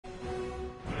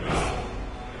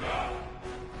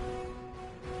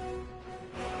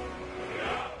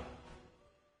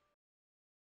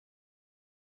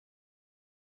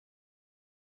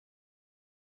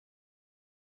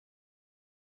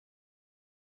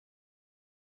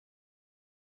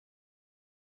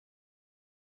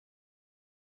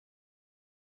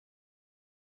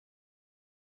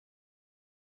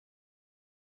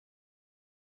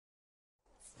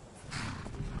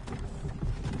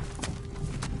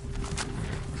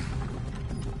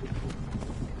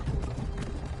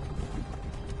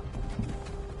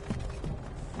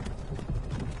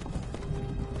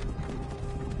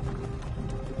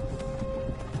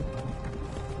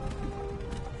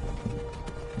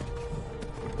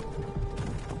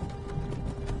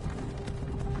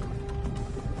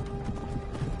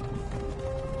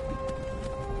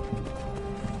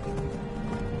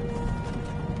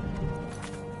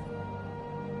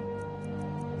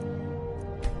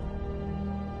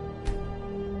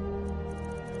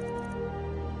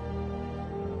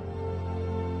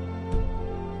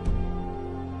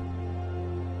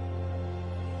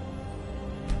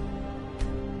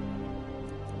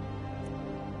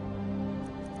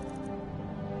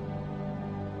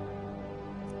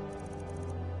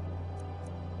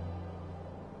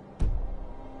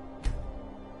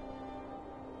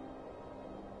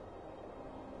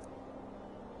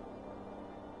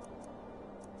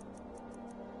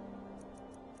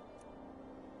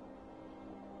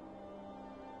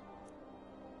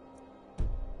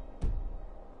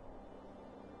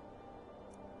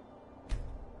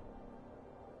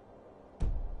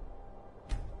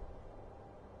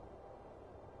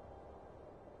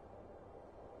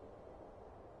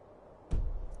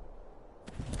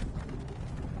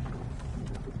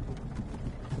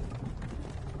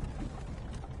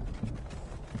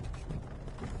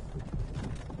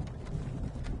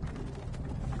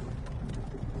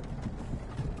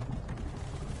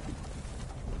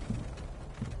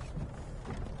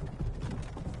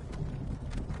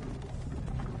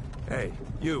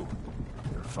You're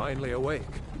finally awake.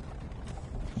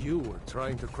 You were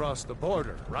trying to cross the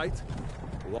border, right?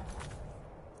 What?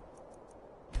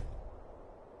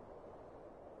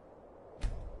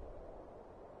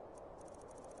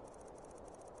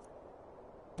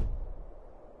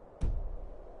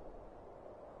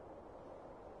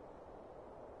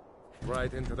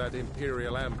 Right into that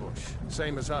Imperial ambush,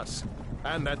 same as us.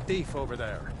 And that thief over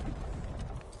there.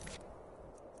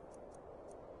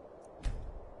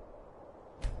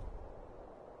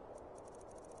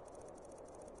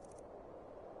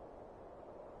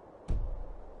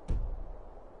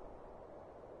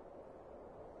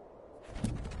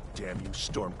 Damn you,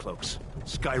 Stormcloaks.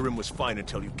 Skyrim was fine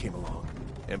until you came along.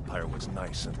 Empire was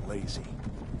nice and lazy.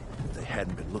 If they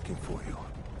hadn't been looking for you,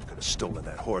 they could have stolen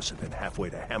that horse and been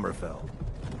halfway to Hammerfell.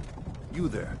 You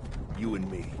there, you and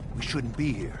me, we shouldn't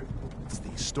be here. It's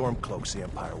these Stormcloaks the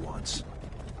Empire wants.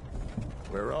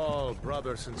 We're all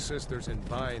brothers and sisters in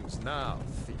binds now,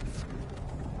 thief.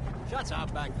 Shut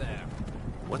up back there.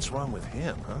 What's wrong with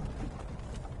him, huh?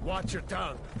 Watch your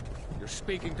tongue. You're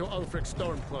speaking to Ulfric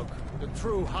Stormcloak, the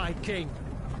true High King.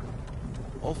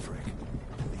 Ulfric?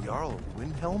 The Jarl of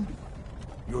Windhelm?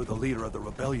 You're the leader of the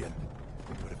rebellion.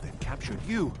 But if they've captured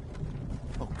you...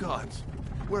 Oh gods,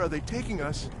 where are they taking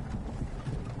us?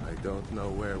 I don't know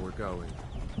where we're going,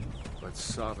 but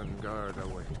Sovngarde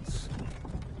awaits.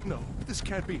 No, this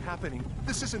can't be happening.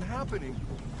 This isn't happening.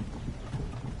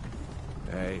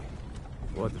 Hey,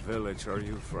 what village are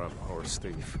you from, horse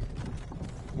thief?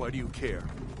 Why do you care?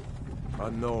 A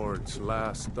Nord's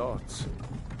last thoughts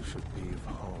should be of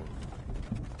home.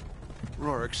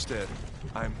 Rorikstead.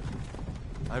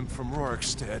 I'm from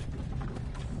Rorikstead.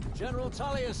 General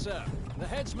Tullius, sir. The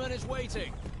headsman is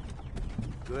waiting.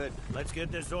 Good. Let's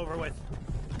get this over with.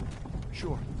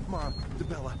 Sure. Mara,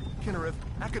 Debella, Kinnarev,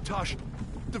 Akatosh,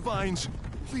 Divines,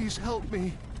 please help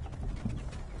me.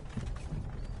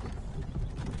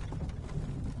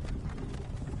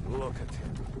 Look at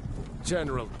him.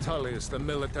 General Tullius, the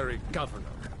military governor.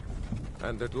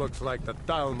 And it looks like the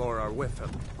Thalmor are with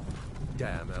him.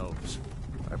 Damn elves.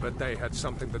 I bet they had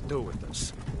something to do with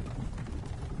this.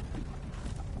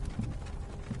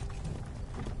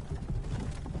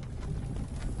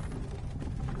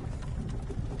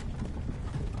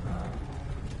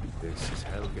 This is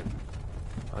Helgen.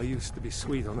 I used to be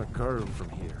sweet on a girl from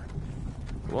here.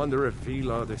 Wonder if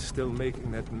Vilod is still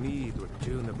making that mead with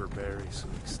juniper berries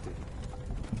mixed in.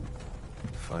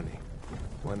 Funny.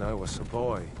 When I was a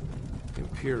boy,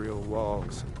 Imperial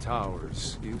walls and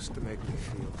towers used to make me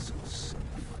feel so safe.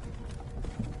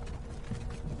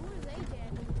 Who are they,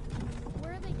 Daddy?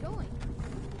 Where are they going?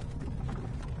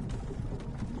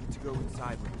 We need to go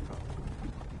inside when you come.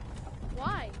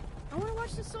 Why? I want to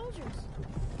watch the soldiers.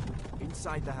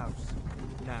 Inside the house.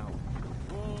 Now.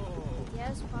 Whoa.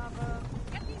 Yes, Papa.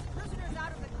 Get these prisoners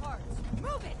out of the carts.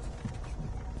 Move it!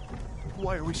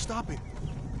 Why are we stopping?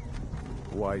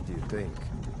 Why do you think?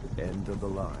 End of the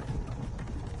line.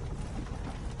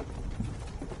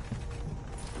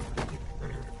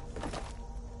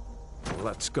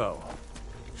 Let's go.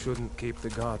 Shouldn't keep the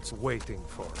gods waiting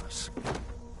for us.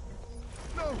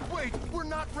 No, wait! We're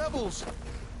not rebels!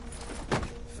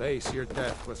 Face your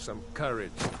death with some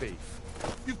courage, thief.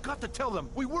 You've got to tell them!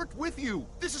 We weren't with you!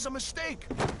 This is a mistake!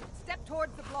 Step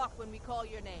towards the block when we call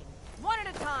your name. One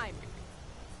at a time.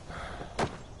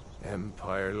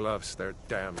 Empire loves their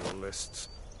damn lists.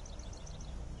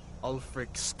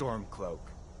 Ulfric Stormcloak,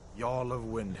 Jarl of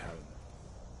Windhelm.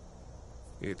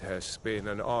 It has been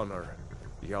an honor,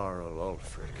 Jarl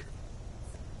Ulfric.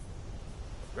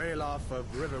 Ralof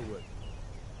of Riverwood.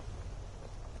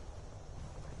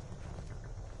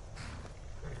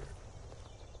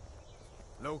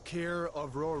 Lokir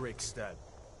of Rorikstead.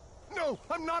 No!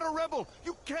 I'm not a rebel!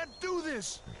 You can't do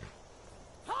this!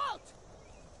 Halt!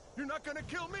 You're not gonna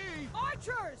kill me!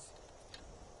 Archers!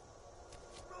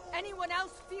 Anyone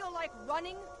else feel like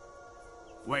running?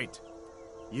 Wait.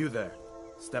 You there.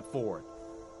 Step forward.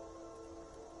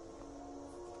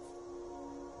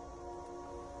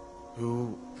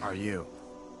 Who are you?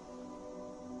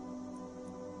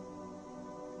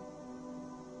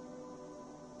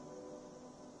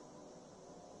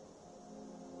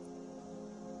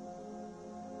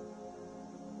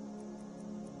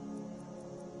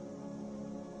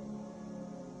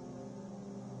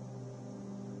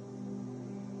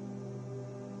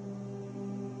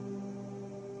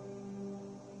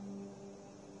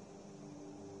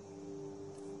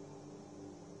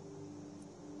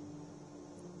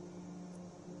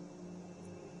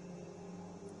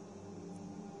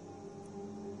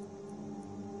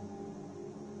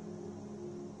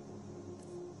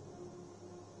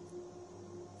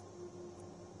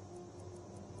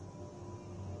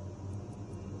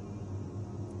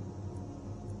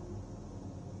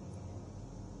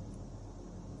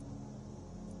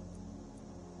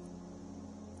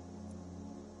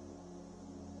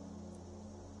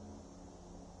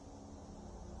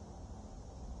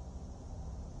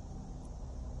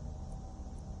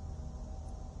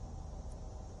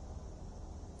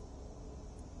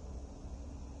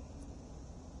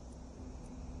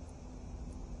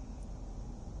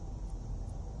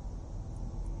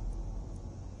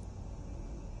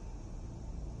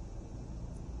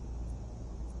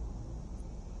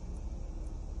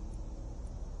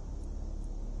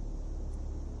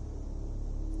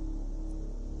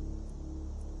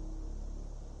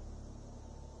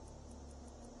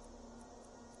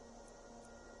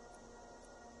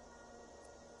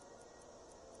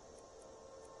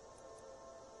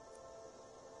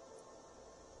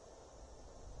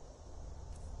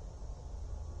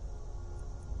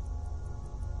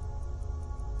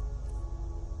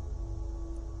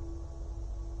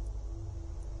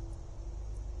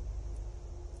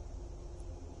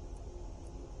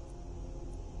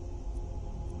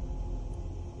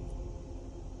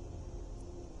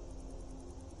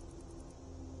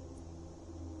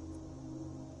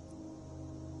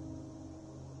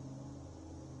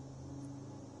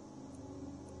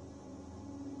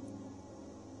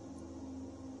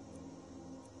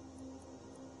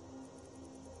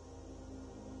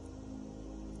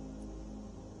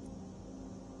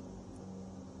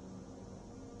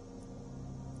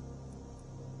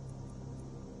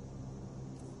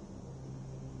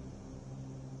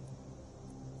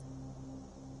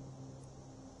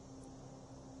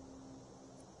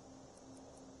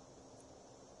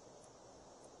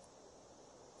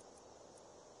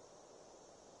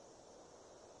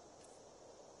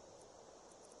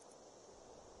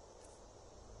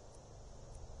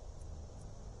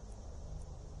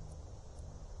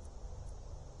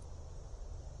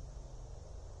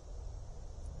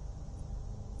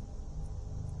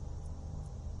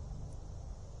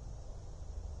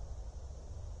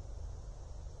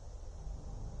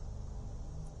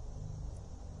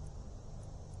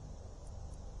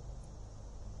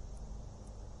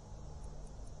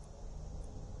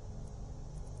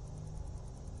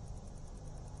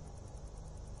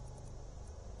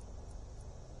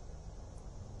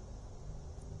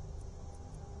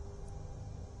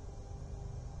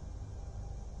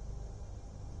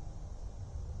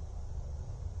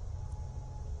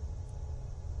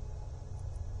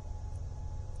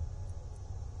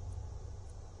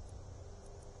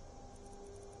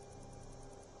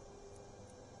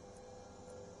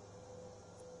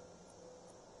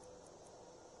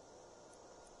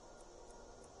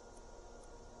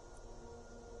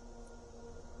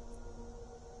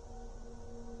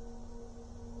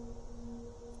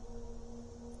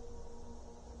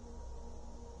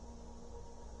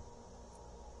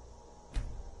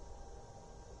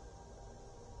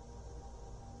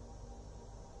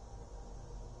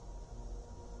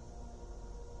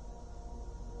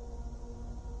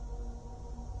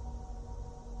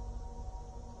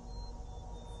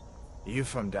 You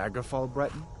from Daggerfall,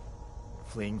 Breton?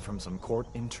 Fleeing from some court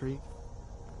intrigue?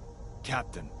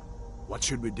 Captain, what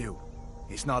should we do?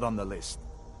 He's not on the list.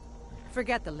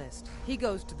 Forget the list. He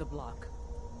goes to the block.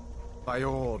 By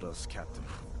your orders, Captain.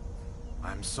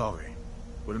 I'm sorry.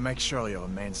 We'll make sure your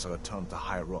remains are returned to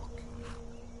High Rock.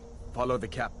 Follow the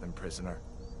captain, prisoner.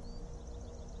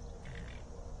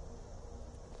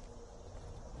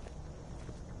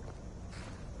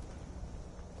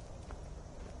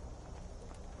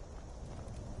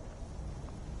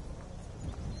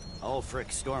 Ulfric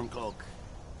Stormcloak.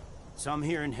 Some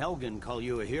here in Helgen call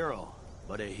you a hero,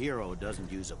 but a hero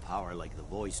doesn't use a power like the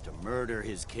voice to murder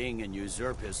his king and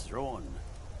usurp his throne.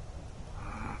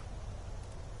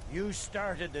 You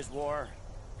started this war,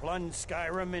 plunged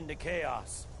Skyrim into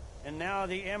chaos, and now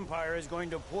the Empire is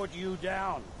going to put you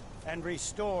down and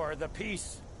restore the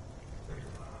peace.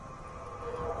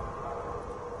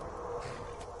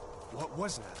 What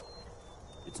was that?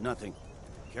 It's nothing.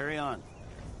 Carry on.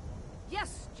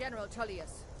 Yes, General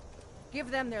Tullius. Give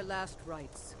them their last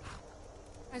rites.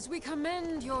 As we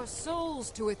commend your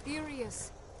souls to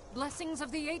Aetherius, blessings of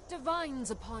the 8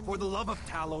 divines upon you. For the love of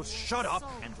Talos, shut up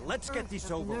and let's get this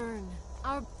over. Learn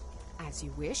our... As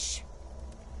you wish.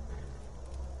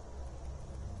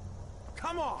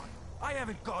 Come on! I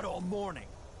haven't got all morning.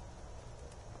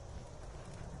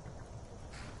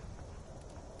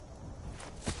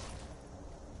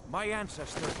 My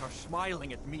ancestors are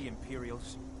smiling at me,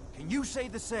 Imperials. Can you say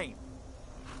the same?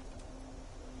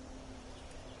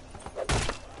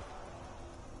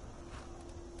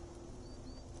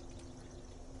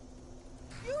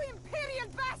 You Imperial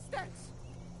bastards!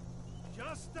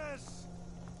 Justice!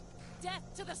 Death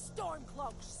to the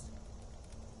Stormcloaks!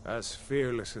 As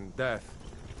fearless in death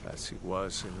as he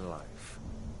was in life.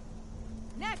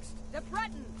 Next, the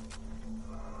Breton!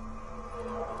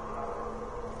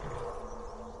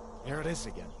 Here it is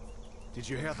again. Did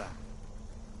you hear that?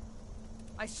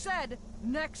 I said,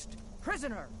 next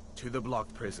prisoner! To the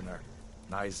block, prisoner.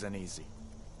 Nice and easy.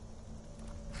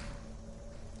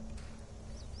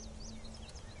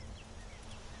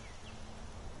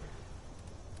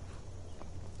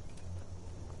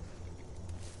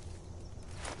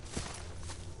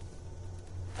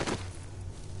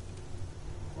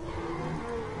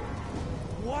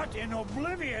 What in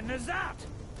oblivion is that?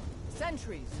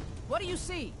 Sentries, what do you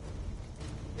see?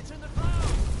 It's in the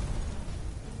clouds!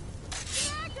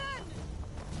 Dragon!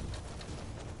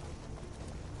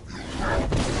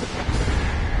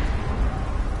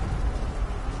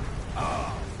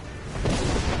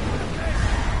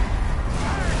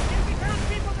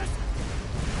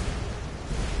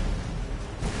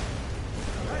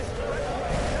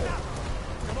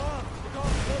 Come on, the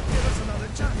gods won't give us another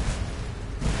chance.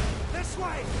 This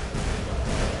way!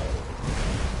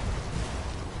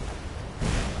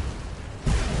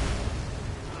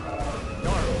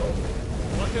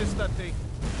 What is that thing?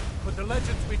 Could the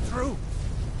legends be true?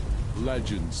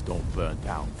 Legends don't burn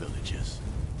down villages.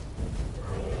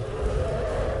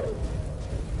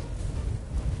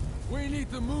 We need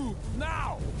to move,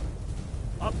 now!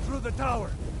 Up through the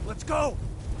tower. Let's go!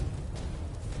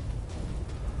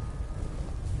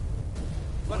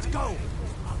 Let's go!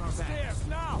 Stairs,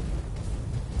 now!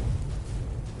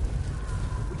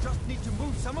 We just need to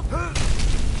move some of...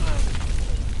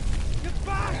 Get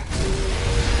back!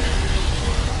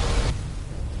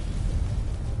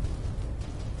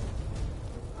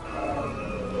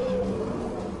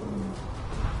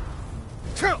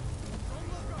 Kill!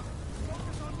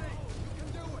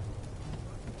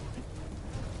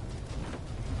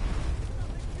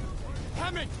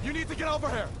 Hemming, you need to get over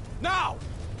here! Now!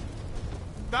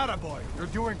 That boy, you're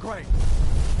doing great.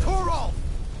 Torolf!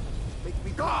 Make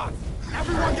me God!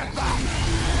 Everyone get back!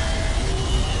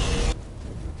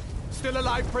 Still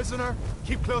alive, prisoner?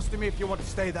 Keep close to me if you want to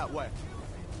stay that way.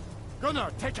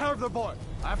 Gunnar, take care of the boy.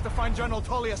 I have to find General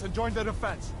Tullius and join the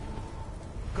defense.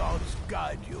 Gods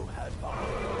guide you, Hadvar.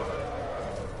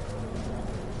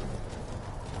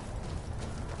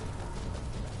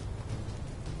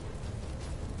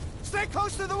 Stay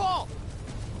close to the wall!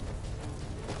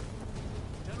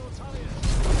 General Tullius!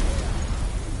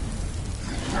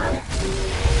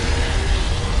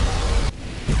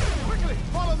 Quickly,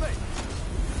 follow me!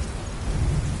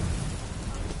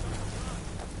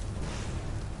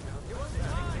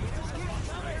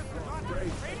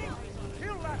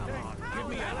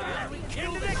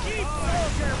 Into the keep,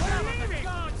 soldier! We're leaving!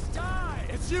 Gods die!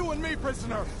 It's you and me,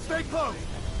 prisoner! Stay close!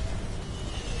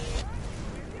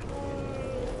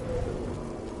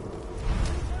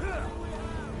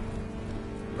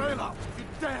 Bailout, you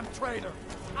damn traitor!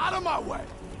 Out of my way!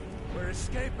 We're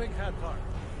escaping, Hadvar.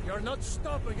 You're not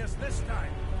stopping us this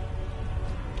time.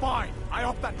 Fine. I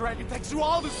hope that dragon takes you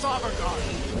all to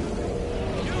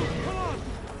Sovngarde. You, come on!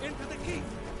 Into the keep!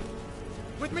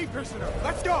 With me, prisoner.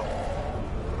 Let's go!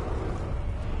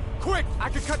 Quick! I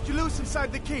can cut you loose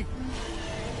inside the keep.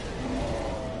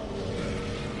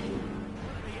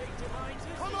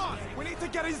 Come on! We need to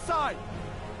get inside!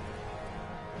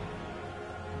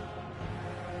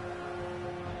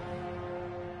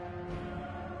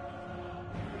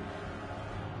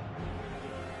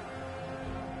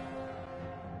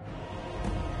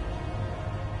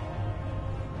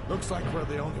 Looks like we're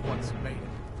the only ones who made it.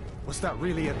 Was that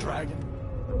really a dragon?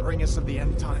 The bringers of the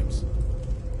end times?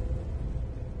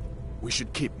 We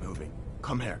should keep moving.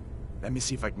 Come here. Let me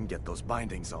see if I can get those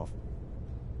bindings off.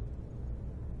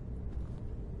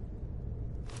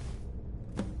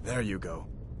 There you go.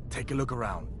 Take a look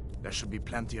around. There should be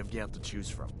plenty of gear to choose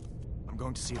from. I'm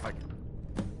going to see if I can...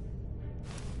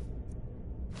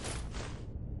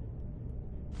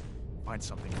 find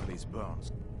something for these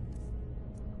burns.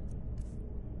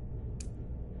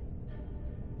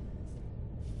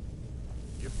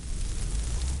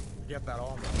 Get that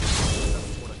armor.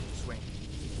 That's what I can swing.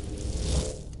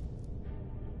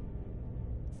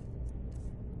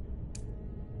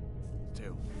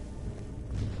 Still.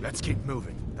 Let's keep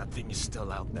moving. That thing is still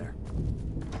out there.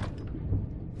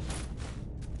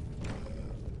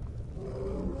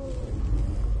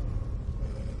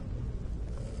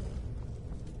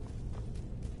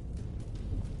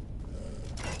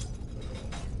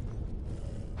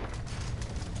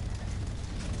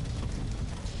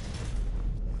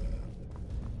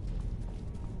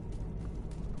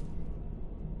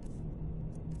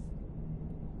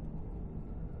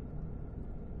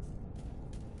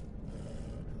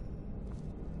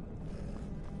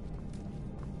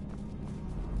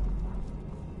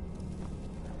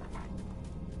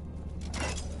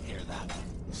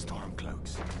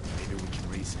 Stormcloaks. Maybe we can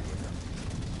reason with them.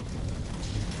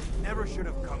 Never should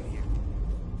have come here.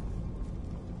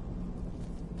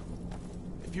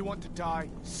 If you want to die,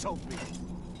 so be it.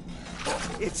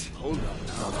 It's... Hold up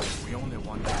now. We only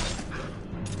want that.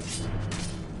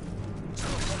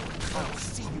 I'll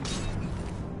see you.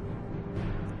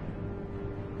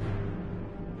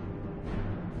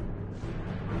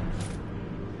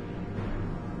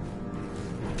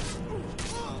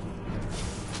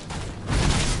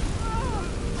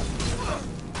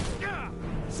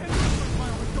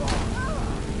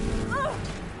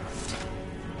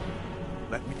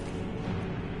 Let me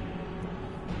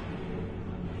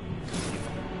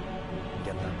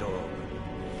get that door open.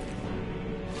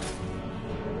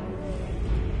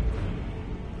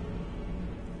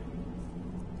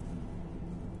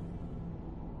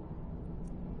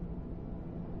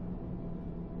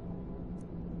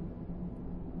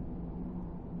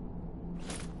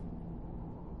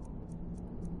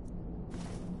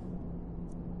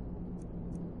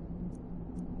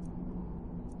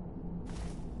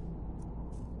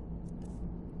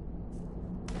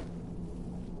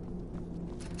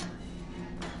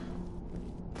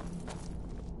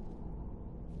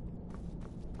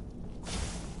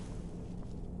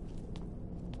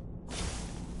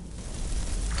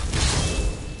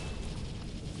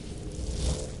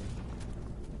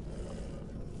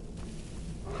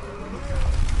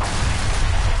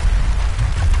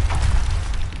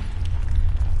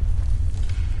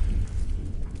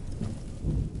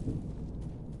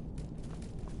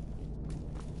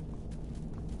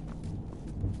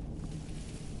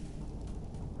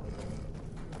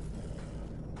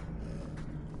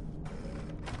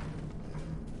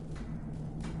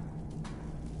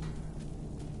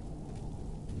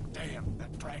 Damn,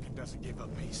 that dragon doesn't give up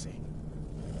easy.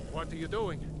 What are you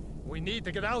doing? We need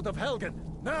to get out of Helgen,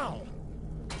 now!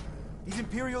 These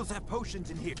Imperials have potions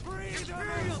in here.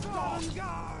 Imperials on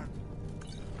guard!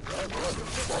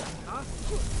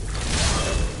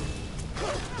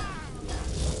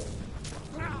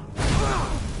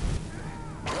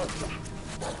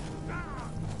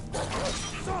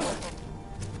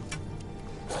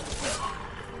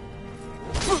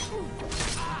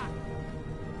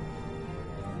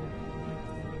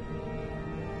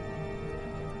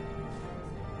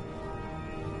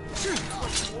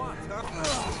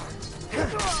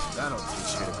 That'll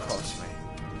teach you to cross me.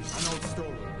 An old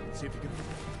storeroom. See if you can...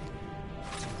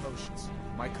 Some potions.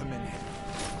 Might come in handy.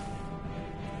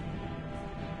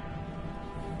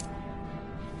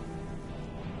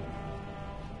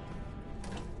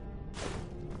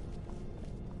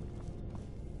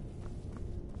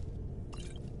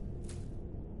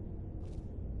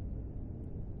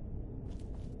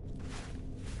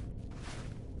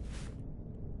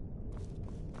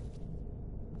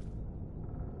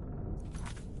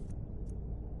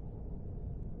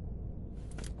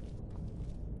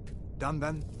 Done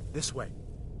then? This way.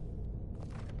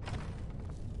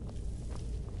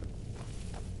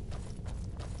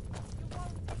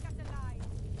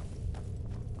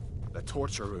 The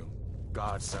torture room.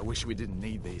 Gods, I wish we didn't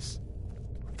need these.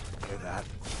 Hear that?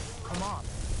 Come on,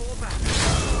 fall back.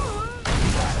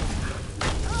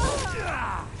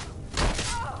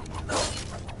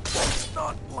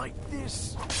 Not like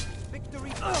this.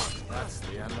 Victory. That's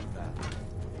the end of that.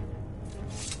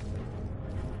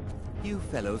 You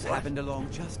fellows happened along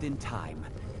just in time.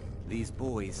 These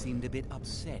boys seemed a bit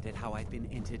upset at how I've been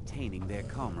entertaining their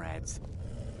comrades.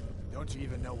 Don't you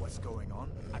even know what's going on?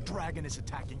 A dragon is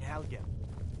attacking Helgen.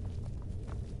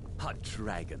 A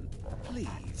dragon?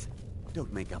 Please,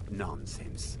 don't make up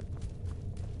nonsense.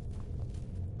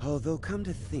 Although, come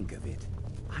to think of it,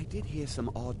 I did hear some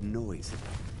odd noises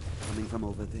coming from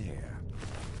over there.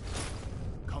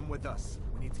 Come with us.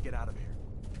 We need to get out of here.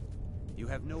 You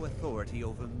have no authority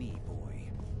over me, boy.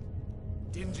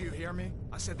 Didn't you hear me?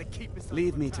 I said the keep is...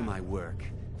 Leave me to my work.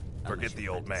 Forget the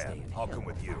old man. I'll come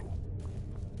with you.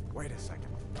 Wait a second.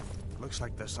 Looks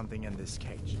like there's something in this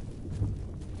cage.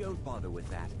 Don't bother with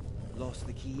that. Lost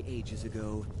the key ages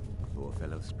ago. Poor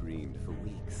fellow screamed for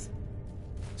weeks.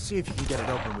 See if you can get it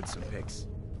open with some picks.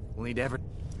 We'll need every...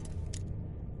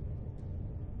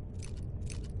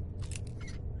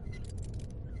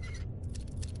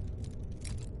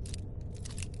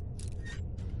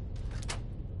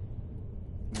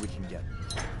 we can get.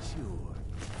 Sure.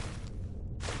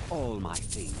 All my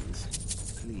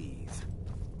things, please.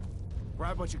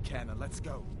 Grab what you can and let's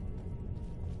go.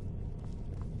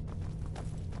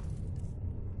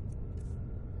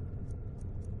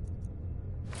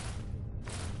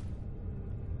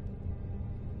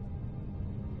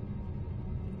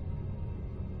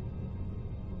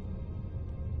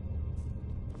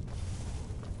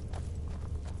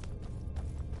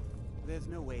 There's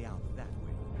no way out that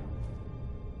way.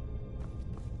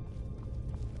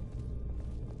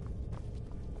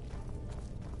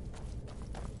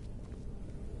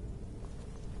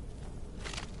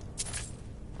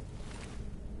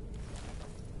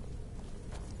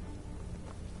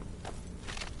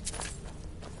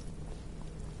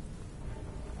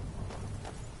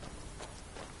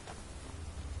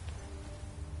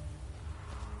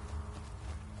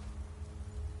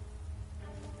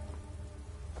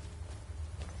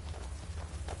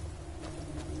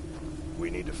 We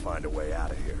need to find a way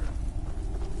out of here.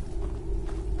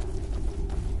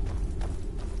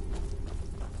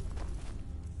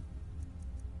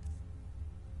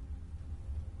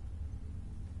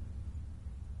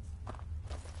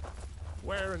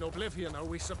 Where in Oblivion are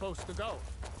we supposed to go?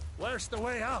 Where's the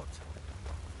way out?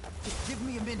 Just give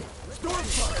me a minute. This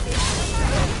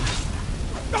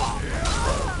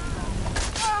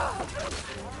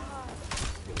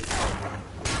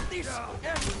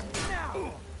ends now!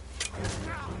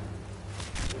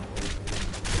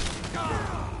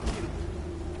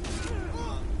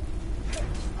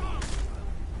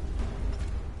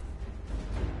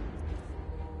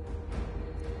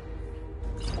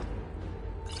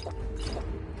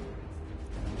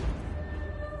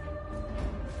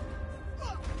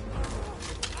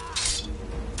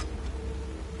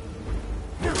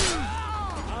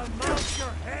 I'll mount your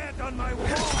head on my wall!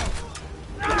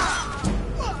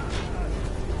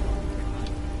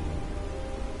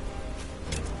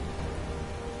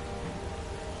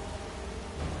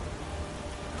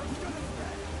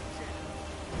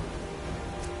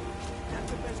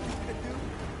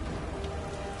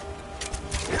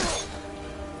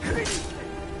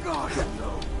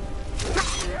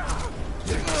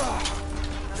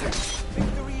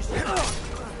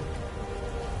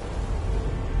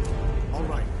 All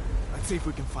right, let's see if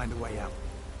we can find a way out.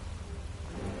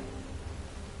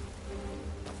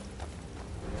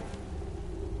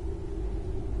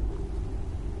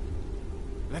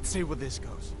 Let's see where this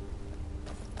goes.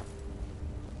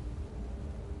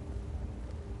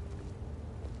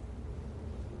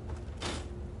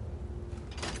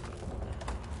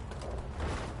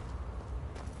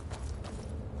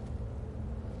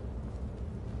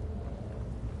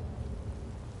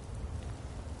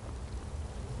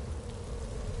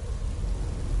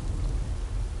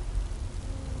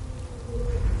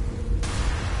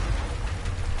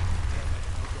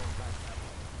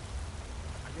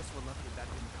 I guess we're lucky that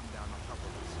didn't come down on top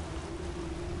of us.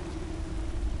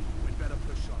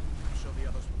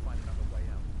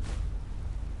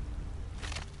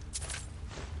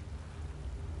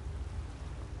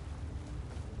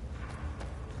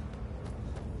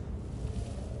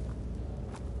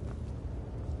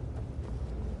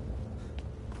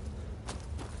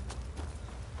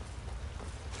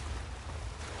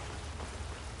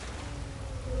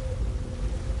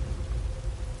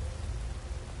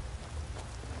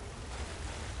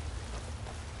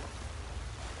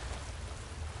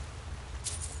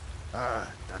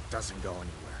 That doesn't go anywhere.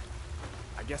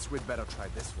 I guess we'd better try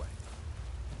this way.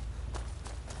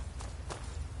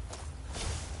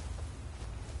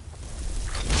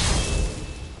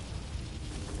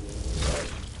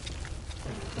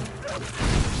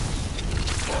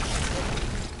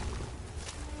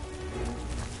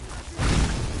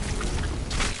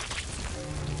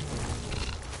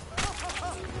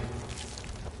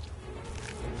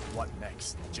 What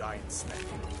next? Giant snake.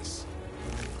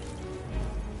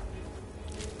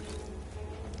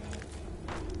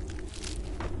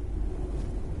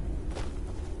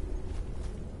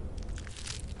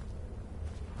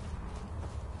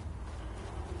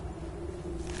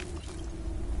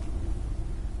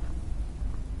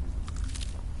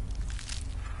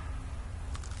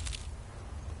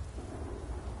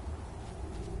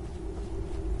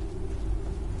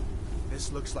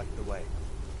 This looks like the way.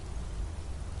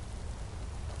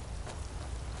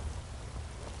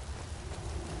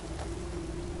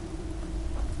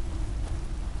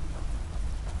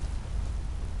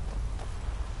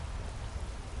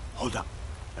 Hold up.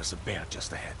 There's a bear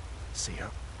just ahead. See her?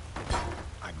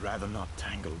 I'd rather not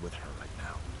tangle with her right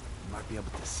now. You might be able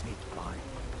to sneak by.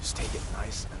 Just take it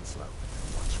nice and slow.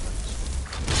 Watch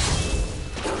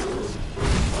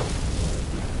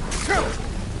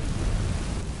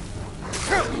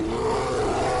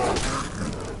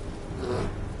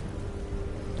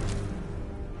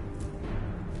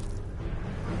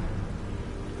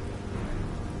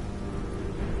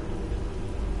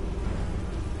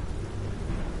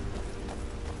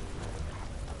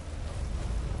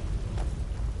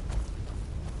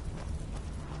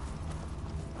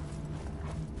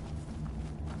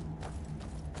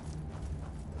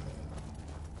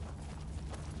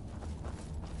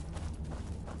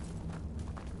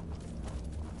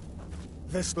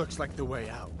This looks like the way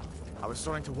out. I was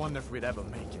starting to wonder if we'd ever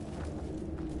make it.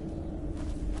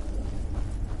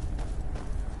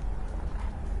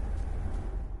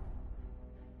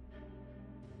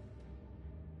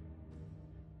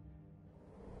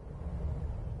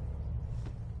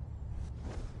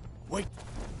 Wait!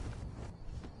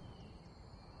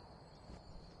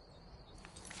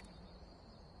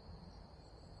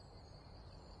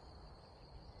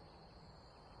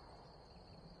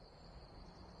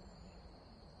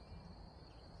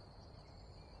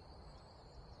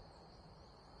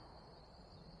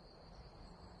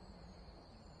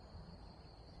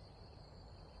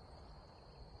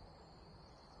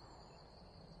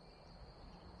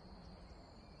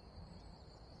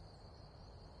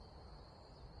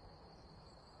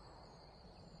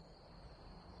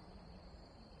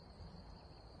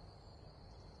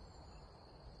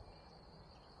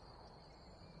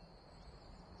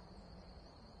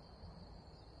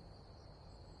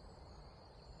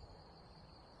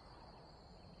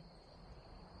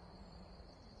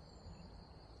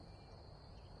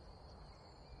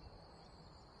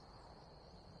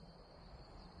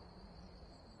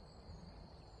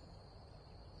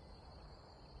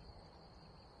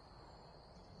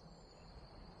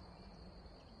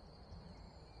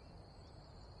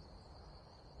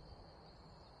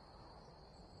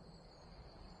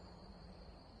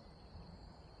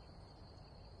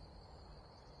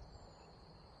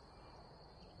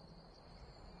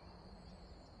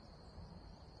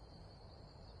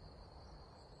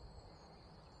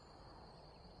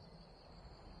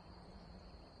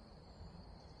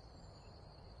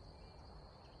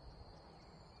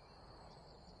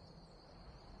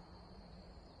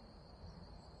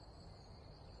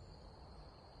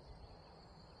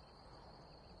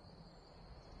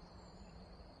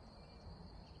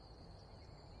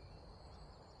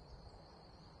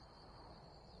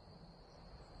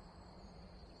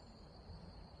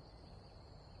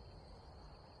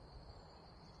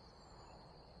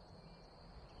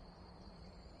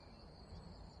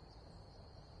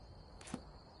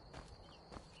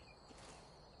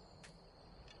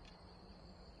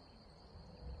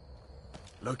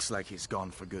 Looks like he's gone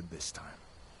for good this time.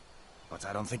 But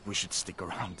I don't think we should stick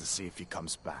around to see if he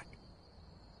comes back.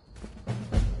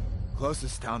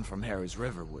 Closest town from here is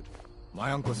Riverwood.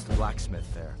 My uncle's the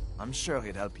blacksmith there. I'm sure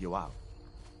he'd help you out.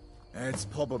 It's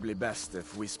probably best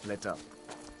if we split up.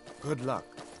 Good luck.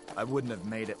 I wouldn't have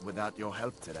made it without your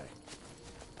help today.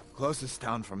 Closest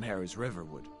town from here is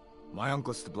Riverwood. My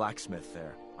uncle's the blacksmith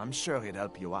there. I'm sure he'd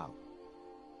help you out.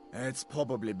 It's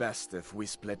probably best if we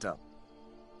split up.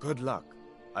 Good luck.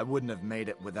 I wouldn't have made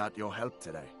it without your help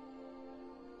today.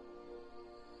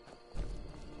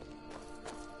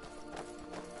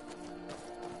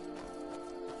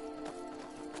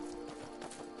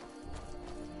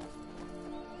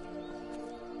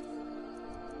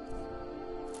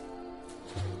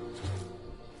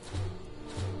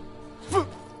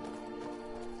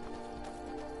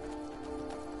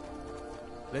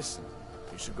 Listen,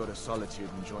 you should go to Solitude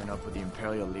and join up with the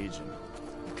Imperial Legion.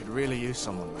 We could really use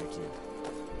someone like you.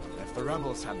 If the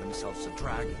rebels had themselves a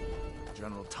dragon,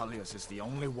 General Tullius is the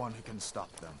only one who can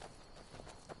stop them.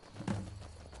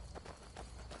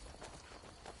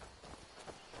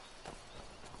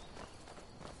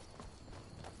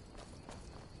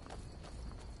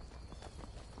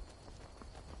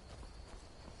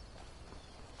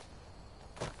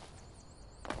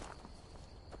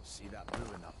 See that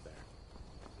ruin up there?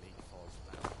 League falls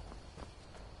back.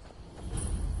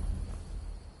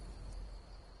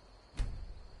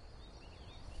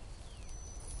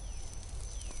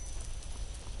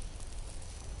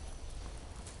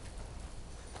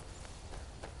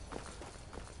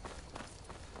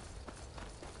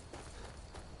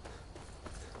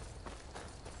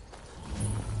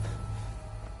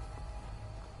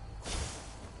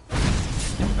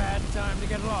 Bad time to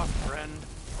get lost, friend.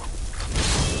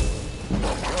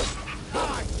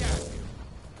 Ah, yes.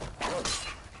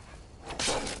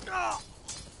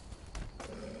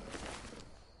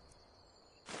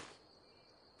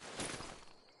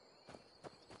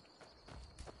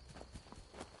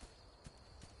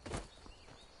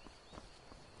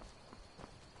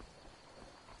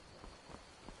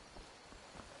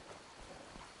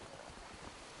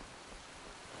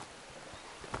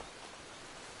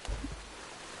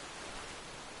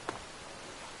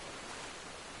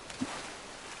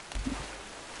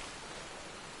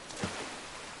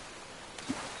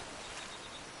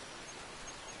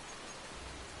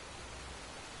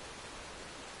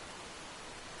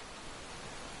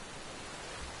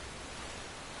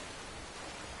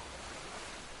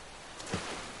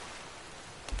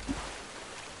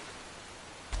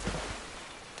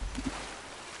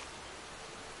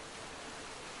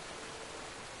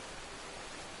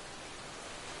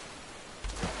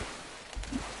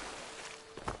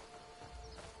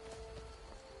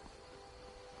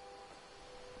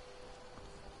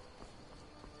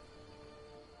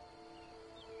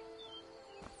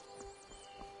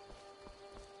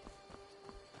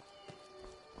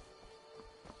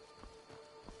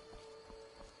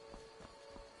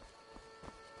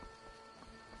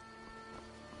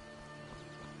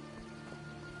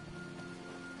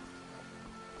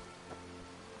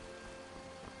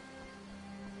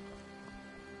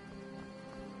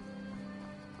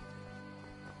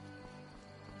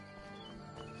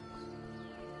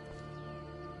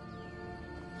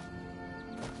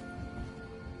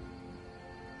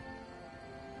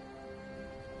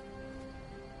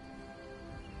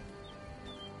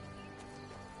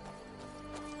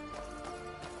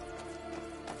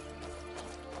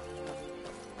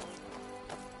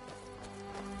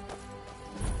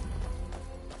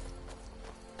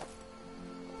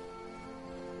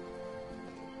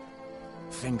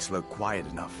 Things look quiet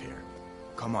enough here.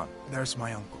 Come on, there's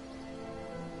my uncle.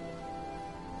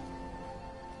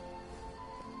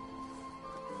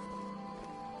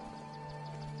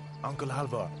 Uncle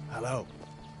Halvor, hello.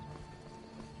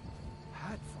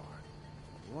 Hadvar,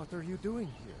 what are you doing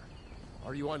here?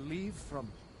 Are you on leave from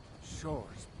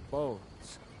Shores,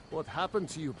 Bones? What happened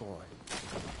to you, boy?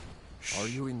 Are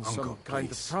you in Uncle, some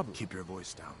kind of trouble? Keep your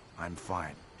voice down. I'm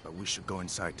fine, but we should go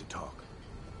inside to talk.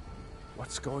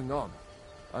 What's going on?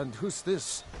 And who's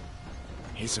this?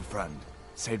 He's a friend.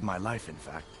 Saved my life, in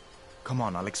fact. Come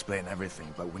on, I'll explain everything,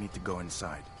 but we need to go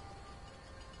inside.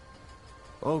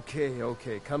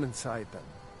 Okay, come inside then.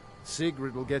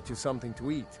 Sigrid will get you something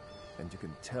to eat, and you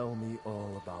can tell me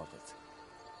all about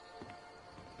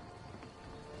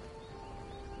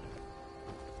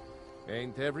it.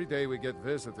 Ain't every day we get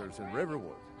visitors in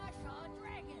Riverwood.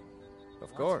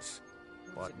 Of course.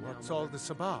 But what's all this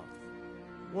about?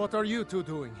 What are you two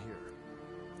doing here?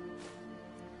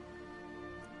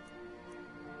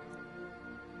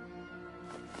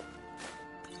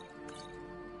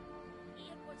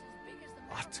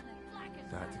 What?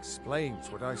 That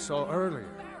explains what I saw earlier.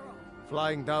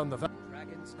 Flying down the valley.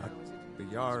 The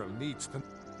Jarl needs to...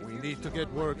 We need to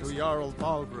get word to Jarl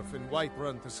Balgruuf in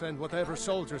Whiterun to send whatever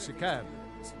soldiers he can.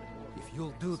 If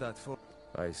you'll do that for...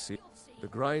 I see. The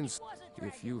grinds...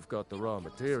 If you've got the raw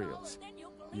materials,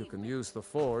 you can use the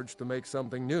forge to make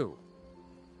something new.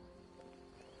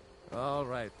 All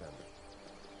right, then.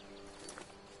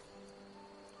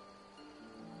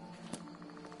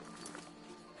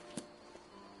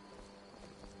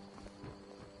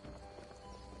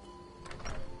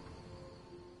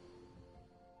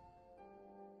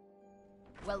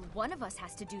 Well, one of us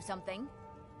has to do something.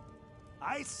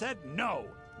 I said no!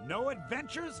 No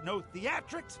adventures, no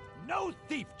theatrics, no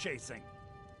thief chasing!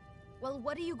 Well,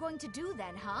 what are you going to do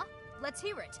then, huh? Let's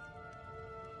hear it.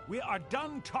 We are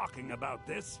done talking about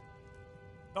this.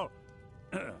 Oh,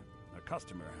 A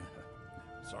customer.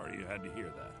 Sorry you had to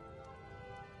hear that.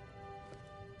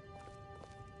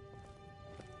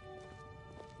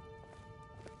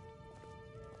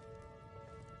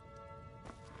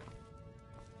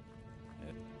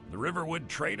 The Riverwood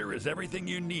Trader is everything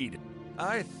you need.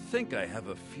 I think I have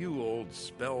a few old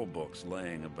spell books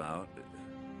laying about.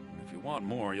 If you want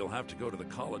more, you'll have to go to the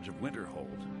College of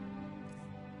Winterhold.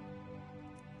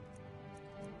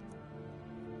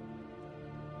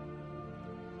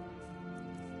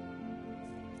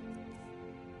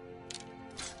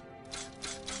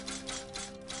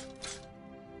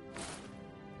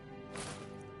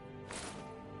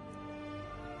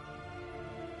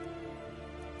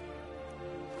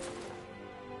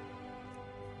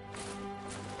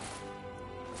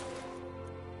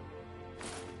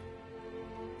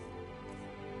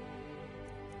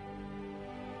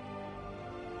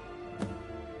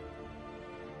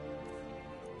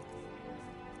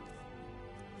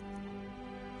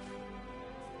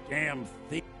 Damn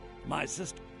thief. My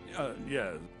sister...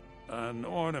 yeah, an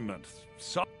ornament.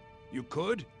 So... You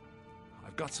could?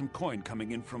 I've got some coin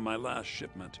coming in from my last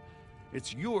shipment.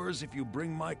 It's yours if you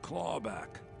bring my claw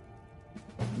back.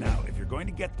 Now, if you're going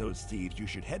to get those thieves, you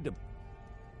should head to...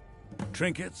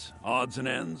 Trinkets, odds and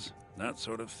ends, that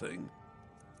sort of thing.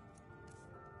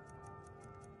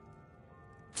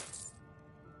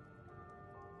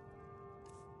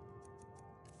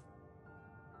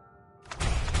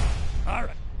 All right.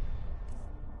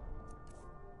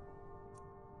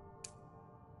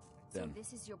 So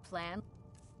this is your plan?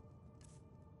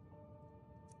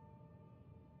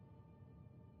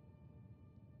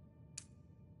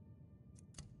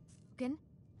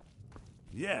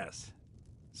 Yes.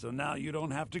 So now you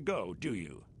don't have to go, do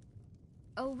you?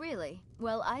 Oh, really?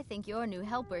 Well, I think your new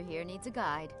helper here needs a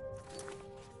guide.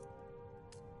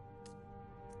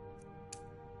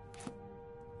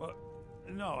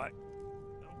 No,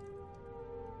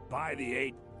 By the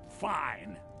 8,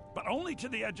 fine. But only to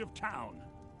the edge of town.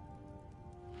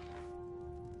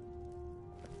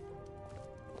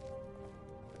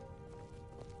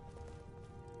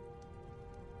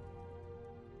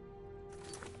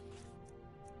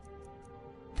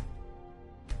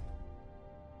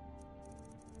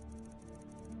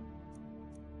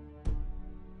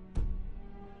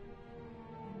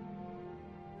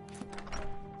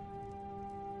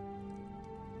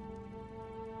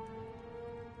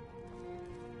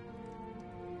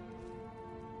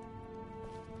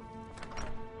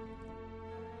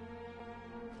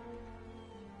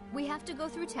 We have to go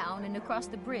through town and across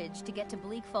the bridge to get to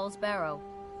Bleak Falls Barrow.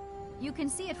 You can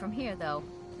see it from here, though.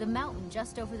 The mountain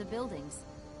just over the buildings.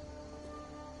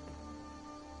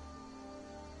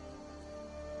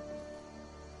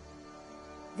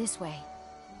 This way.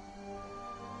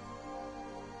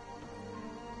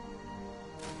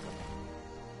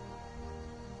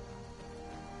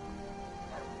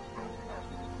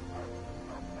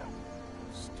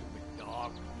 Stupid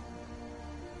dog.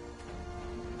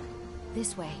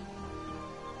 This way.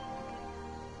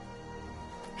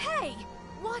 Hey!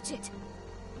 Watch it!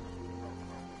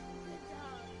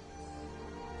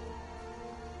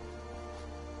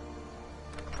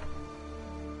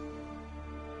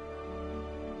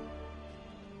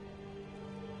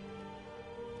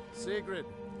 Sigrid,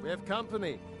 we have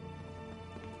company.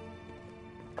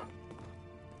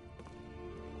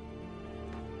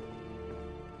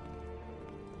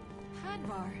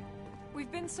 Hadvar,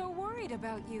 we've been so worried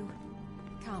about you.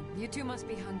 Come, you two must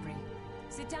be hungry.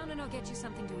 Sit down and I'll get you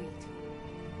something to eat.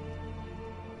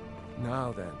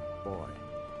 Now then, boy.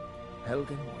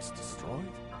 Helgen was destroyed?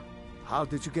 How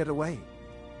did you get away?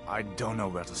 I don't know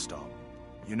where to stop.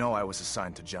 You know I was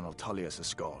assigned to General Tullius'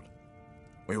 escort.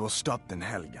 We were stopped in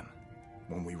Helgen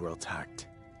when we were attacked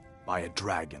by a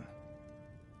dragon.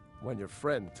 When your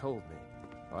friend told me,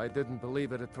 I didn't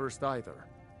believe it at first either.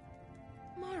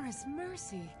 Mara's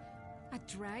mercy. A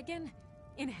dragon?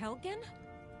 In Helgen?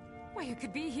 Why, you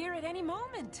could be here at any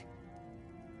moment.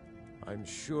 I'm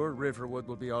sure Riverwood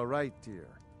will be all right, dear.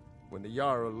 When the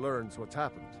Jarl learns what's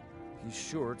happened, he's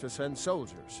sure to send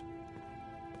soldiers.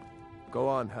 Go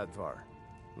on, Hadvar.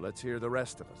 Let's hear the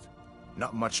rest of it.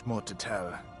 Not much more to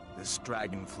tell. This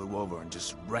dragon flew over and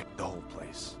just wrecked the whole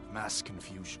place. Mass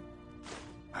confusion.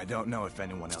 I don't know if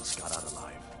anyone else got out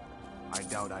alive. I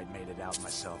doubt I'd made it out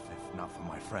myself if not for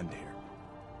my friend here.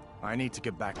 I need to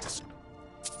get back to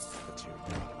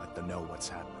let them know what's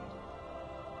happened.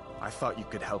 I thought you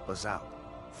could help us out.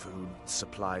 Food,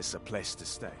 supplies, a place to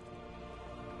stay.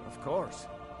 Of course.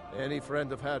 Any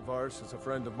friend of Hadvar's is a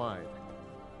friend of mine.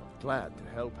 I'm glad to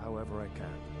help however I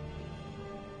can.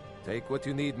 Take what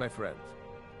you need, my friend.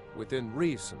 Within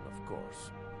reason, of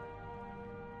course.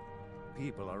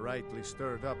 people are rightly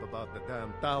stirred up about the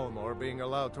damn Thalmor being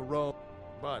allowed to roam.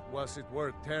 But was it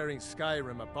worth tearing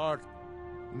Skyrim apart?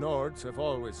 Nords have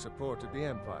always supported the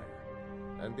Empire.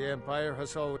 And the Empire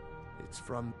has always... It's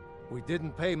from... We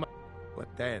didn't pay much. But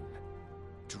then,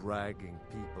 dragging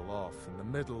people off in the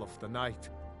middle of the night.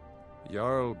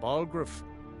 Jarl Balgruuf,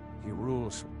 he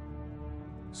rules.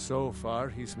 So far,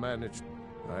 he's managed.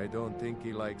 I don't think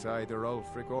he likes either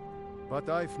Ulfric or... But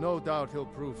I've no doubt he'll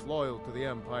prove loyal to the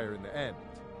Empire in the end.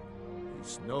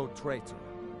 He's no traitor.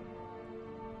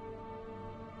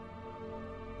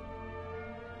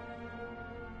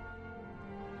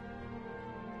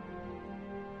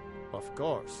 Of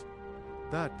course.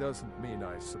 That doesn't mean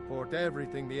I support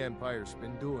everything the Empire's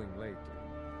been doing lately.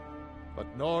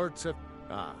 But Nords have...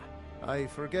 Ah, I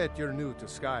forget you're new to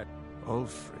Sky.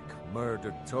 Ulfric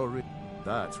murdered Tori.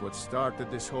 That's what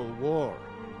started this whole war.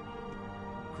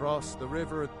 Cross the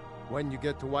river when you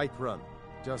get to Whiterun.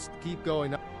 Just keep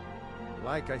going up.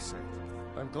 Like I said,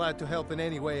 I'm glad to help in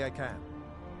any way I can.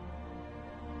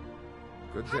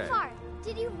 Good day. Hekar,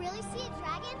 did you really see a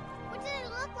dragon? What did it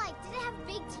look like? Did it have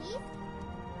big teeth?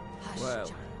 Hush, Well,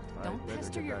 child. I'd Don't better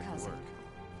pester get your back to cousin. work.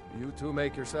 You two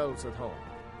make yourselves at home.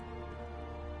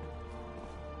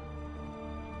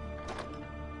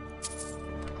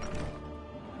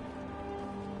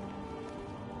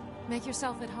 Make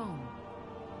yourself at home.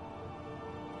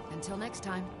 Until next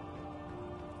time.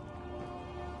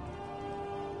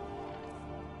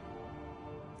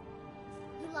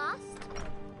 You lost?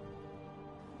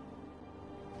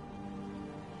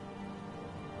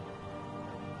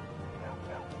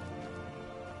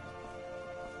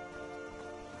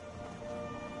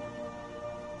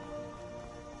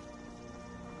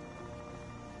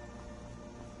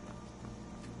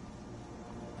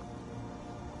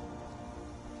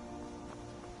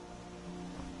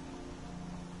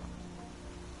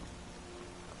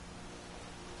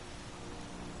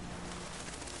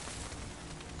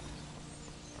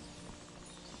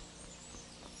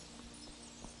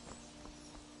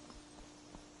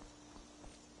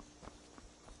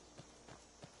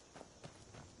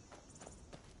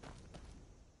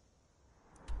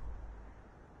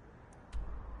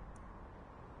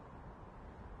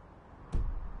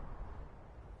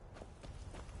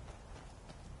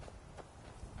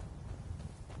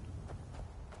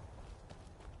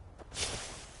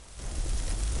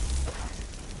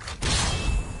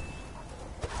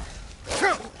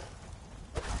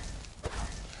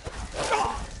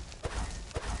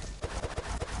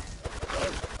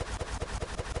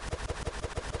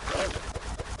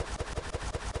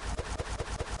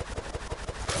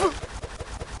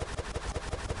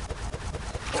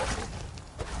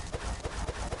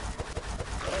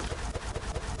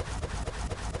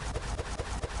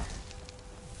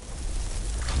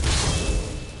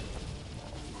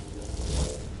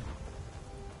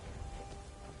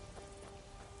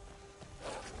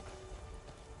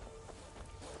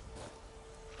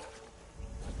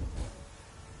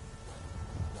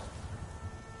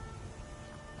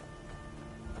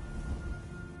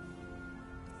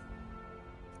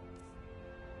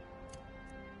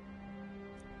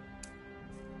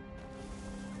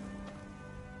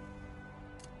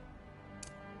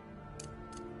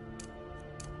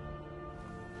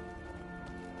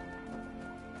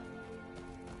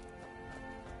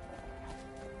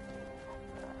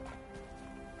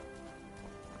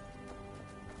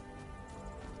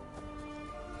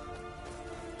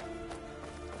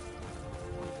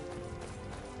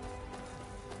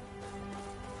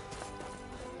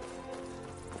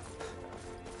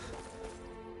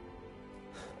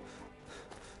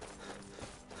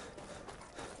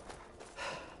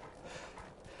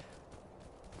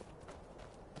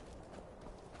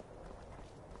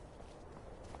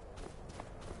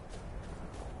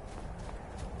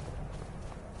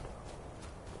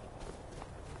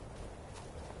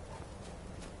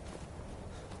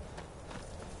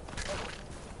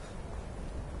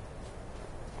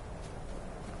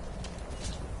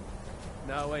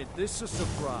 Now ain't this a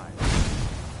surprise?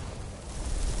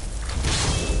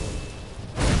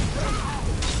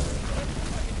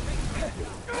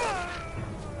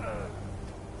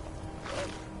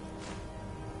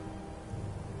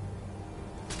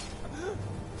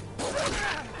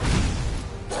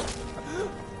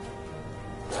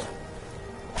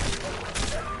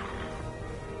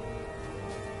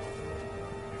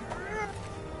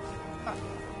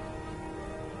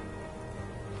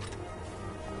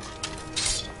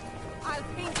 I'll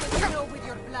paint the snow with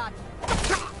your blood.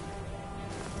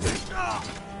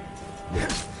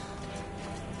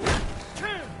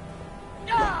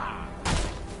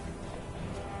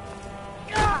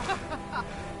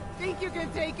 Think you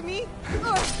can take me? me?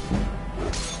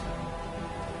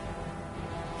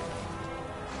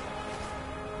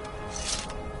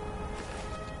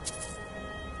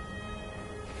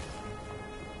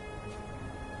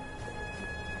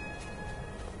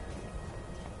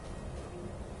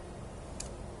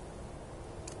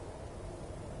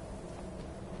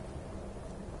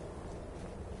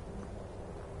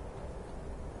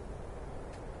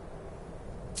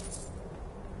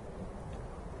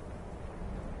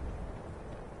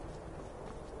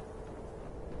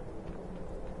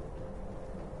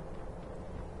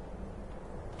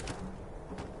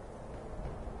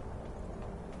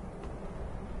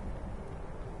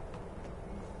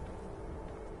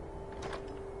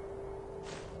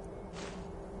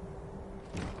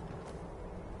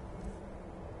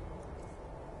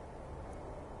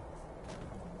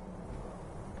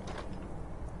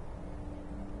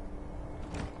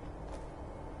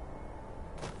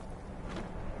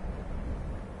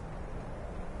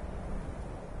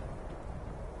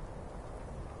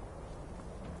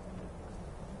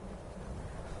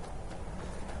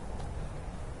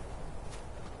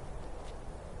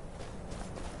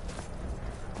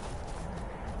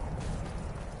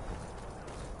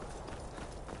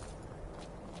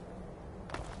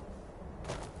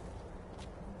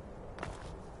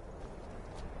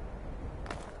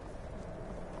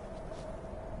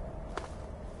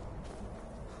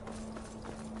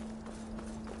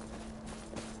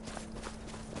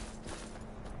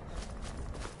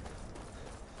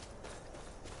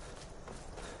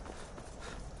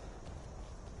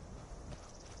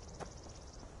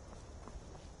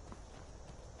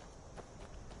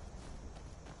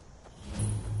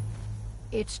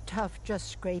 It's tough just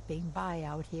scraping by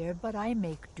out here, but I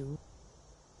make do.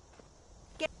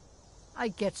 I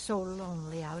get so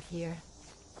lonely out here.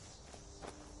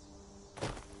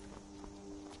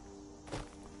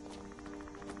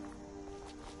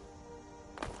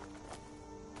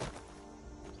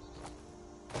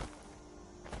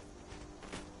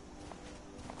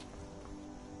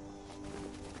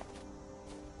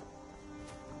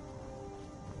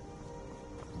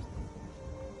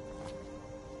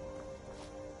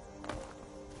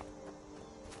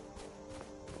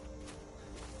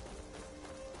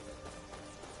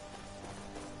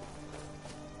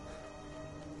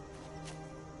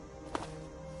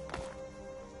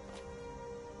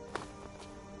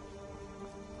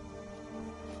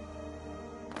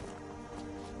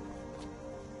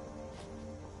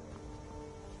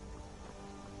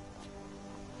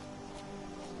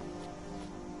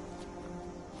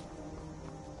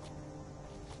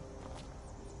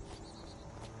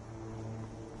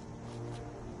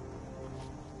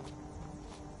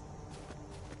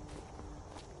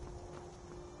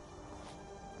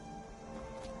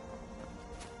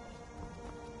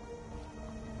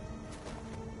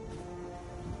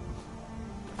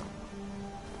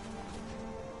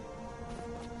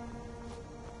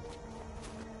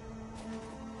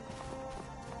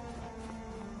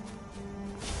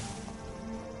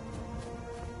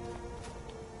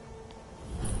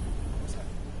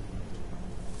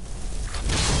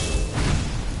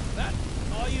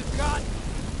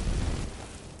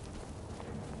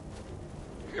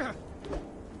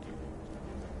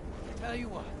 Tell you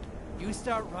what, you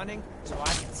start running so I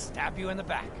can stab you in the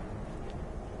back.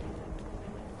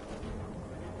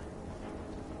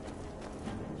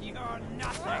 You're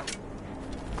nothing.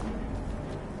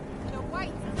 The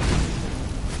white.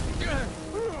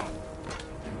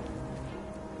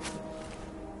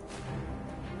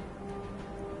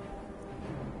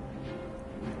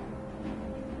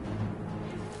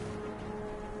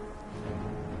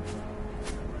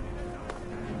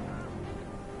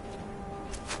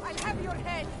 I'll have your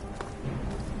head.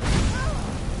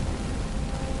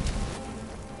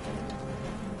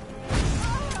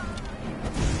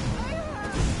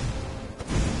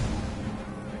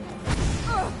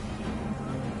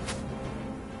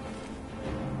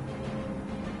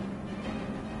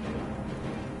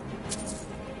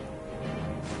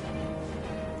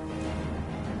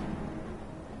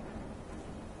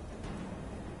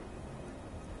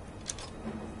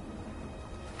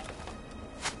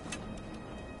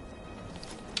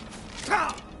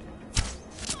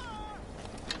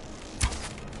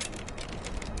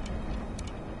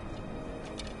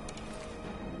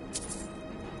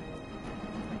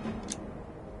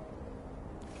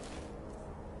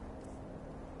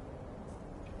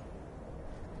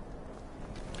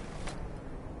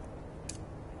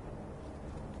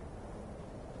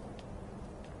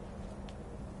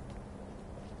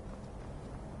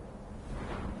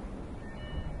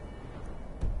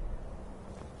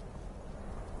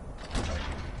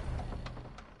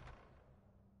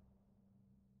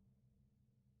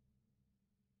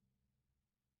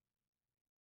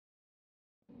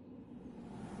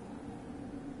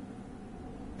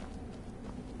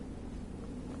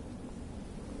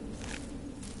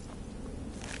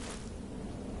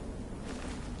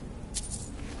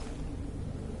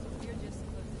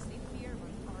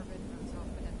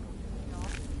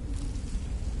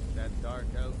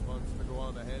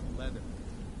 Let him.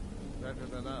 Better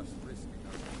than us risking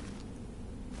our...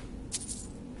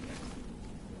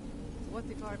 What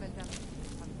if Arvel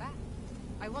doesn't come back?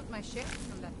 I want my shares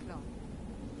from that cloth.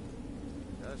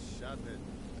 Just shut it.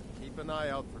 Keep an eye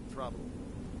out for trouble.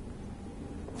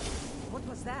 What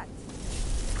was that?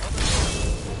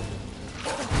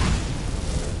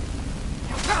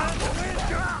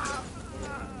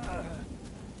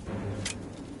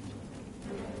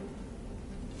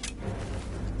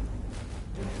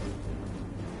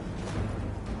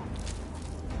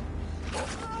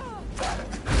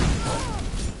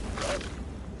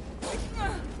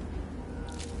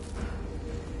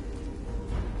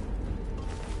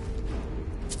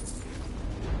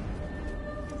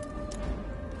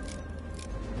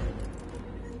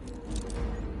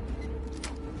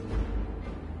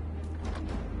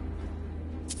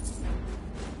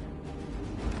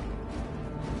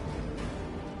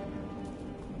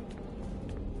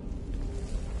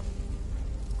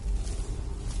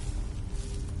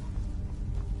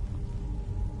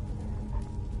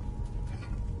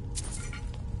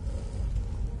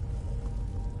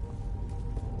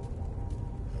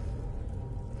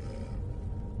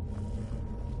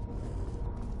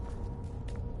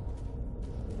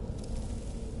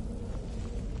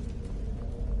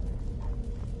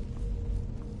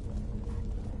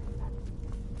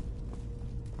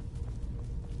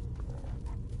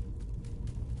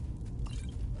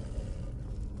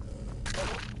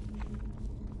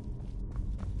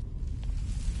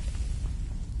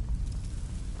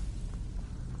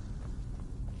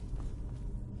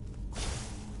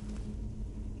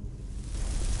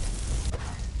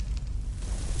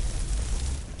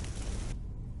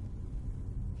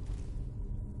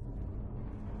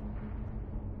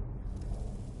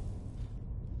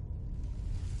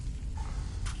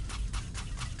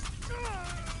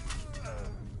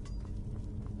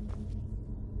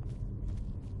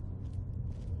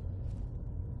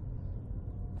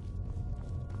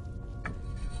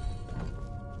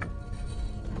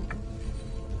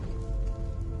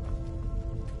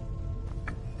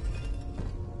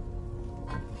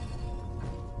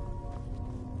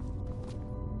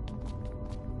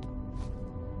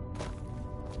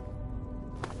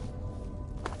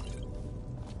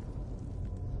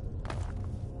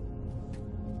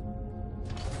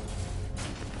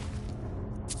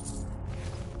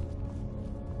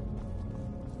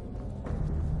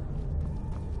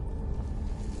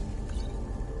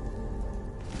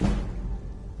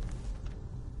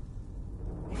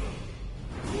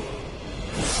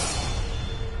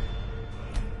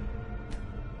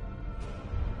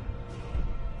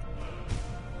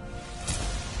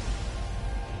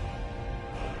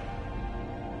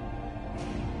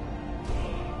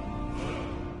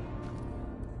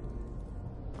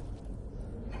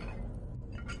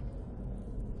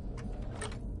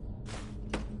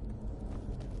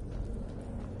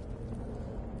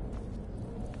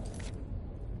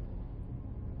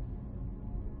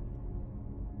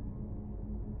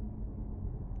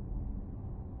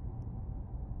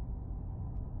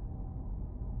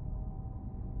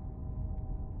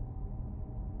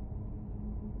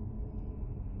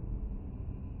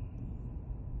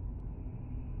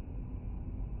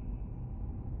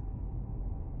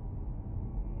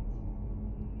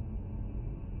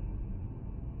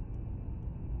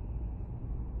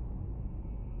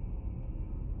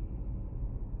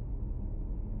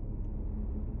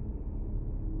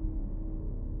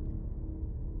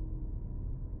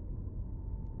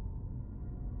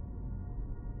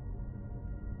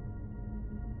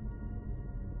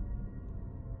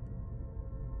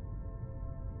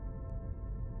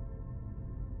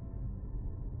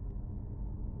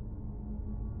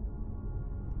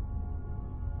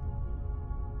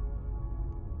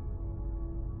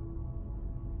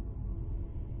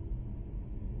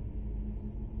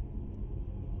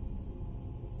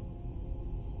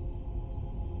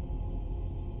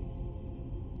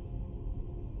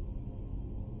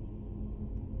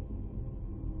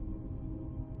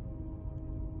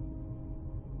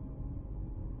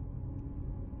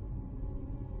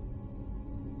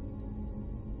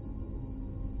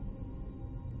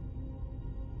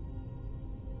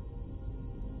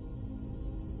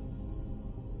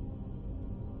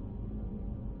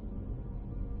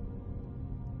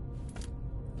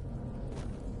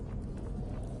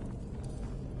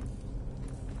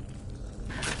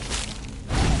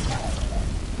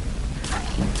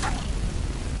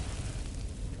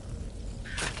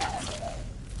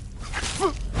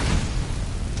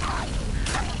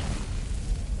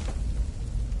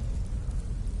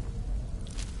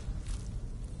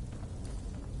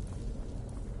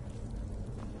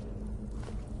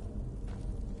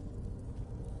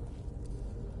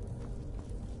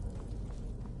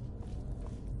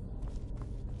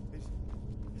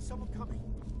 someone coming.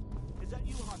 Is that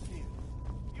you, Hakim?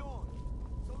 Bjorn?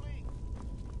 Celine?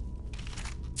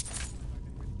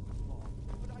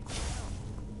 But I need help.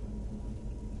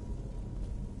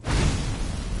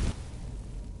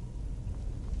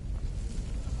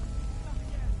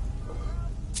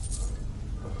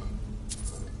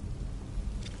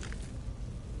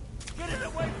 Get it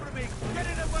away from me! Get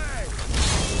it away!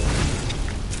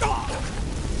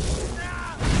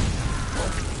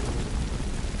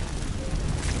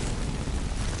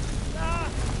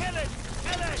 Kill it!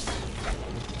 Kill it!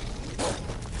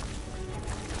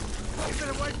 Keep it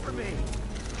away from me!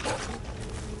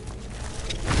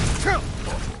 Kill!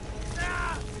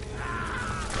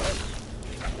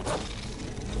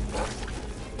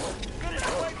 Get it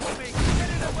away from me! Get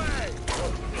it away!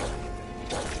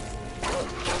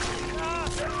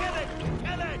 Kill it!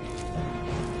 Kill it!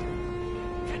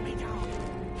 Get me down!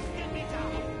 Get me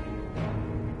down!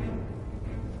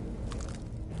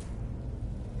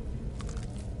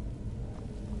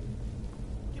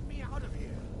 Get me out of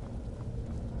here!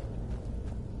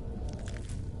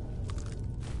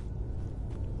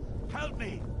 Help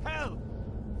me! Help!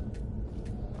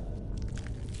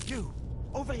 You!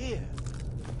 Over here!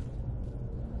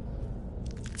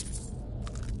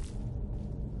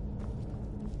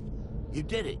 You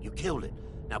did it. You killed it.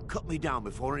 Now cut me down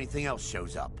before anything else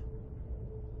shows up.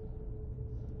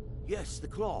 Yes, the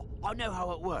claw. I know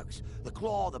how it works. The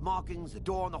claw, the markings, the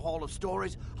door in the Hall of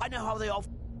Stories. I know how they all...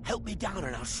 Help me down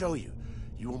and I'll show you.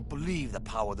 You won't believe the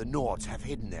power the Nords have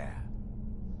hidden there.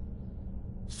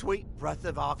 Sweet breath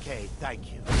of Arcade,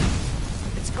 thank you.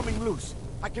 It's coming loose.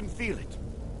 I can feel it.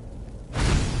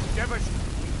 Never...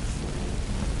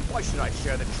 Why should I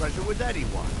share the treasure with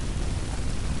anyone?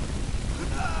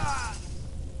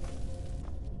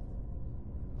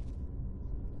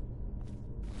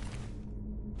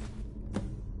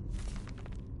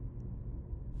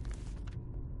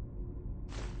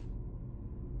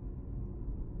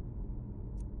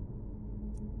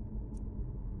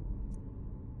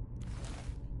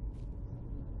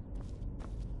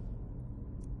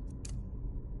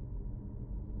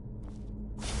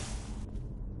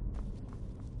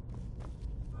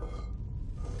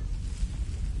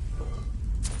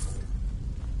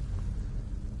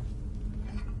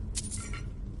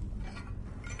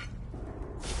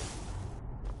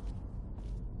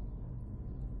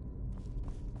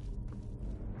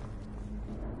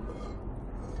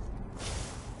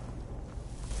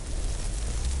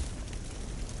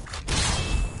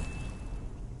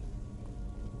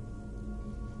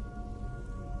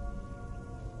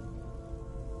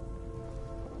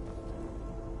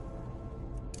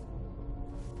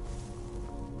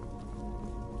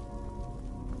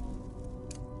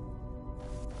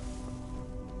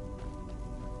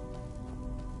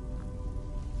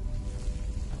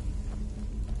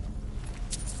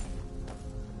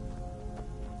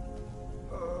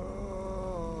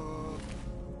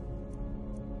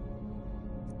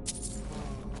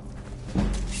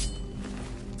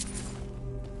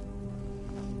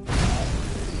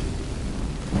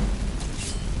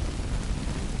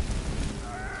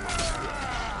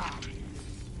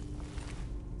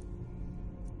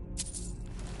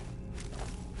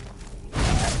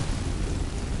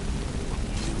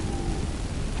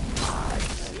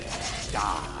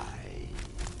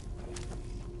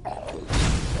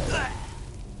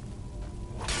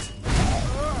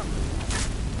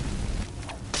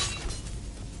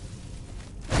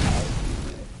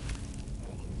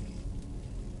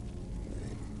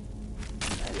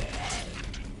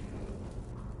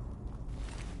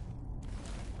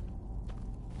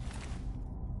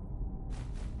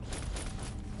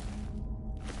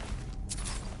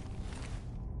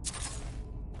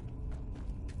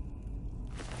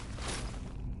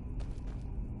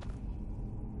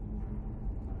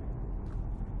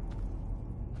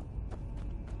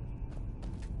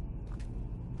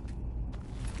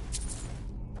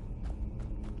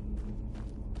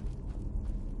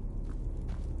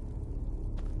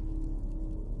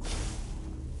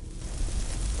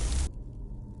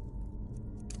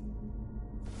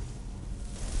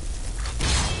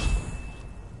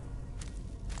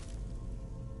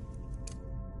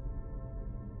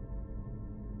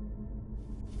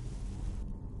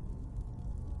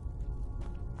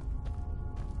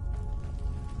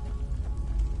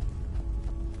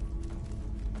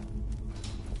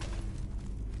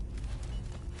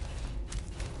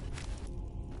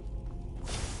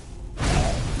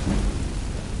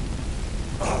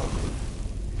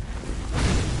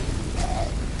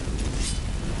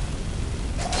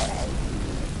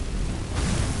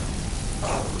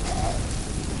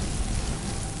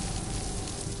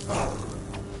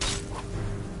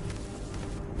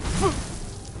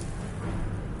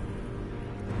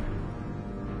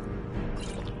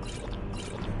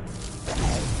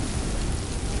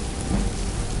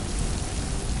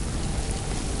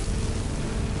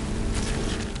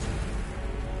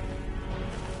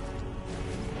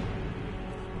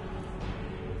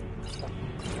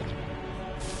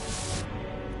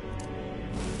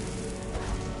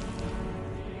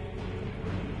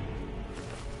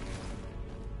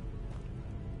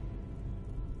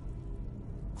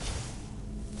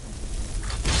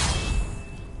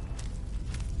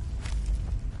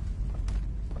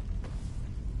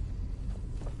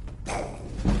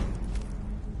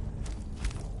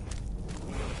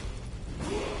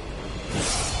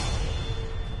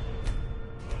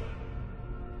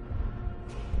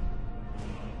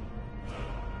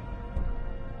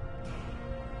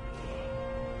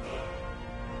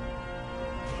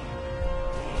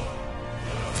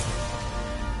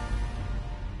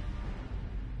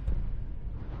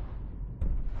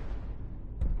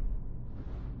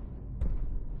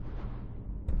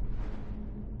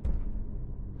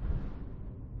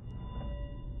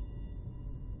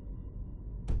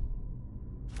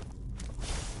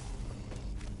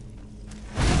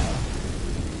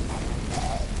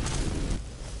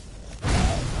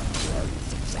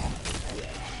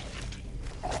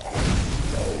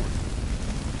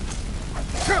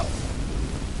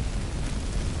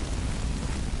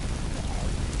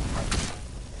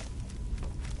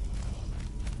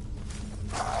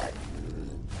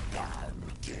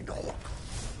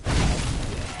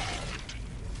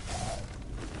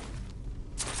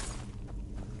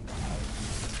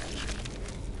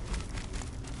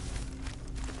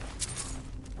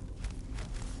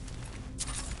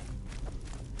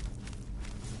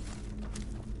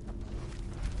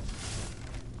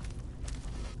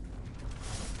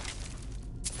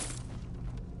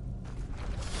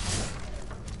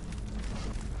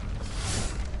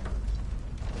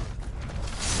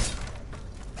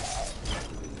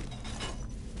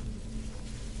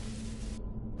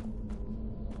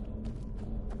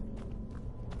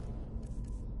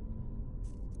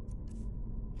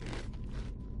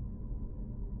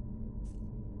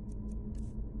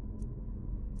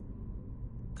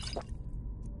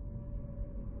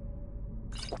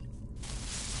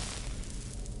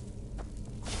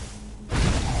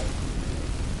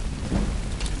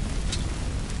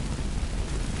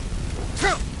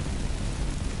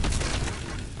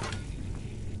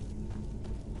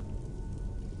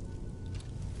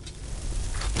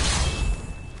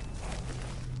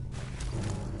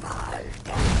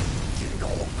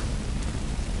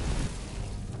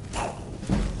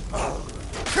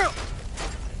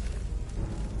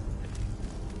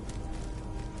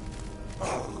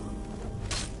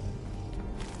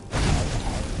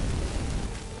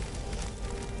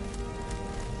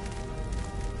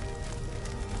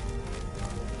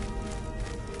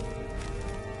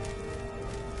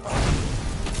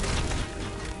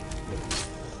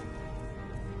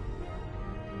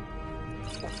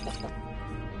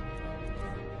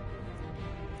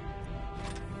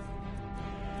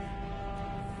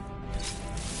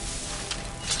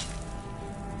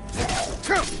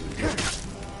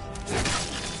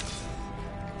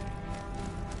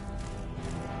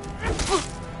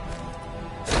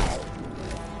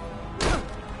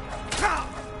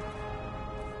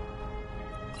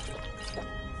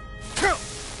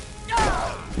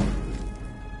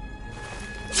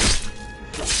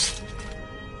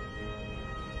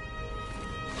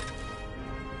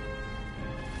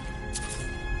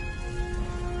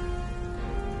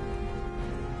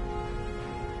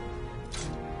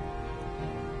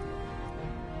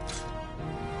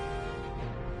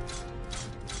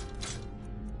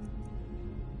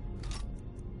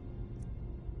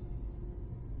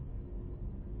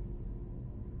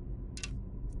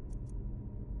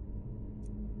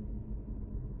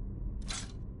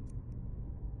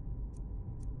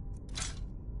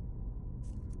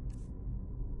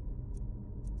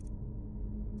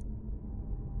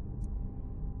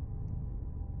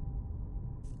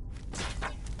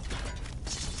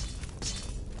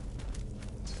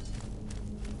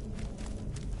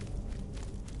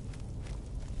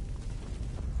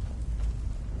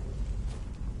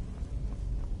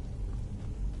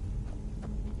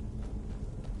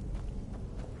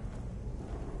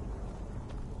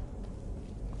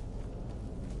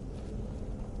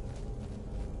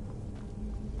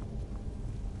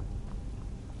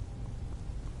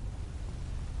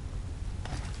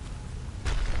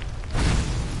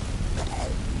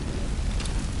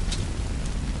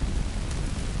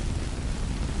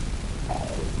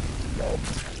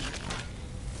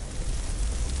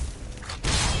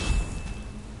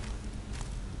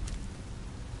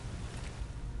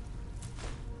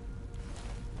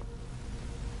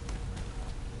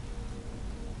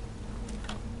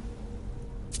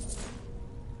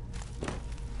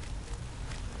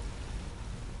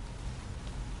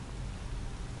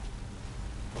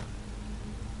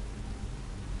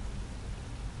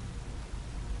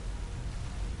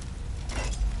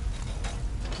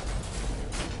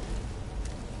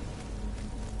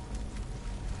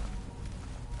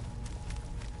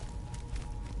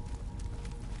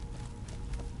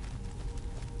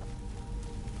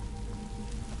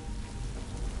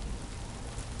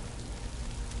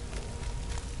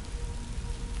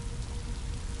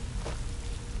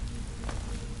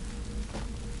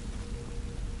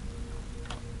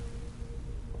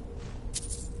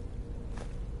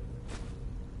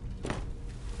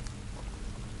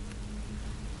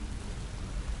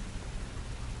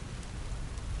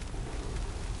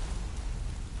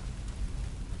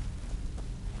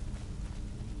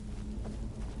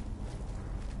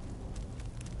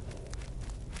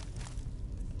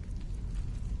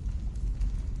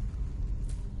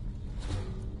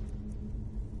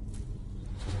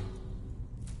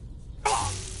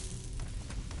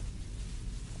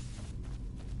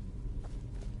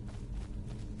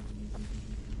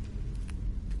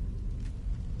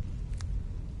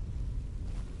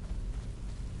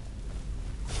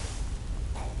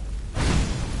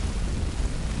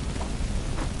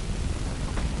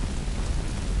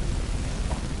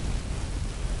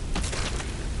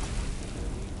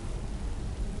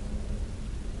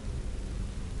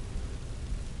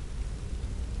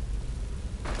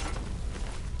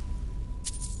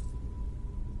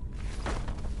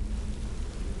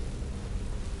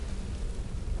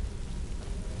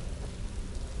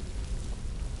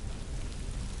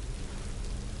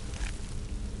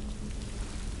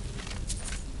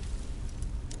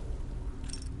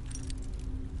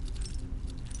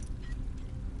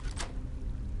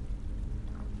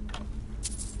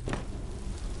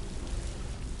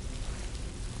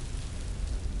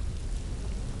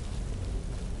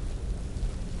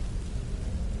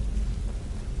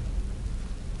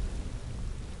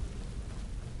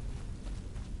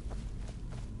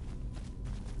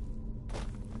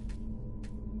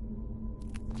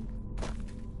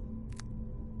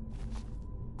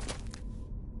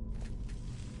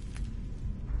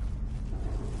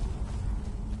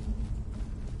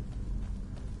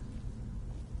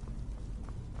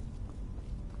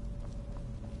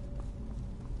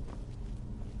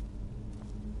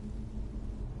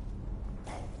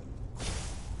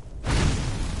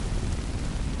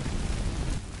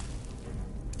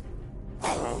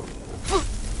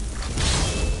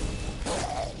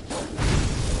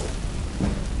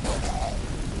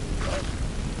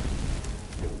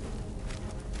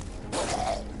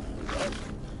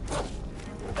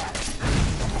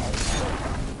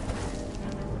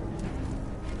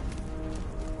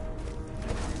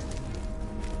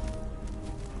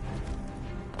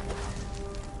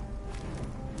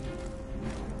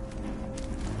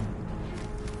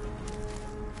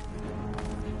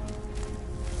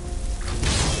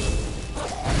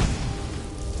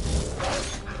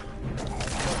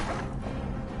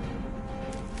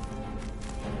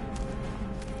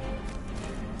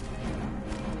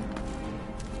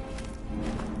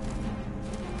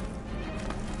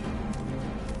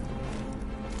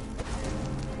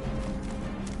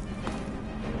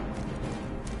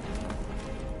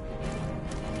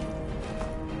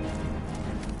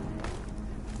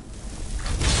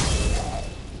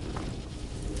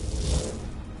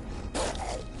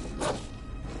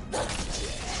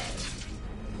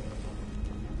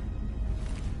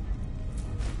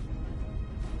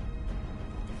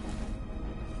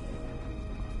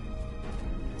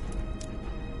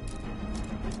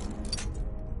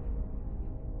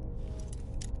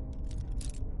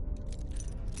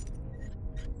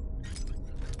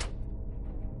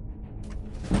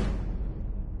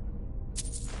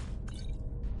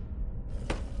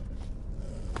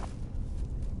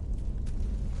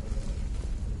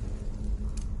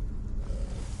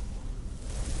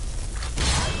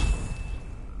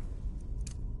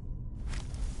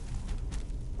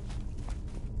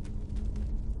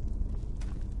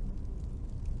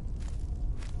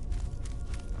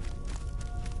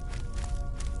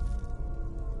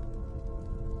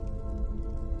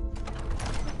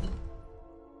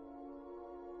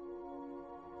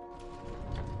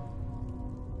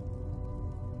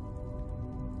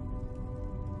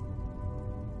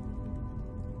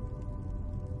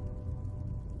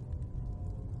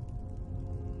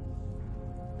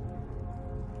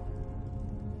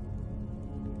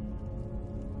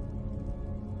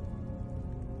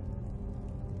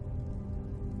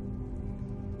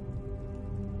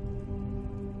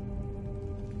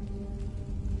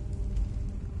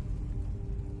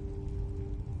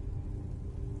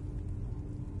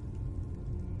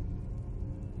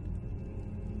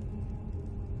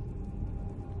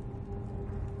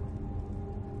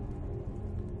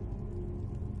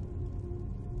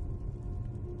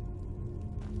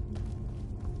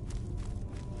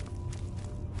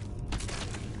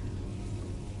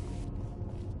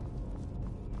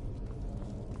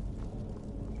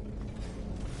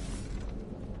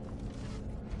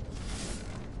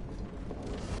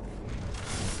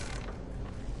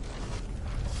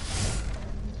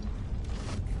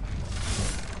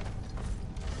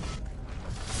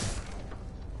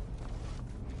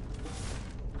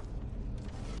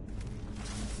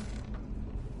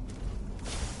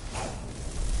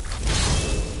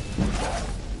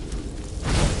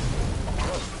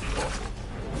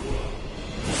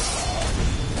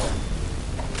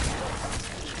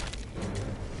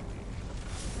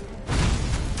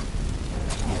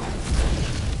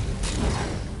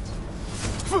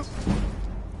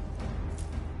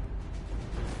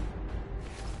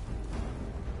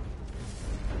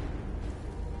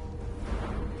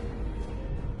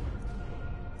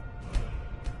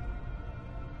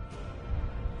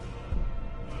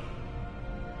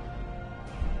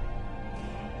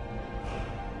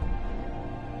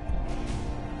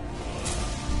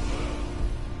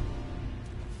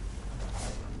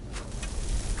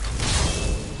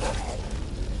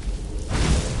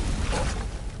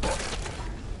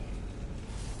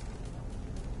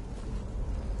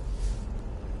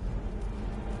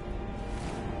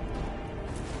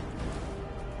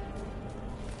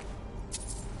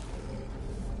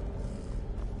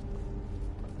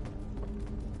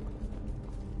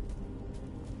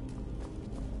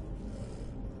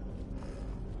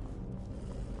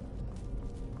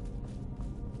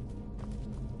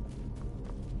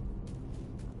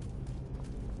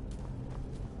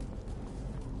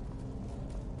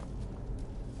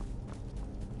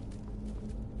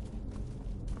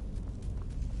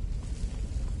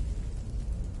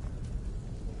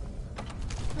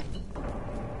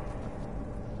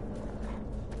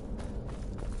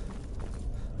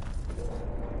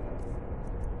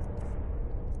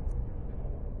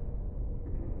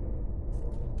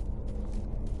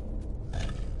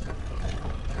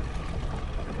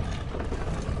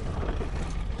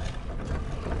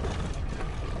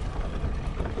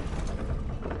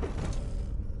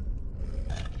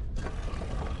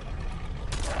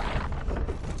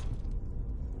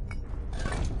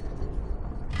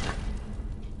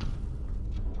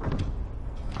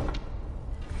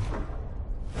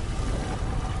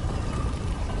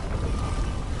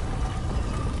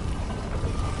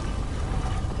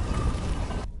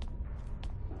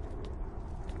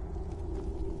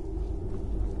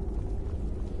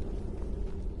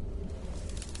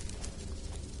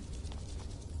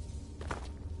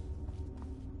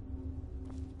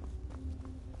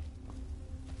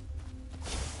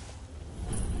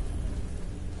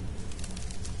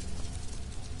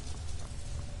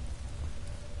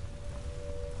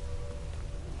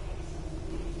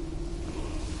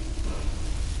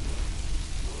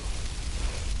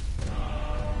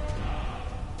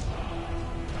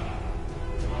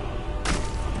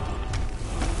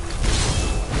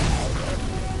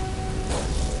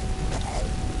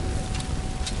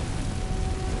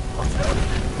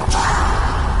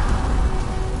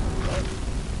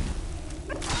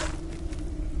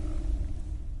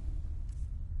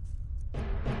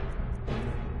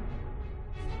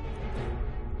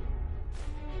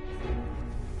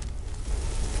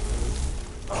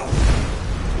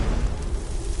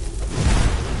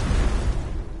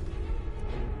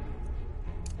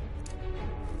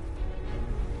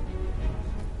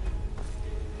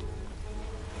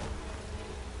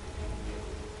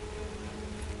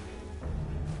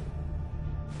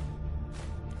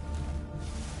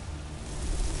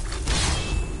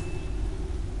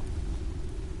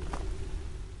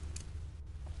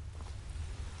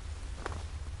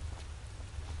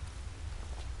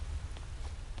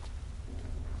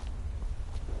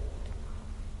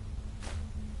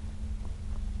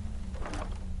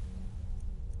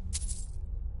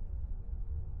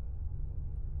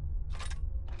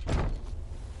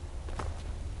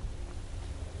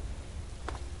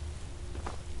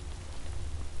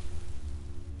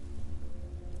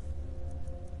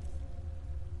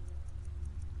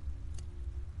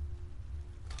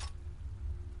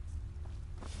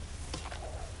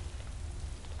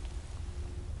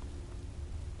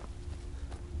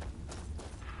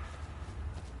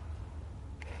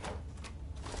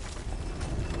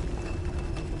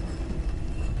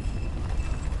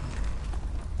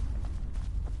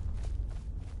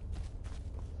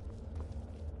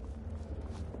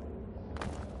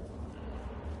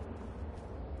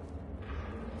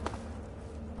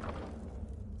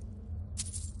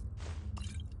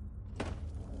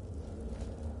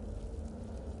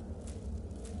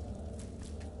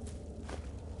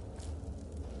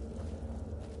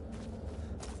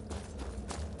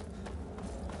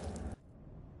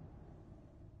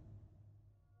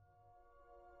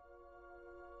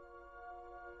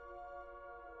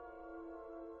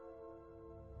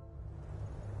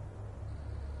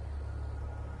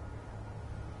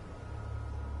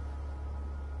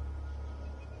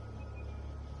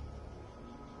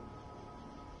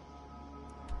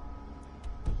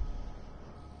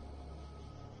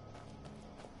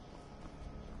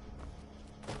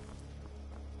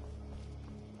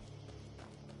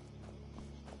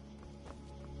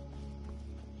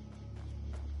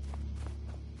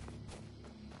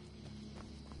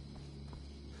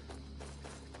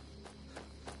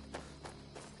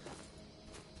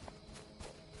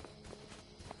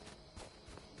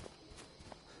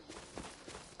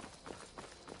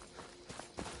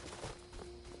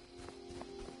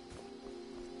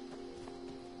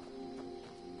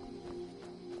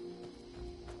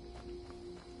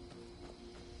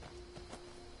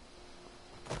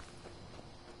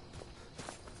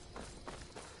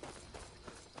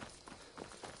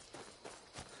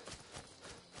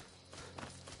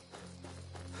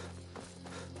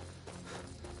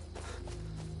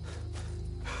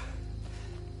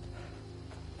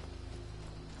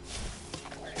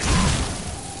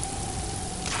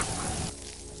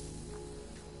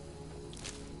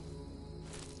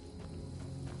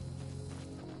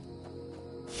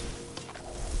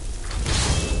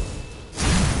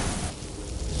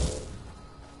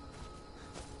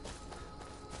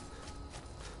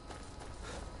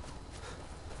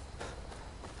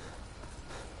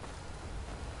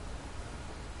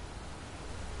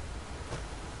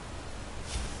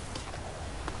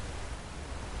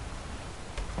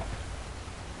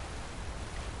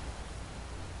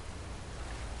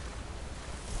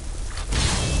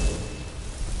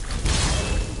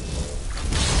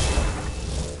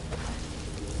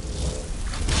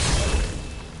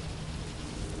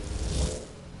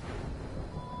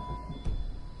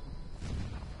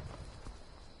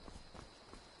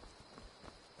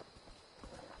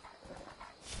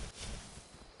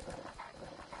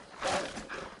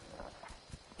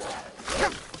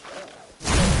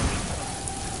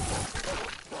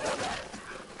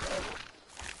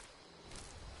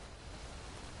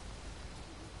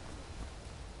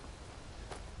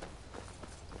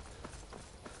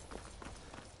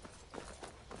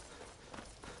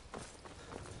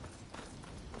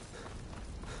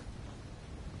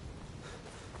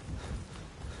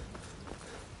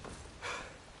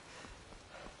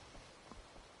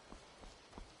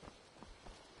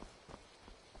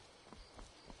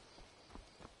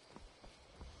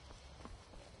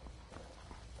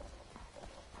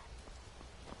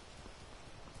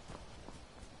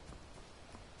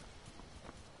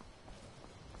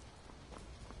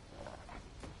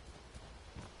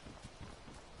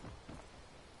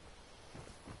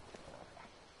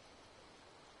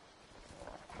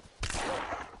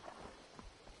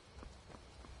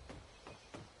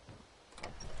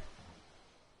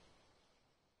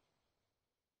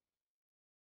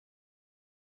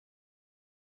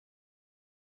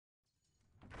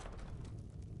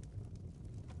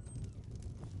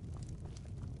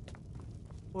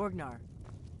 Orgnar.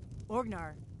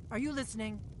 Orgnar, are you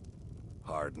listening?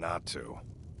 Hard not to.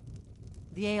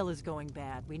 The ale is going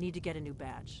bad. We need to get a new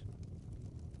batch.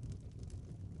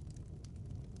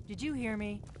 Did you hear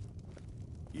me?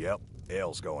 Yep,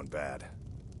 ale's going bad.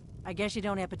 I guess you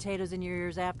don't have potatoes in your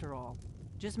ears after all.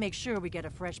 Just make sure we get a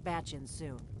fresh batch in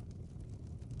soon.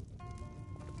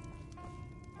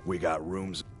 We got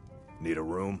rooms. Need a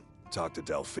room? Talk to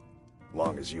Delphi.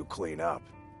 Long as you clean up.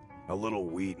 A little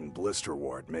wheat and blister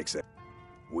wart makes it.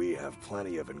 We have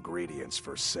plenty of ingredients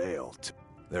for sale.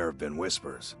 There have been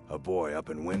whispers. A boy up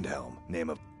in Windhelm, name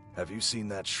of... Have you seen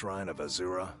that shrine of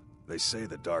Azura? They say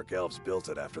the Dark Elves built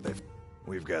it after they've...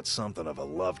 We've got something of a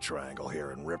love triangle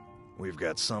here in Rip... We've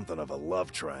got something of a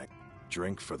love triangle.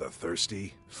 Drink for the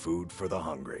thirsty, food for the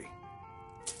hungry.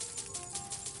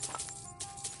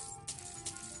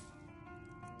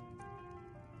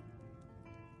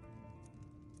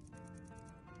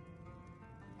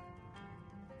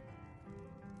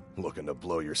 Looking to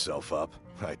blow yourself up?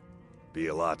 I'd be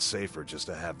a lot safer just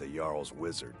to have the Jarl's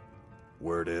wizard.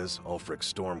 Word is,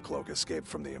 Ulfric's Stormcloak escaped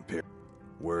from the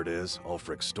Word is,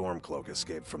 Ulfric's Stormcloak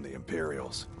escaped from the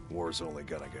Imperials. War's only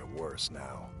gonna get worse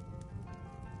now.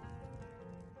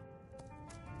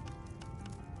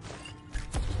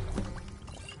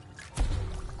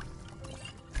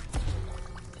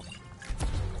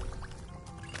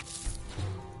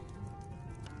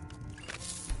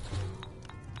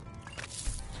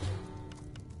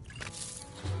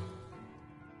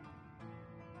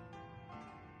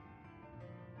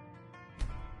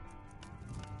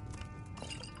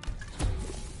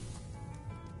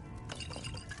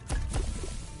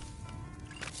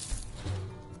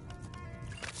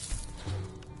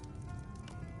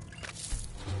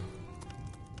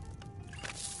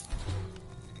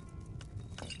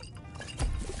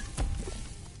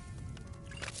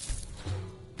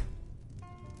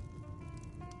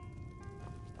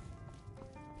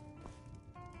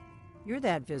 You're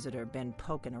that visitor been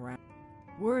poking around.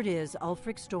 Word is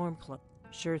Ulfric Stormcloak.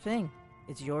 Sure thing.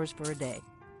 It's yours for a day.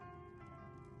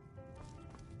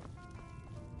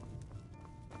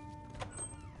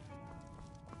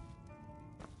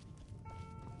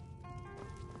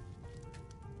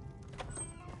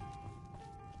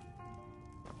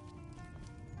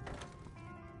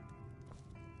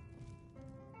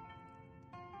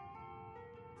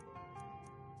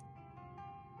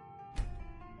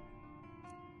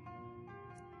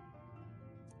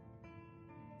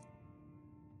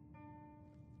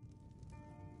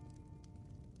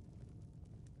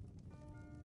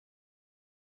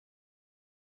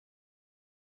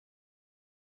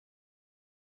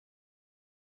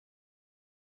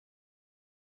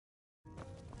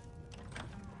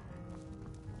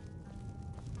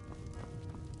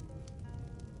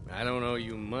 I don't owe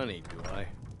you money, do I?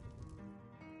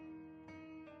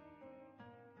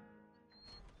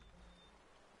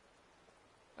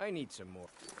 I need some more.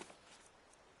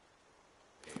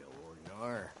 Hey,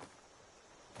 Orgnar.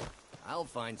 I'll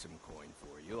find some coin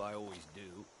for you, I always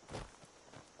do.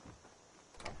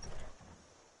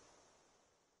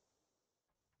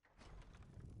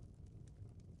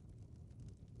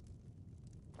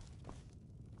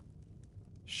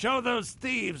 Show those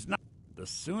thieves not... The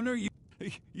sooner you...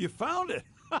 You found it!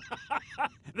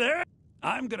 There!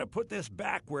 I'm gonna put this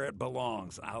back where it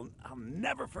belongs. I'll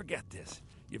never forget this.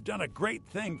 You've done a great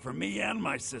thing for me and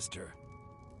my sister.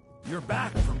 You're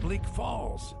back from Bleak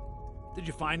Falls. Did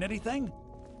you find anything?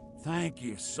 Thank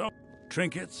you so...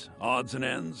 Trinkets, odds and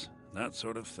ends, that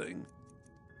sort of thing.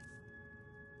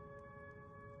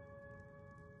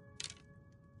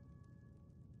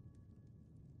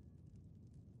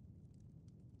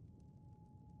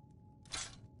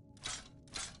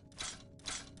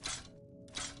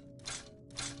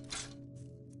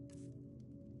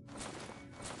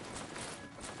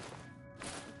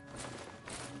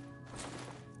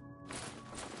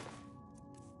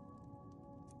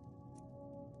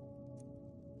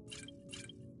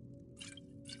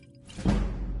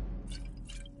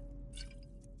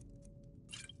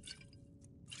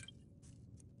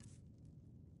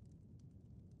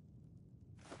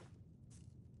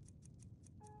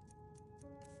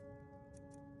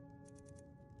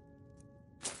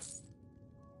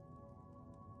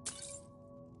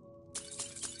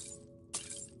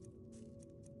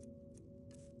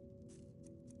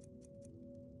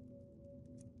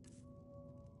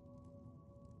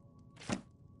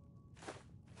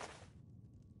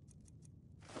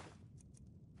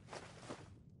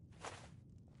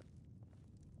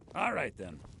 All right,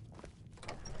 then.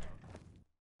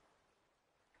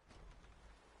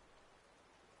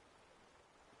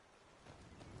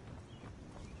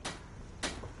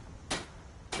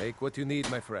 Take what you need,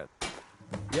 my friend.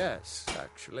 Yes,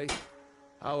 actually.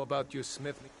 How about you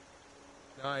smith me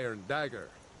an iron dagger?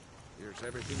 Here's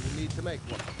everything you need to make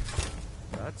one.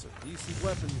 That's a decent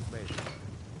weapon you've made.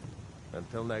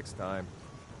 Until next time.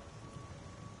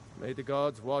 May the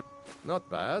gods watch. Not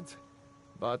bad,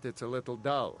 but it's a little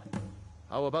dull.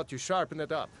 How about you sharpen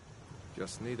it up?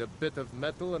 Just need a bit of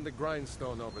metal and the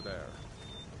grindstone over there.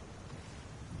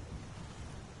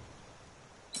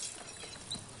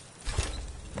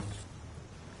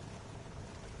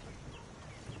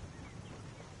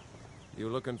 You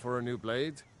looking for a new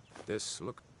blade? This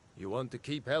look... You want to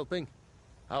keep helping?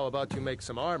 How about you make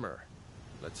some armor?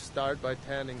 Let's start by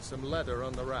tanning some leather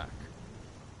on the rack.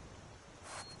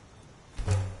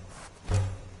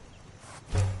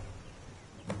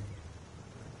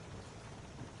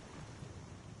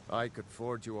 I could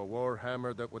forge you a war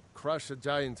hammer that would crush a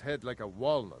giant's head like a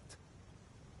walnut.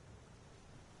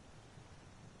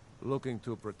 Looking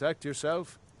to protect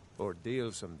yourself or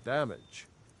deal some damage?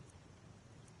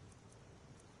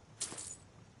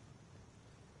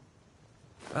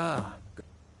 Ah,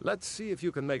 let's see if you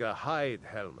can make a hide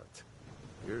helmet.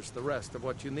 Here's the rest of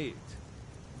what you need.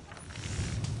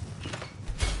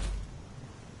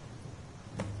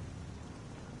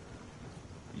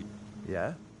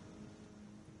 Yeah?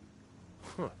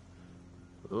 Huh.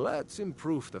 Let's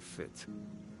improve the fit.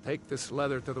 Take this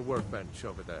leather to the workbench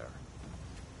over there.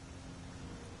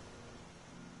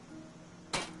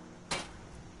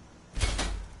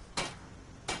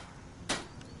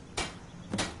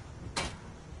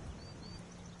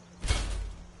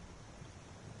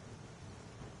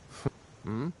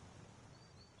 Hmm?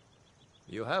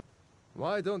 You have...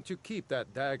 Why don't you keep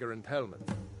that dagger and helmet?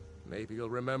 Maybe you'll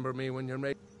remember me when you're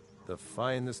making the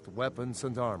finest weapons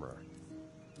and armor.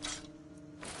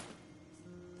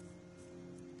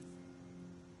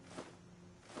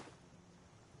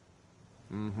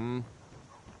 Mm-hmm.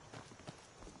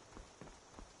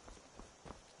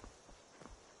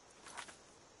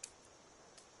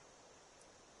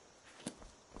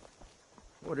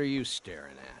 What are you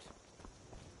staring at?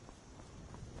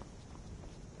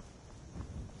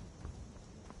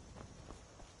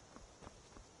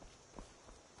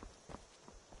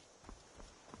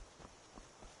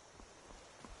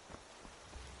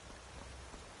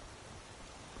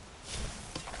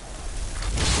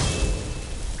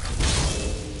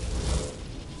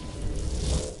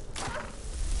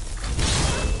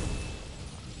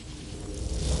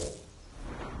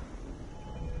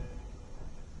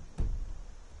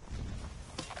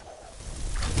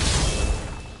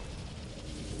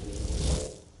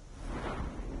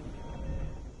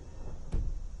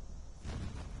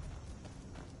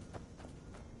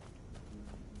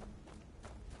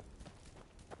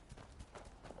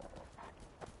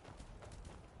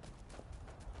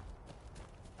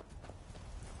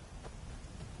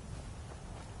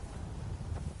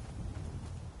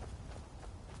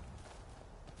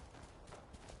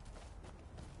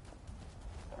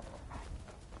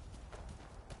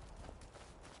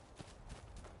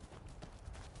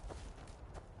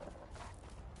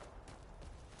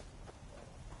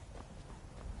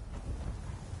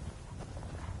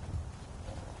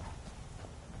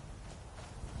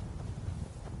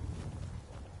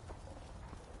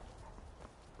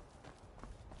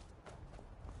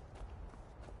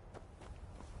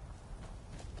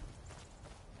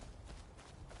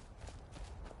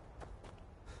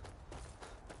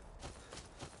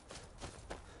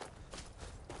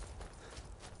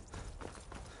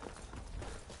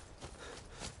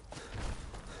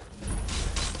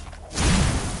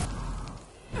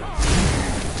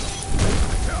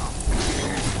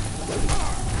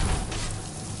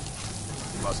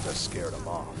 Must have scared him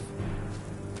off.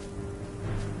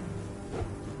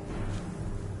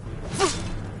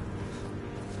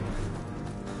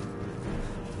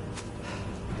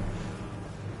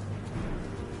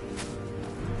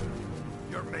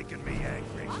 You're making me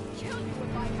angry. I'll kill you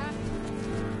if I have to.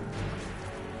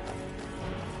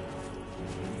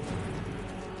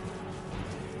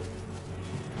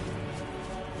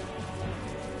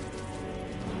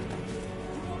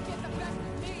 You won't get the best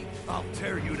of me. I'll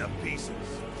tear you to pieces.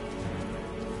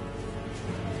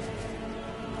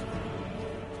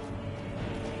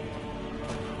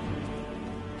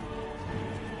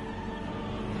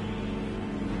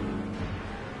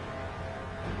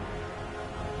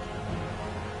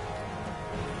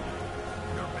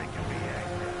 You're making me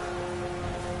angry.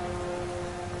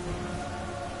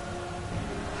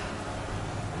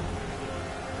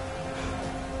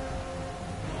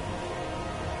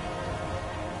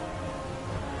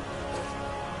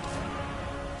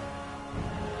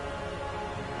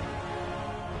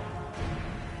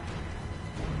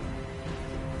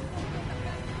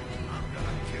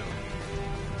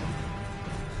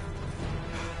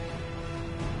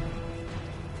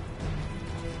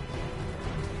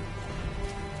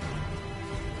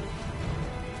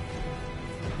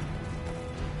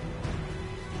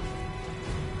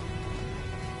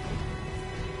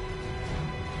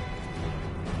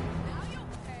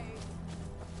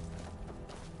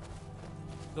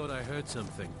 thought I heard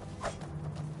something.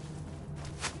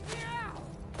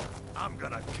 I'm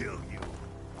gonna kill you.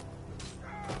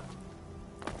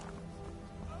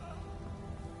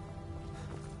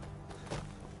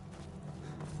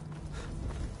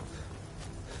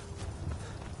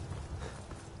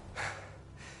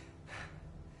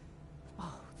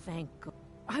 Oh, thank God.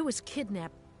 I was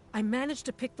kidnapped. I managed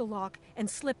to pick the lock and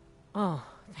slip. Oh,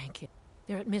 thank you.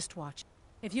 They're at Mistwatch.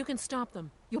 If you can stop them,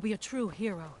 you'll be a true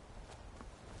hero.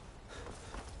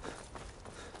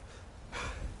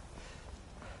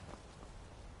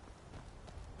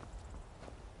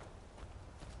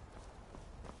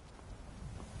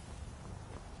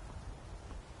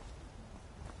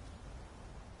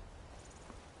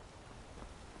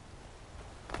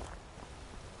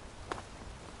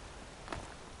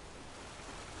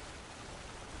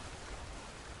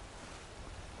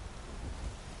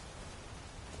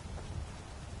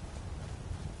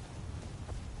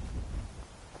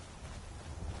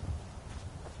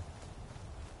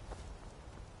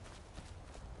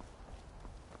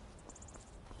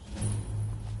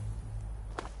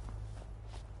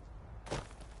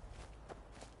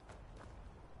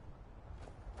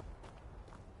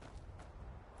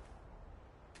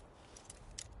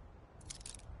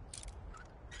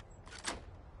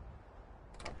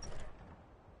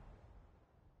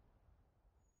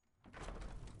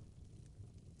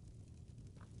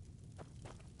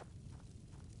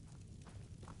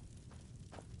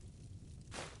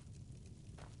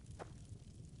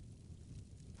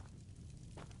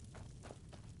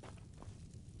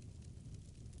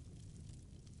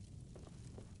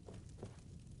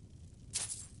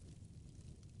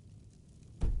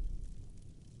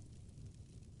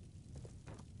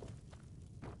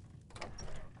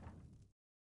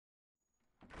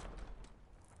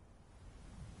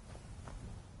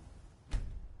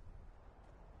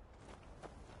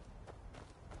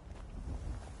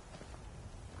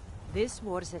 This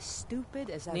war's as stupid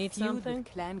as our Need feud something?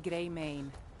 with Clan Grey Mane.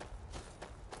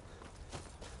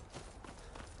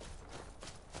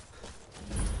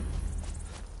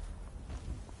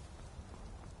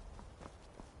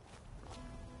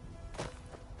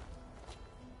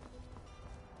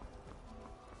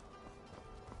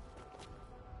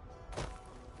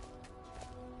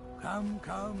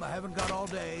 Come, I haven't got all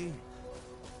day.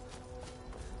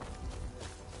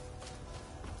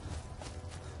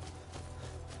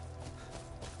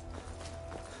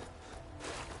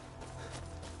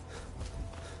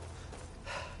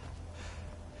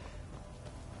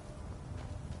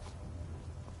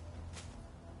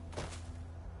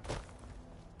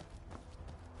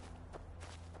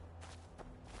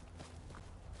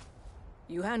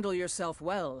 You handle yourself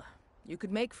well. You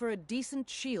could make for a decent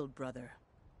shield, brother.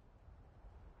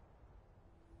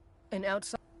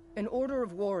 An order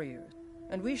of warriors,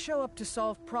 and we show up to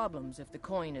solve problems if the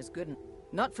coin is good enough.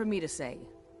 Not for me to say.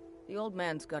 The old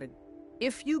man's got a...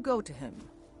 If you go to him,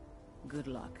 good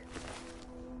luck.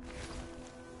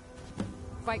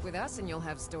 Fight with us and you'll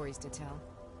have stories to tell.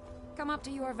 Come up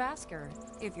to your Vasker,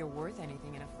 if you're worth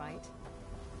anything in a fight.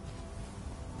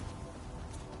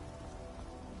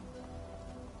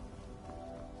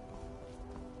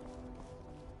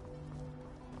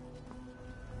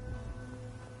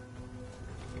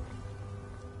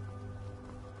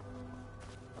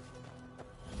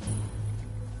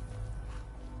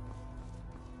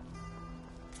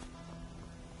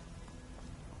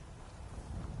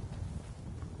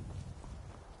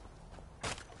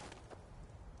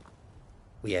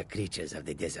 We are creatures of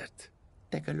the desert.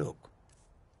 Take a look.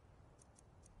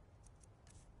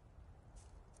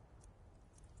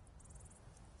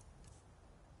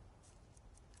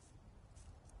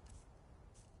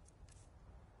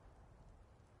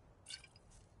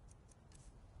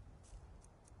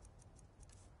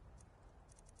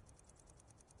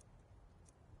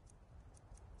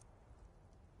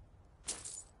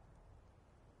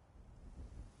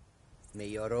 May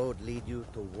your road lead you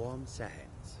to warm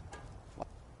sands.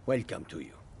 Welcome to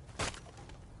you.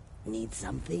 Need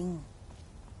something?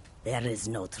 There is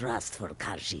no trust for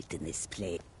Khajiit in this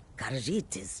place.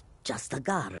 Khajiit is just a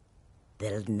guard.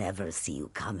 They'll never see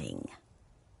you coming.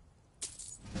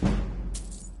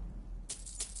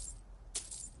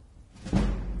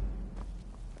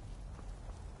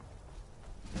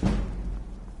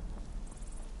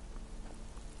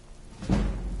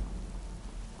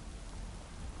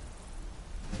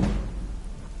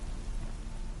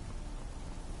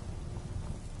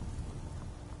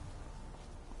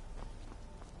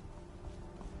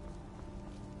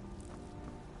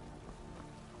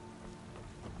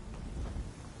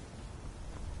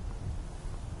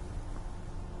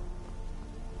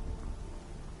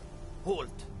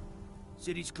 Halt!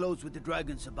 City's closed with the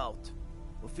dragons about.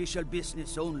 Official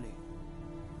business only.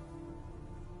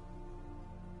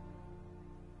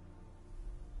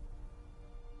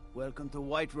 Welcome to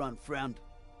Whiterun, friend.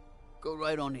 Go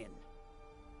right on in.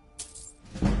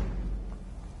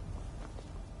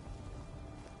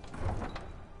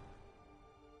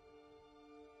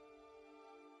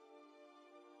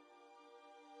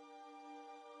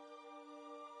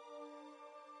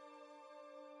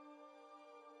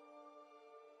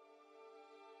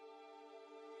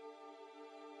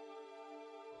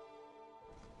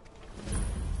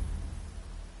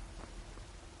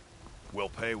 We'll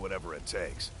pay whatever it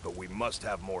takes, but we must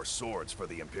have more swords for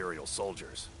the Imperial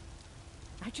soldiers.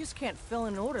 I just can't fill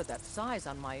an order that size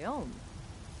on my own.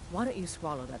 Why don't you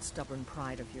swallow that stubborn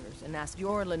pride of yours and ask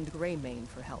Yorland Greymane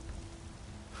for help?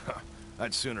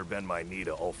 I'd sooner bend my knee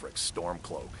to Ulfric's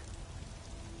Stormcloak.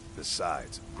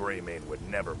 Besides, Greymane would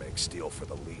never make steel for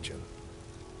the Legion.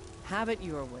 Have it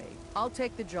your way. I'll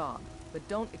take the job, but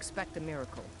don't expect a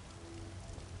miracle.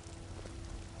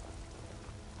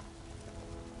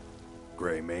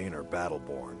 Greymane or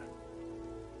Battleborn?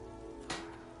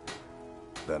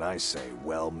 Then I say,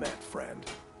 well met, friend.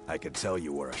 I could tell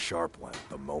you were a sharp one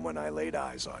the moment I laid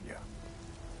eyes on you.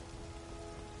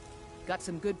 Got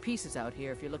some good pieces out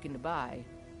here if you're looking to buy.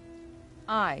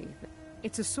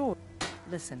 It's a sword.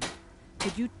 Listen,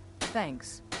 could you...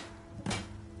 Thanks.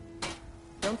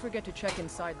 Don't forget to check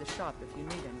inside the shop if you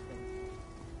need anything.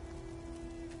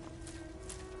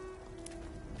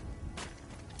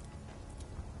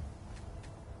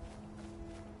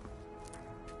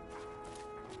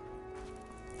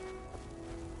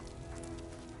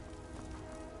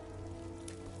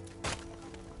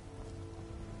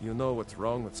 You know what's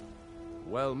wrong with...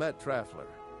 Well met, Traveler.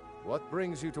 What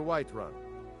brings you to Whiterun?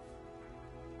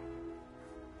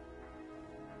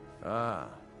 Ah,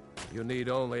 you need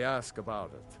only ask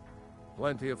about it.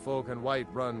 Plenty of folk in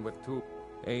Whiterun with two...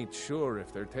 Ain't sure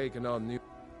if they're taking on new...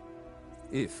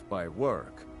 If by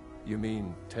work, you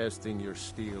mean testing your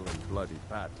steel in bloody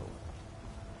battle.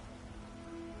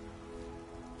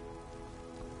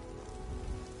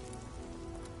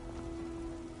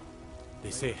 They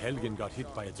say Helgen got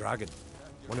hit by a dragon.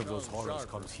 One of those horrors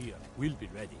comes here. We'll be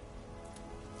ready.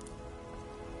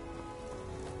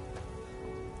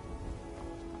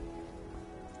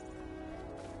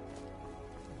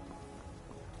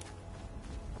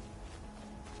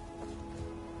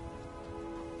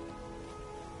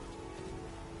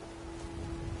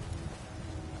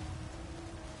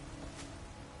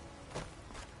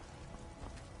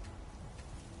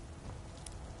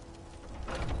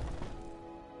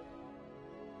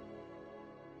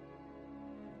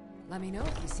 Let me know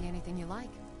if you see anything you like.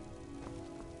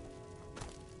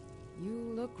 You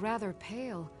look rather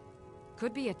pale.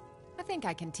 Could be a... I think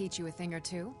I can teach you a thing or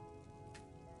two.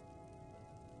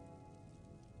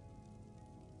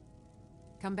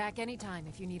 Come back anytime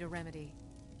if you need a remedy.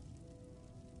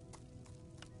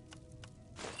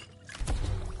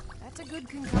 That's a good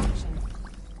concoction.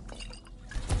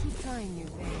 Keep trying new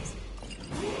things.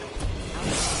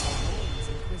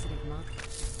 Inquisitive monk.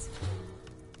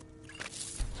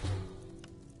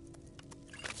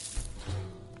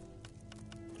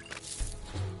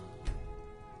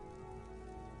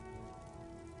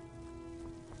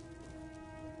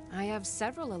 I have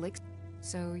several elixirs.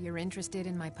 So you're interested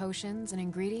in my potions and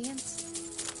ingredients?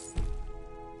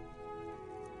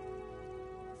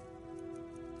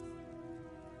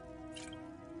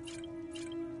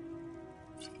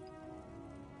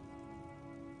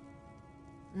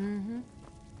 Mm-hmm.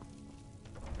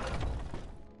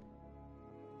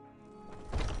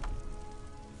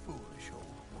 Foolish old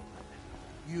woman.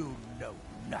 You know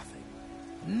nothing.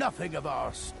 Nothing of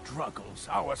our struggles,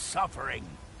 our suffering.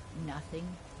 Nothing?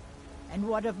 And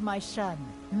what of my son,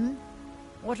 hmm?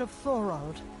 What of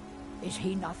Thorold? Is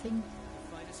he nothing?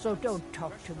 So don't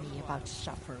talk to me about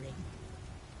suffering.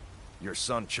 Your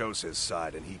son chose his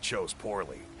side and he chose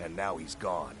poorly, and now he's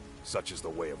gone. Such is the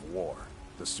way of war.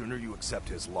 The sooner you accept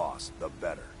his loss, the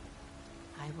better.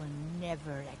 I will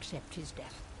never accept his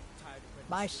death.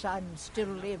 My son still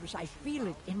lives. I feel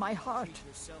it in my heart.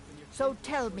 So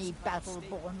tell me,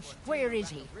 Battleborns, where is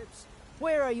he?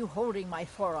 Where are you holding my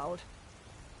Thorold?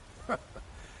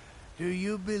 Do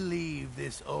you believe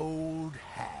this old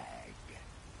hag?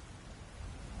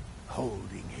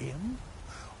 Holding him?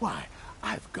 Why,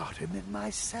 I've got him in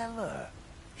my cellar.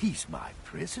 He's my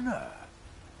prisoner.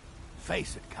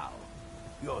 Face it, Cowl.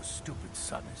 Your stupid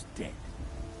son is dead.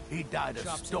 He died a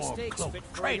Stormcloak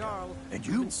traitor. And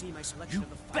you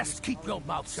best keep your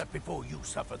mouth shut before you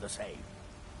suffer the same.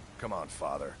 Come on,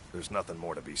 Father. There's nothing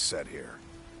more to be said here.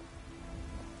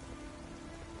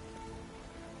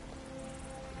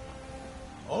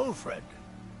 Ulfred,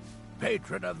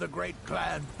 patron of the great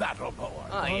clan Battleborn.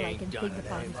 All I can think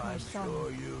about is my son, Sure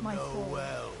you my know soul.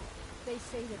 well. They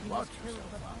say that he was Watch killed,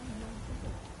 yourself, but huh? I know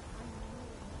little.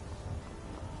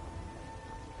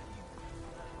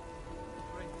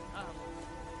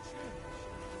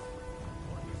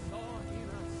 What he saw in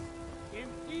us, in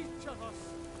each of us,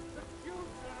 the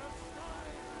future of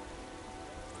Skyrim.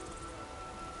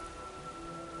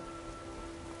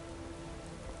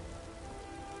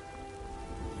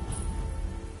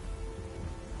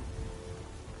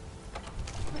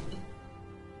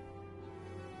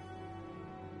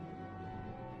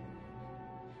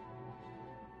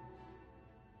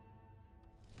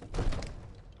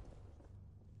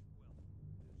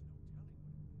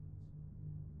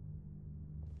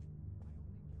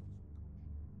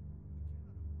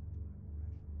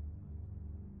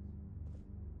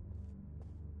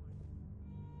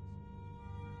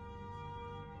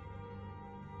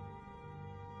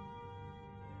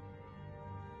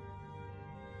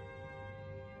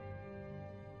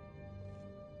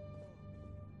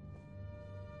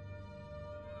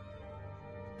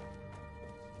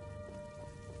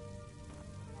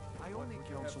 I only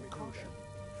counsel caution.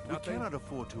 We Nothing? cannot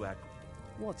afford to act.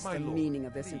 What's My the lord, meaning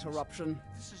of this please. interruption?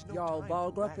 This is no Jarl time for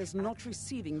Balgrup rash is not action.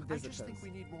 receiving I visitors. just think we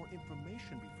need more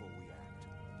information before we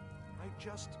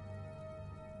act.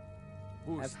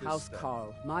 Who's As this House then?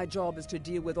 Carl, my job is to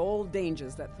deal with all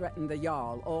dangers that threaten the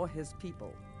Jarl or his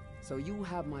people. So you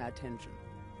have my attention.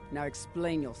 Now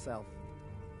explain yourself.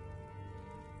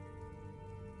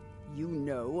 You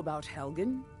know about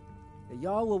Helgen? The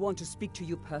Jarl will want to speak to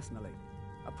you personally.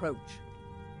 Approach.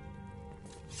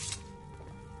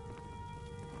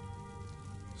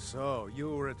 So,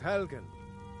 you were at Helgen.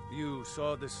 You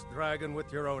saw this dragon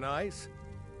with your own eyes?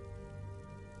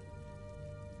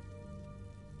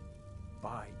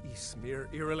 By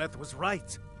Ysmir, Irileth was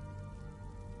right.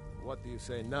 What do you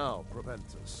say now,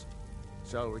 Proventus?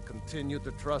 Shall we continue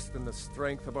to trust in the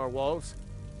strength of our walls?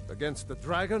 Against the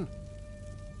dragon?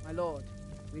 My lord,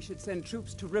 we should send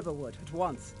troops to Riverwood at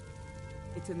once.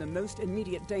 It's in the most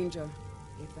immediate danger.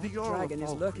 If that The Jarl dragon of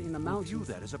is lurking in the Falkreath will view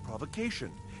mountains... that as a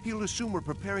provocation. He'll assume we're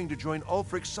preparing to join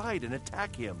Ulfric's side and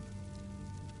attack him.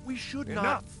 We should not...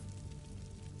 Enough!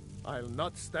 I'll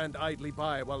not stand idly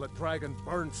by while the dragon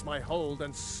burns my hold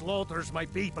and slaughters my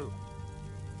people.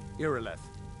 Irileth,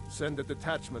 send a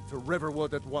detachment to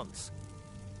Riverwood at once.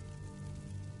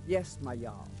 Yes, my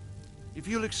Jarl. If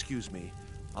you'll excuse me,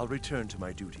 I'll return to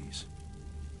my duties.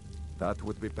 That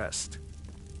would be best.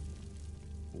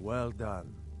 Well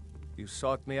done. You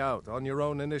sought me out on your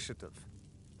own initiative.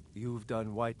 You've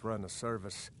done Whiterun a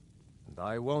service, and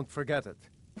I won't forget it.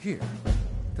 Here,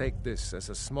 take this as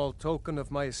a small token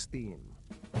of my esteem.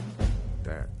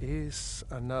 There is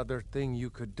another thing you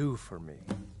could do for me.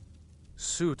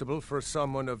 Suitable for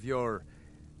someone of your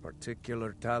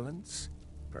particular talents,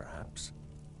 perhaps.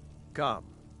 Come,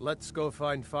 let's go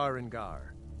find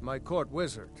Farengar, my court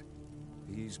wizard.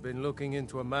 He's been looking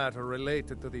into a matter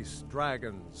related to these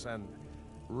dragons and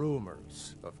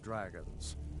rumors of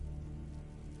dragons.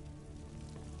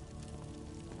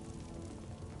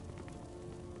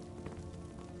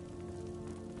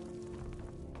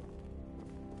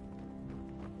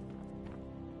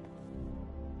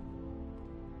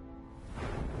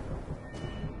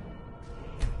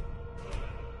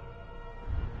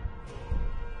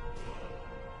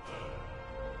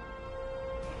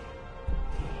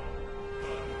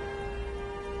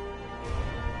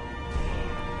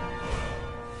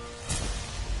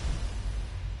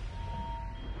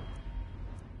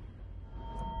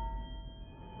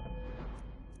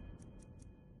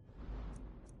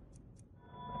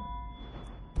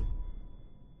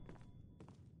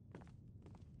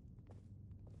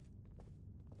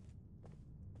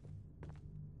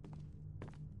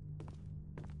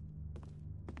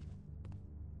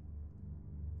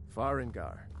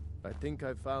 Farengar, I think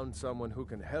I've found someone who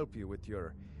can help you with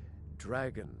your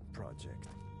dragon project.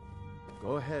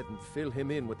 Go ahead and fill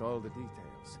him in with all the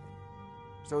details.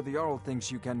 So the Jarl thinks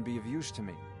you can be of use to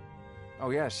me.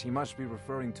 Oh yes, he must be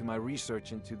referring to my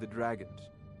research into the dragons.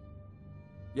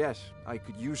 Yes, I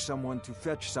could use someone to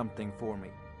fetch something for me.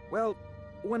 Well,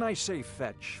 when I say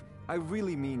fetch, I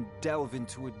really mean delve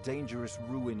into a dangerous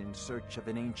ruin in search of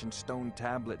an ancient stone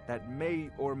tablet that may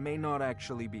or may not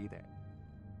actually be there.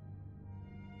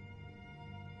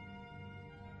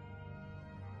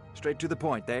 Straight to the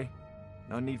point, eh?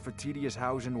 No need for tedious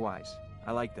hows and whys.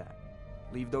 I like that.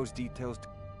 Leave those details to...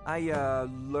 I,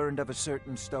 learned of a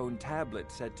certain stone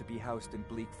tablet said to be housed in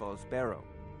Bleak Falls Barrow.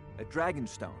 A dragon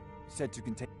stone, said to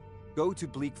contain... Go to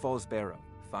Bleak Falls Barrow,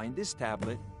 find this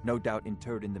tablet, no doubt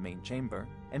interred in the main chamber,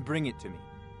 and bring it to me.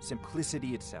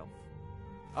 Simplicity itself.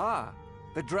 Ah,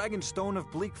 the Dragon Stone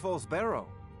of Bleak Falls Barrow.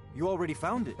 You already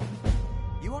found it.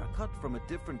 You are cut from a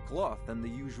different cloth than the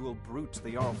usual brutes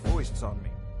the Jarl foists on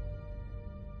me.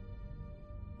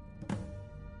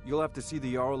 You'll have to see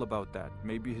the Jarl about that.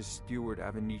 Maybe his steward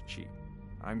Avenici.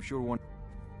 I'm sure one...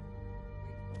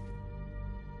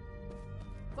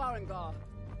 Farengar.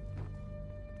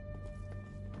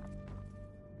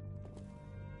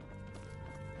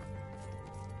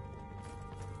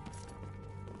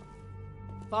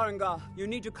 Farengar, you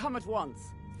need to come at once.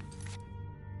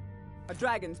 A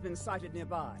dragon's been sighted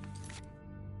nearby.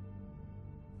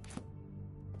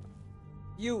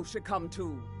 You should come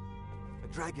too. A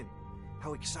dragon?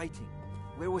 How exciting.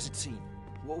 Where was it seen?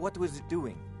 What was it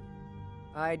doing?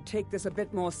 I'd take this a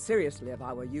bit more seriously if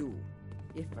I were you.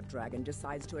 If a dragon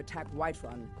decides to attack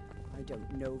Whiterun, I don't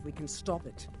know if we can stop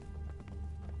it.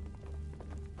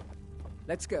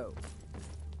 Let's go.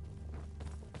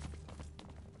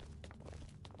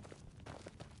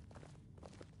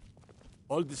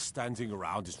 All this standing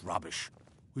around is rubbish.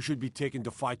 We should be taking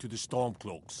the fight to the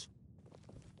Stormcloaks.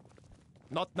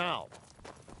 Not now.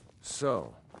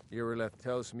 So, Irileth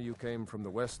tells me you came from the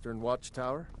Western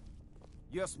Watchtower?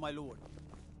 Yes, my lord.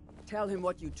 Tell him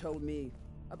what you told me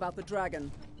about the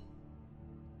dragon.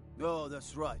 Oh,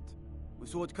 that's right. We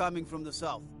saw it coming from the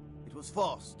south. It was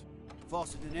fast.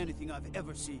 Faster than anything I've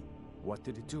ever seen. What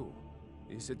did it do?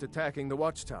 Is it attacking the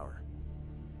Watchtower?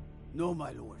 No,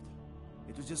 my lord.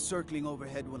 It was just circling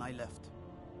overhead when I left.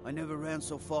 I never ran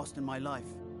so fast in my life.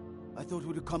 I thought it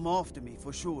would come after me,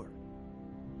 for sure.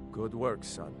 Good work,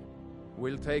 son.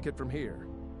 We'll take it from here.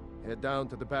 Head down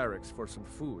to the barracks for some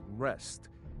food and rest.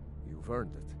 You've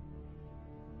earned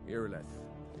it. Irileth,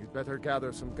 you'd better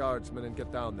gather some guardsmen and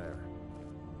get down there.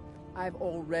 I've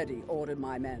already ordered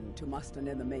my men to muster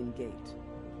near the main gate.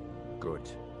 Good.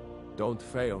 Don't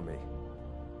fail me.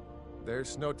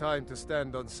 There's no time to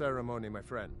stand on ceremony, my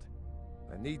friend.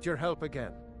 I need your help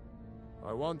again.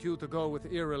 I want you to go with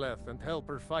Irileth and help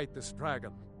her fight this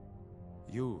dragon.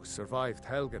 You survived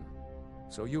Helgen,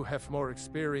 so you have more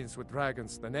experience with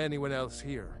dragons than anyone else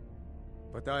here.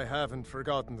 But I haven't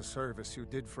forgotten the service you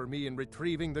did for me in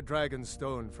retrieving the Dragon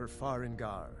Stone for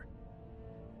Farengar.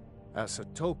 As a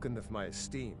token of my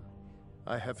esteem,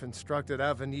 I have instructed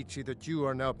Avenici that you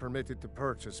are now permitted to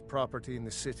purchase property in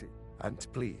the city. And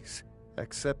please,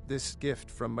 accept this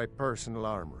gift from my personal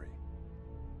armory.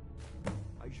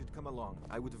 You should come along.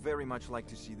 I would very much like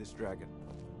to see this dragon.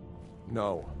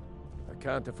 No. I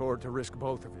can't afford to risk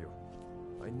both of you.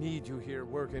 I need you here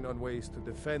working on ways to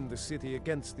defend the city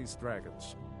against these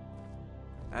dragons.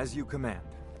 As you command.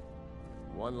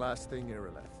 One last thing,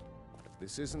 Irileth.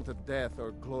 This isn't a death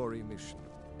or glory mission.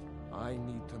 I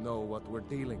need to know what we're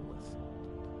dealing with.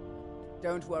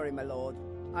 Don't worry, my lord.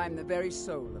 I'm the very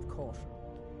soul of caution.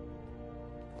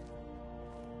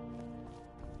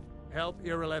 Help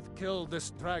Irileth kill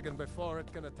this dragon before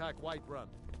it can attack Whiterun.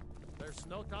 There's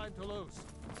no time to lose.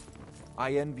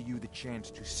 I envy you the chance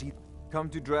to see... Come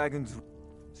to Dragon's...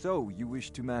 So, you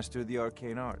wish to master the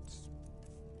arcane arts?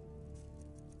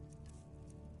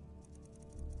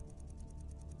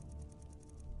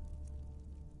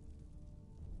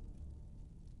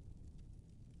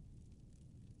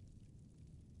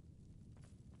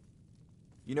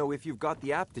 You know, if you've got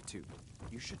the aptitude,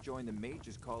 you should join the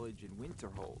Mages College in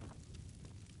Winterhold.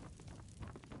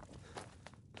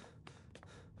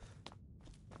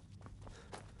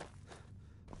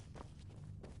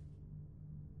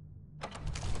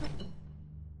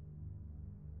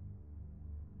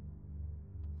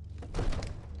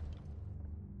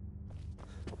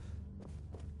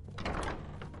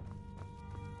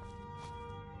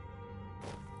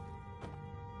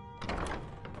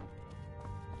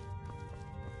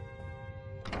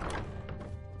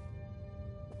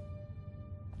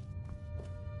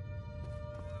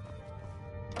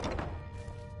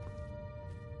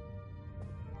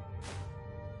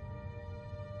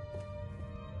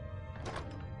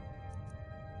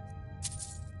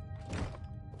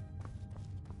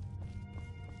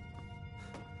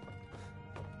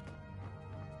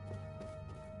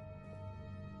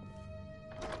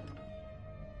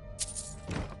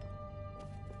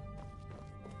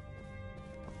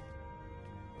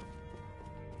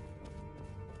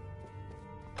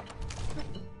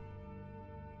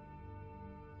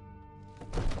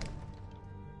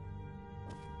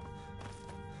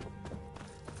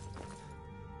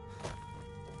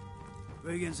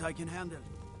 Dragons I can handle.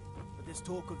 But this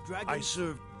talk of dragons... I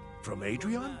served... From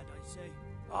Adrian? Mad, I say.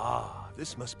 Ah,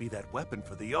 this must be that weapon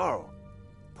for the Jarl.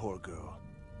 Poor girl.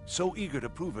 So eager to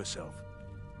prove herself.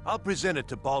 I'll present it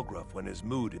to Balgruuf when his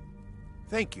mood...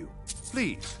 Thank you.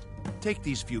 Please, take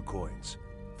these few coins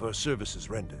for services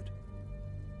rendered.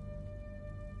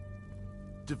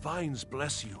 Divines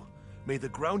bless you. May the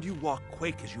ground you walk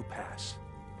quake as you pass.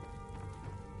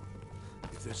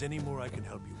 If there's any more I can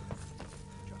help you with,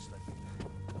 just let me know.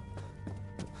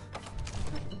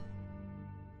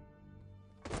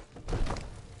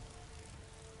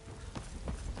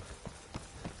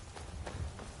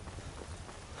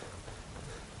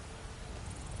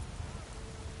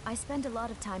 I spend a lot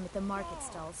of time at the market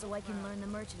stall so I can learn the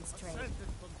merchant's trade.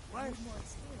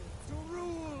 To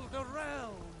rule the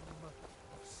realm.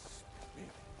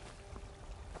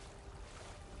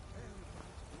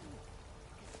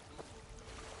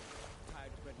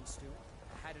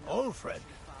 Alfred,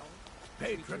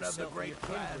 patron of the great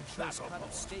clan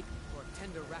Battleborn. Steak or a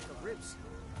tender rack of ribs.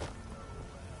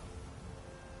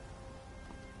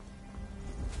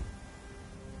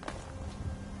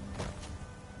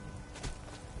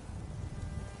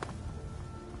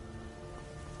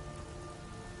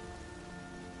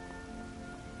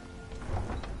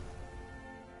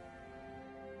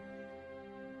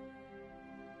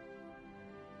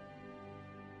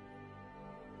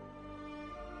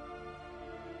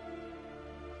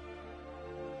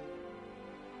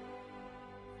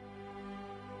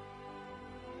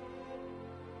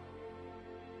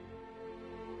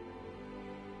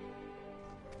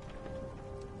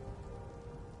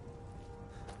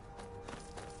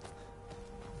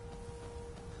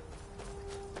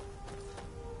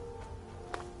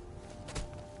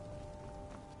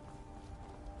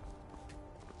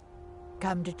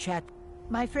 Come to chat.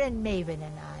 My friend Maven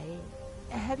and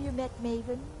I. Have you met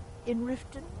Maven in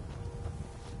Riften?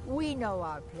 We know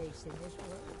our place in this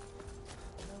world.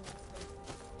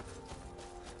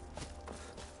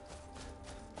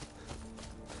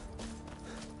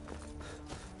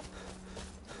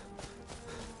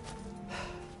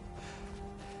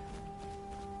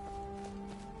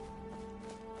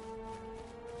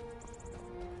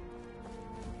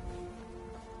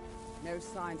 No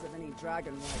signs of any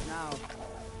dragon right now,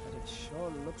 but it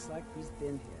sure looks like he's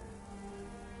been here.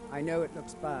 I know it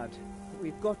looks bad, but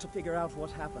we've got to figure out what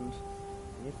happened,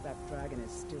 and if that dragon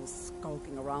is still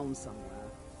skulking around somewhere.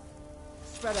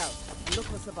 Spread out and look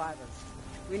for survivors.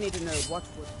 We need to know what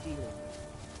we're dealing with.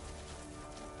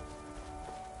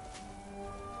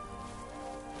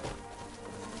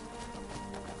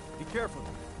 Be careful.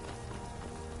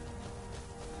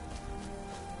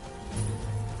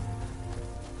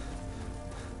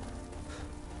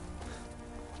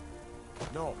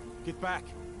 No, get back.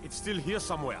 It's still here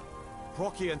somewhere.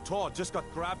 Procky and Todd just got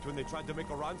grabbed when they tried to make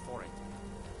a run for it.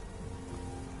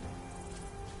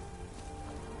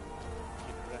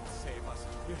 Red, save us.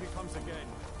 Here he comes again.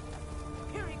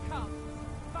 Here he comes!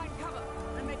 Find cover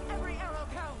and make every arrow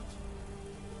count!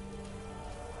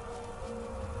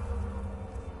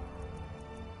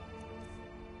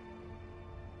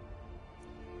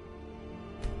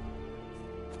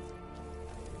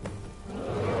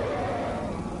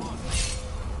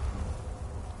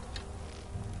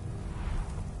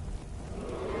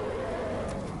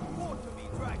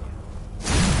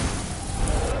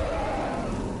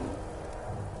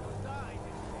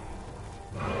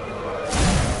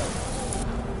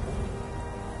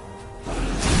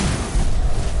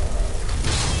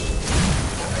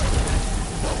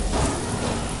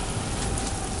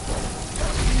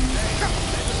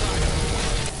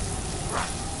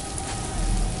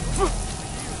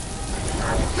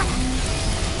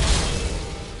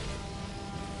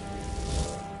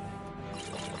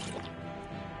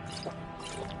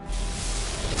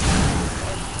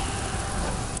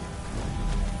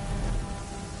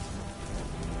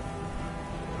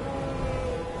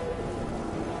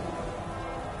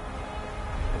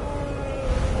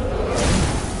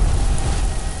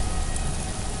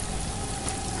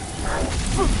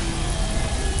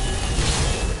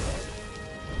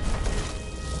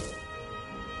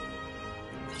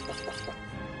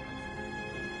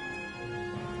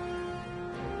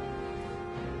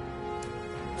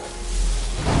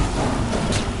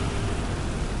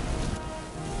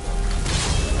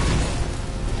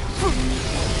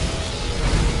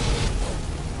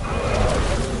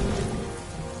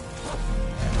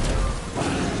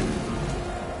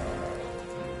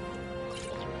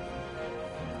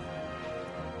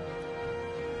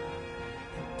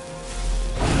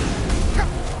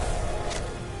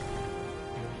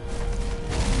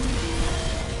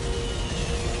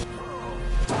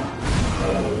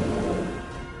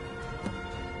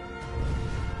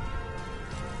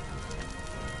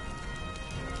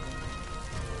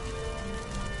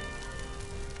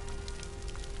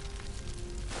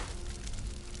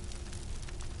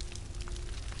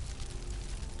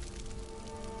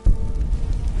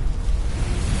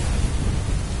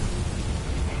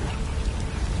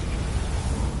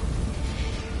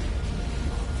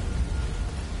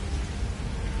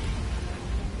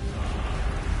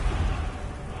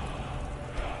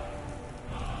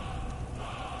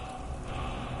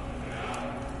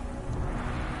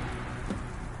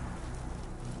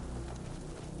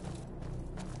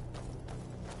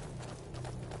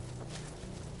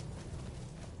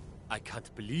 I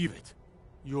can't believe it.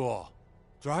 You're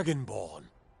Dragonborn.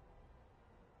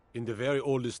 In the very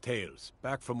oldest tales,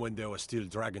 back from when there were still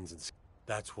dragons and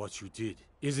that's what you did,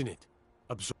 isn't it?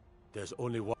 There's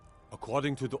only one.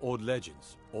 According to the old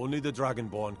legends, only the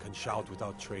Dragonborn can shout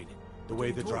without training, the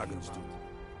way the dragons do.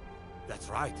 That's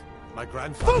right. My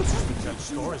grandfather used to tell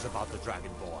stories about the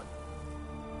Dragonborn.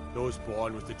 Those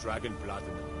born with the dragon blood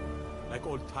in them, like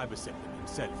old Tiber Septim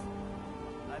himself.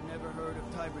 I've never heard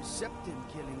of Tiber Septim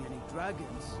killing any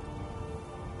dragons.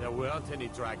 There weren't any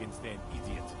dragons then,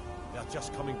 idiot. They're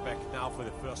just coming back now for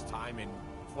the first time in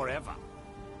forever.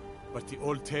 But the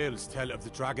old tales tell of the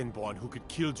Dragonborn who could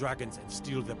kill dragons and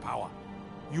steal their power.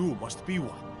 You must be one.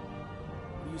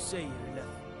 What do you say, Irleth?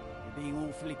 You're being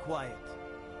awfully quiet.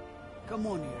 Come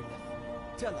on,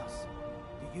 Irleth. Tell us,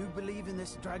 do you believe in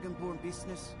this Dragonborn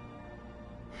business?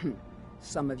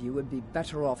 Some of you would be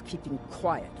better off keeping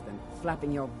quiet than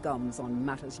flapping your gums on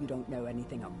matters you don't know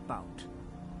anything about.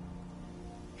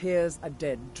 Here's a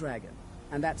dead dragon,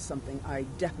 and that's something I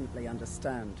definitely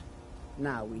understand.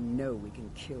 Now we know we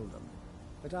can kill them.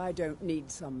 But I don't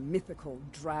need some mythical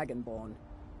Dragonborn.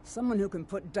 Someone who can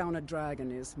put down a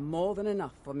dragon is more than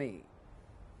enough for me.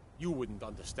 You wouldn't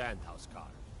understand,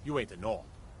 Housecarl. You ain't a Nord.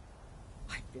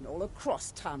 I've been all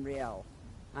across Tamriel.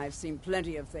 I've seen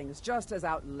plenty of things just as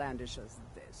outlandish as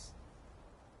this.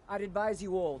 I'd advise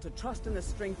you all to trust in the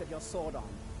strength of your sword arm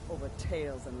over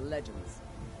tales and legends.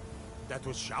 That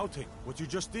was shouting, what you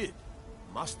just did.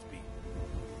 Must be.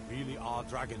 You really are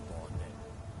Dragonborn, then.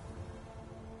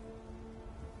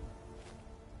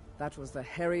 That was the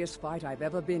hairiest fight I've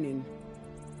ever been in.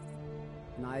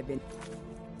 And I've been...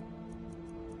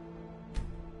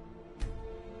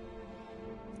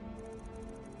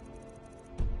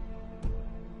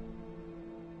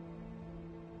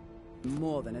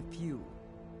 more than a few.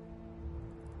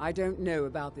 I don't know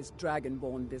about this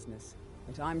Dragonborn business,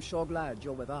 but I'm sure glad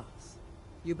you're with us.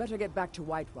 You better get back to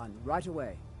Whiterun right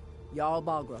away. Jarl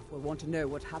Balgruuf will want to know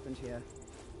what happened here.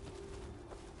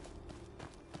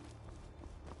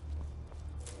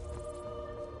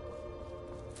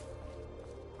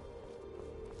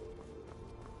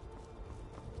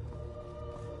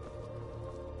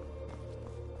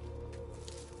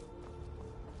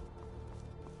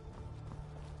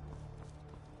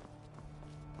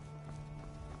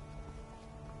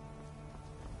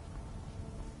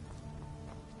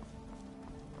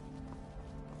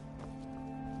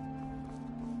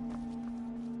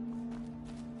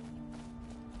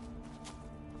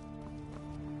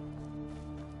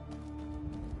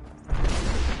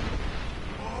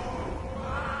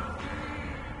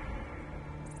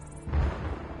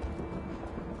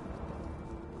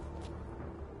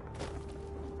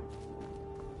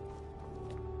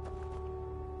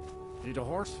 Need a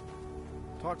horse?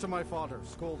 Talk to my father,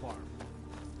 Skolvar.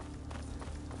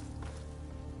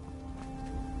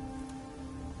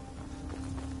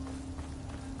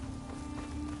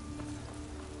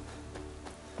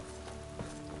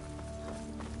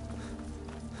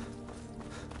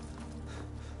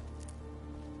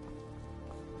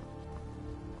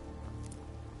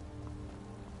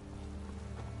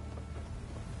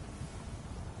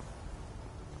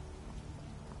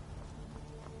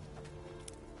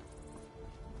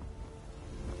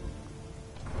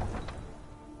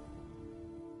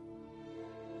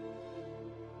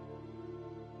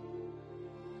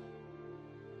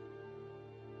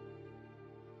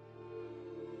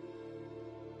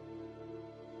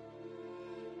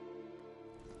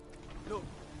 Look,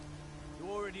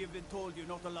 you already have been told you're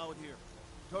not allowed here.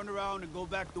 Turn around and go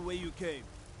back the way you came.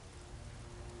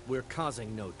 We're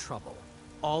causing no trouble.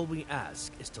 All we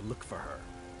ask is to look for her.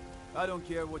 I don't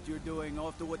care what you're doing.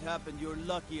 After what happened, you're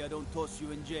lucky I don't toss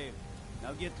you in jail.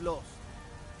 Now get lost.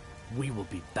 We will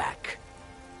be back.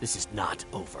 This is not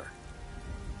over.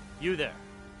 You there.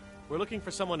 We're looking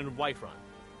for someone in Whiterun.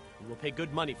 We will pay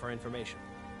good money for information.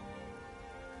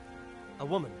 A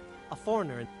woman, a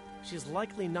foreigner, and she's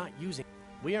likely not using...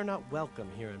 We are not welcome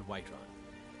here in Whiterun.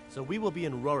 So we will be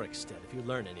in Rorikstead if you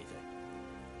learn anything.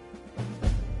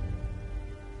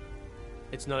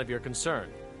 It's none of your concern.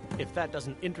 If that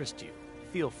doesn't interest you,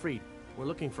 feel free. We're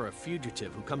looking for a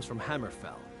fugitive who comes from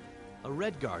Hammerfell. A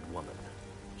Redguard woman.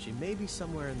 She may be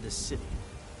somewhere in this city.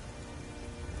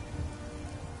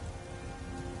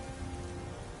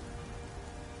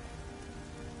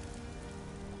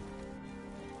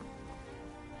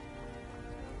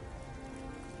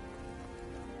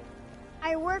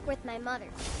 I work with my mother.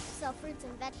 Sell fruits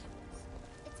and vegetables.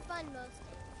 It's fun most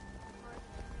days.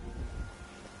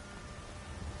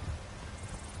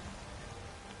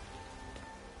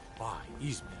 By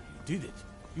Ismail, you did it.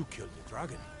 You killed the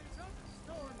dragon.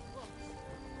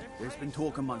 There's been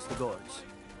talk amongst the guards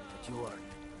that you are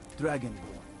Dragonborn.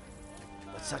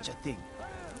 But such a thing,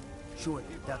 surely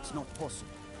that's not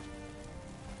possible.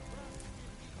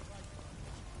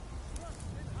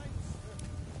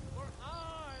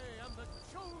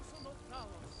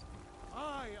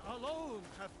 I alone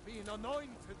have been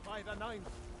anointed by the Ninth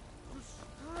to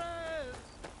spread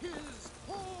his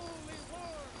holy word.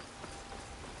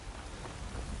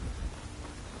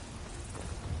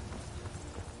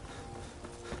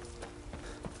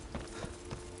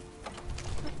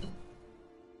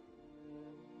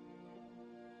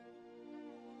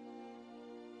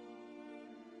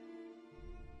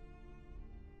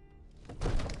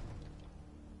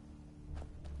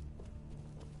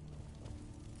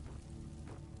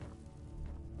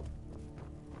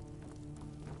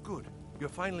 Good. You're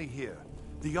finally here.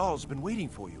 The Jarl's been waiting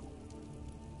for you.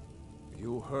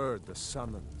 You heard the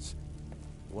summons.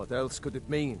 What else could it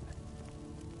mean?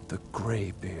 The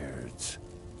Greybeards.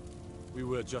 We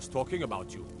were just talking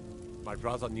about you. My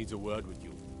brother needs a word with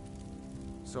you.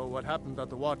 So what happened at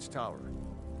the watchtower?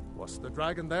 Was the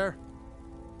dragon there?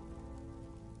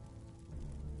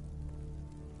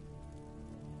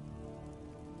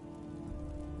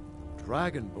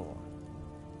 Dragonborn?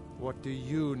 What do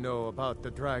you know about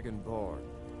the Dragonborn?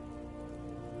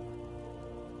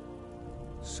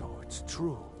 So it's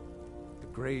true. The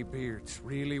Greybeards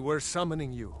really were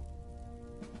summoning you.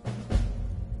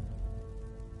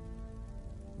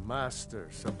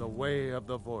 Masters of the Way of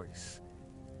the Voice.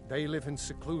 They live in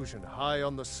seclusion high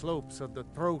on the slopes of the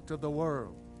throat of the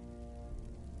world.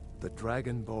 The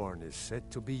Dragonborn is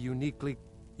said to be uniquely...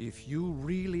 If you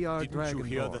really are Dragonborn... Didn't you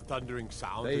hear the thundering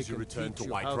sound as you returned to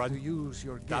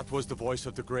Whiterun? That was the voice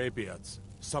of the Greybeards,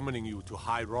 summoning you to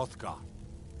High Hrothgar.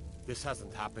 This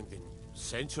hasn't happened in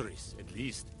centuries, at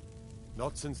least.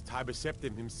 Not since Tiber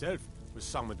Septim himself was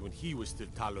summoned when he was still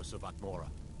Talos of Atmora.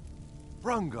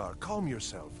 Hrongar, calm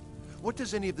yourself. What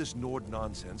does any of this Nord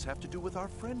nonsense have to do with our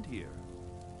friend here?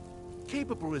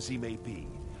 Capable as he may be,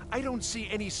 I don't see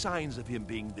any signs of him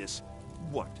being this,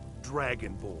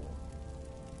 Dragonborn.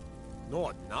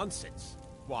 Nord nonsense?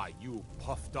 Why, you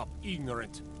puffed up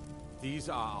ignorant. These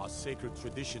are our sacred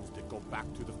traditions that go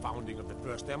back to the founding of the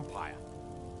First Empire.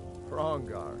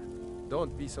 Hrongar,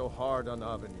 don't be so hard on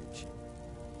Avenicci.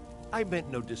 I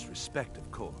meant no disrespect, of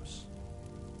course.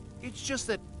 It's just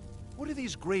that, what do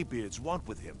these Greybeards want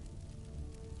with him?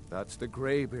 That's the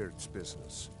Greybeards'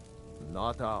 business,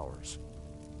 not ours.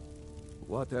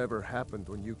 Whatever happened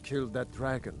when you killed that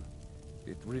dragon,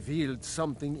 it revealed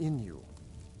something in you,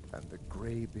 and the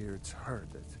Greybeards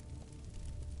heard it.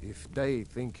 If they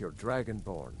think you're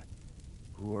Dragonborn,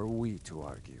 who are we to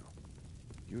argue?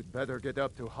 You'd better get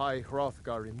up to High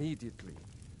Hrothgar immediately.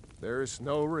 There's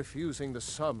no refusing the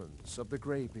summons of the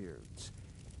Greybeards.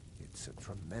 It's a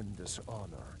tremendous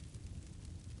honor.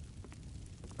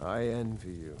 I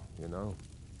envy you, you know,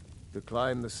 to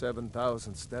climb the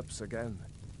 7,000 steps again.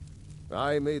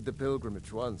 I made the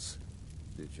pilgrimage once.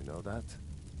 Did you know that?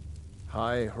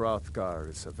 High Hrothgar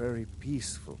is a very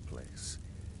peaceful place,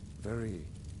 very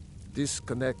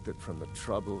disconnected from the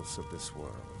troubles of this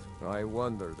world. I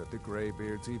wonder that the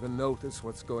Greybeards even notice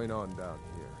what's going on down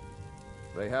here.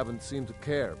 They haven't seemed to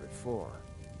care before.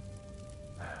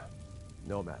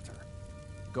 No matter.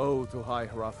 Go to High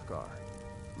Hrothgar.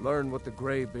 Learn what the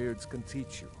Greybeards can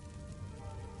teach you.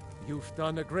 You've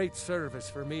done a great service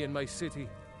for me and my city,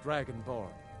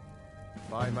 Dragonborn.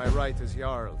 By my right as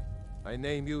Jarl, I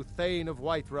name you Thane of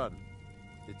Whiterun.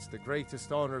 It's the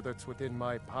greatest honor that's within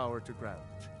my power to grant.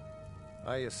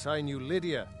 I assign you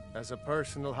Lydia as a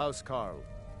personal housecarl,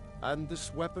 and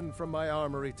this weapon from my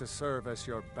armory to serve as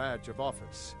your badge of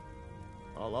office.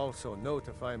 I'll also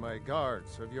notify my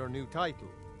guards of your new title.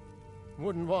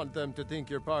 Wouldn't want them to think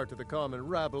you're part of the common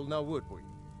rabble, now would we?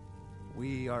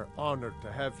 We are honored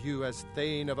to have you as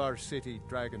Thane of our city,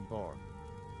 Dragonborn.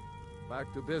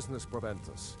 Back to business,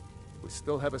 Proventus. We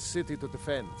still have a city to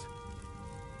defend.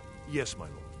 Yes, my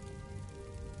lord.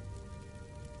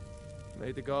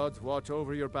 May the gods watch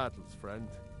over your battles, friend.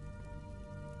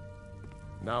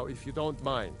 Now, if you don't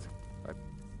mind, I've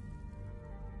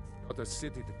got a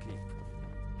city to keep.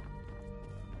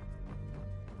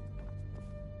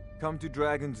 Come to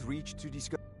Dragon's Reach to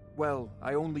discuss... Well,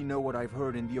 I only know what I've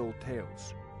heard in the old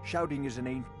tales. Shouting is an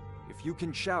ancient... If you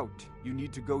can shout, you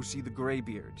need to go see the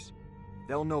Greybeards.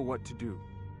 They'll know what to do.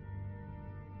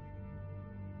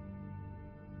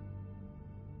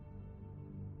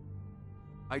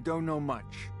 I don't know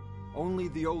much. Only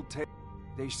the old tale.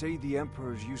 They say the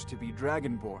emperors used to be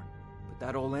Dragonborn, but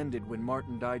that all ended when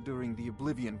Martin died during the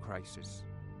Oblivion Crisis.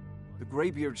 The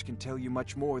Greybeards can tell you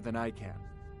much more than I can.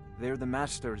 They're the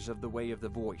masters of the Way of the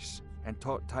Voice. and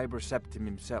taught Tiber Septim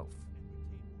himself.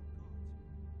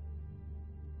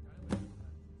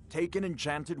 Take an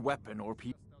enchanted weapon or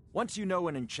once you know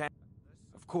an enchant...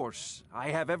 Of course, I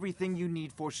have everything you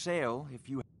need for sale if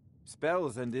you...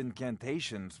 Spells and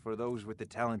incantations for those with the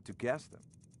talent to cast them.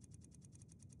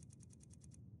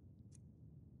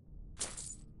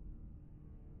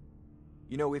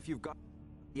 You know, if you've got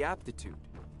the aptitude,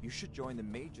 you should join the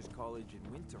Mages College in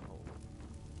Winterhold.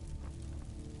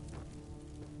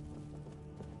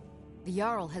 The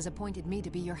Jarl has appointed me to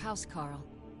be your housecarl.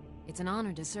 It's an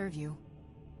honor to serve you.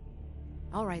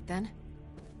 All right, then.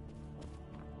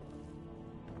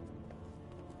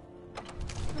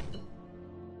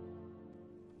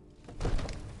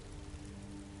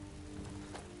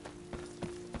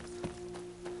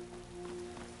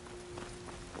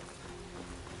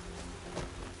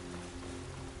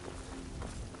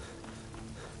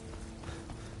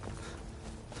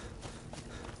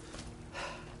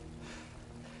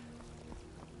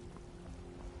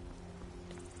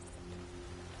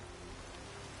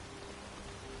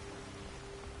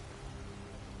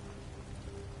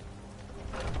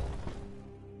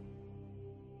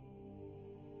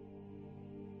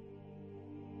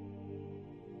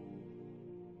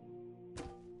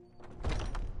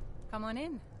 Come on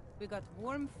in. We got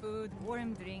warm food,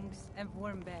 warm drinks, and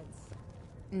warm beds.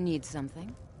 Need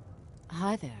something?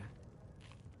 Hi there.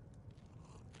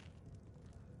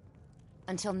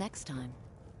 Until next time.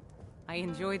 I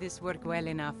enjoy this work well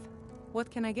enough.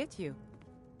 What can I get you?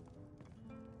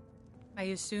 I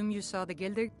assume you saw the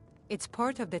Gilder? It's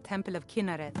part of the Temple of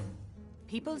Kinnareth.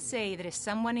 People say there is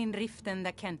someone in Riften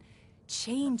that can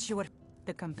change your...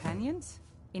 The companions?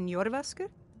 In Jorvaskr?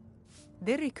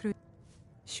 They recruit...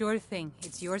 Sure thing.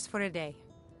 It's yours for a day.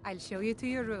 I'll show you to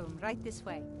your room, right this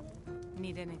way.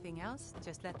 Need anything else?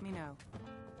 Just let me know.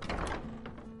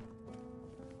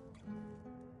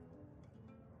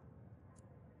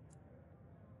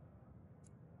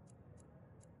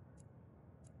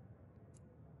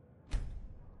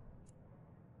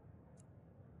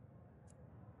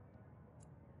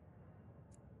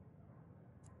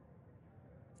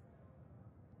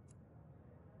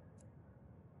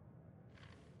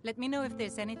 Let me know if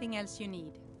there's anything else you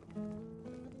need.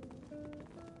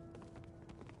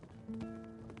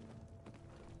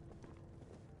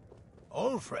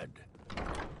 Ulfred,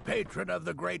 patron of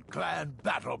the great clan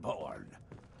Battleborn.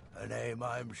 A name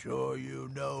I'm sure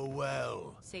you know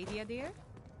well. Sadia, dear?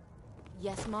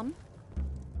 Yes, Mum?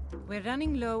 We're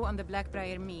running low on the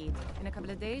Blackbriar mead. In a couple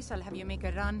of days, I'll have you make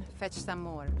a run, fetch some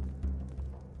more.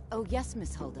 Oh, yes,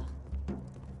 Miss Hulda.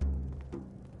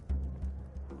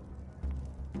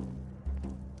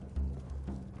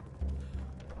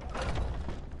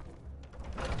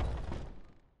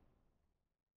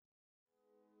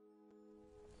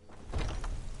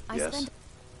 Yes?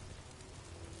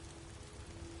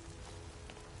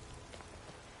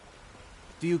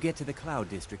 Do you get to the Cloud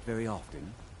District very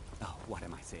often? Oh, what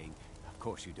am I saying? Of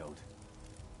course you don't.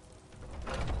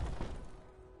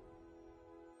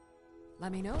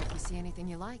 Let me know if you see anything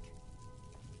you like.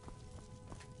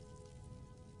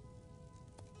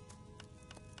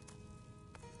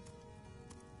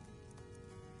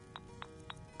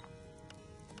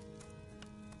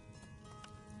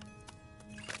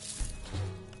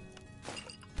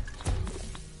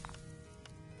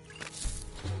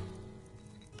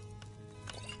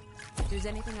 If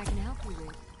there's anything I can help you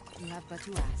with, you have but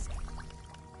to ask.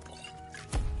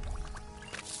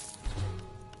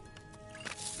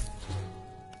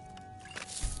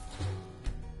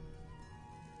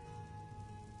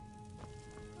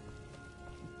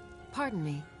 Pardon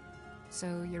me.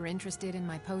 So you're interested in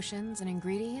my potions and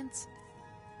ingredients?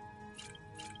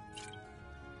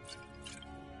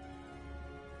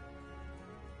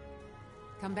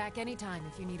 Come back anytime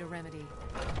if you need a remedy.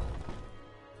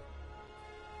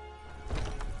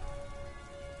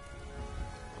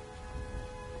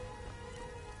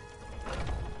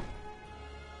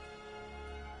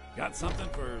 Got something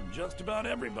for just about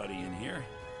everybody in here.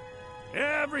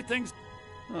 Everything's...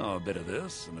 Oh, a bit of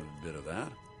this and a bit of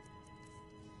that.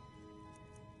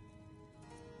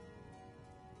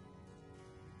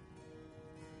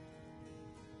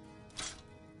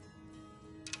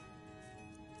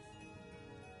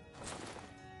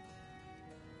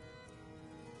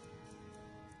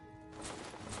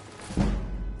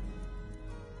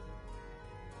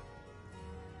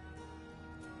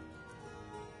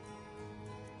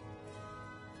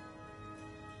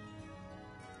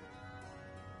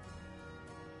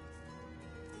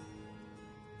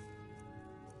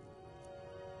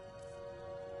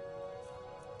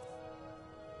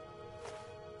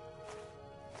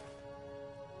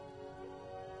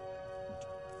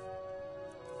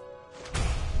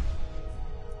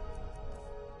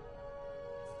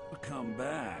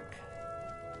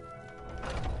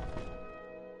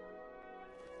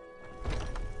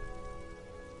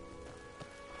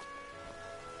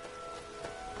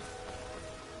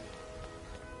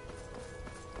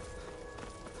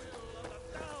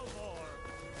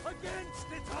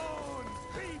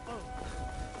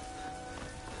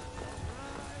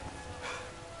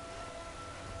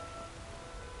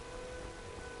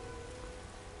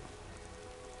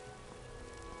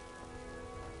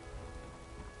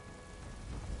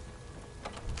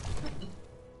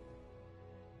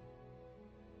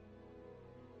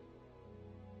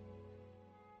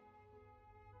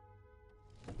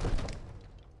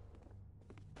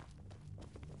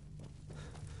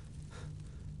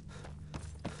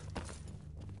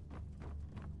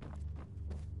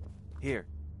 Here,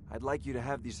 I'd like you to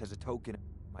have these as a token of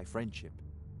my friendship.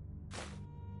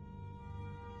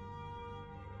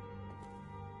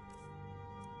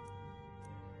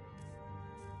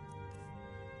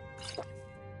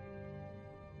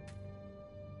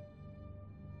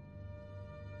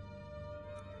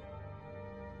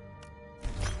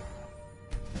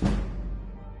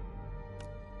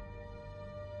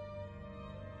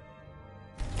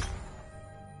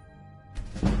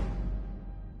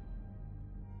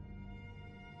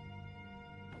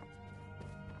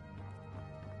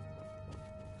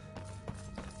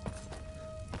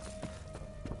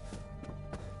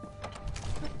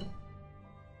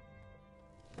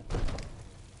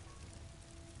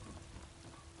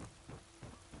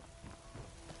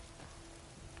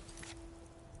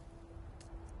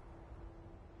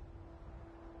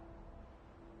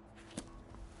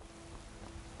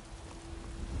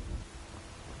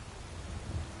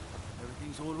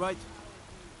 Everything's all right?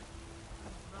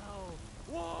 Now,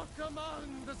 walk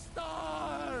among the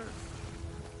stars!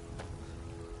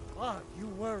 Ah, you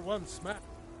were once man.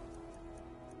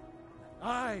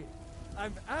 I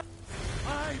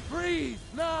breathe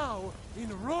now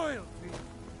in royalty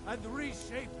and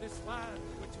reshape this land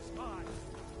which is mine.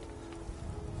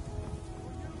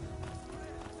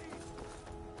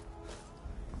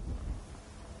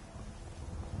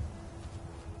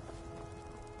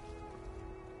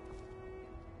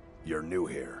 You're new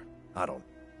here. I don't...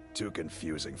 Too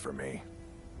confusing for me.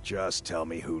 Just tell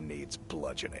me who needs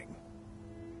bludgeoning.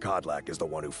 Kodlak is the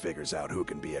one who figures out who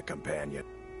can be a companion.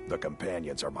 The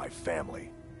companions are my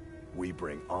family. We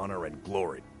bring honor and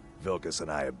glory. Vilkas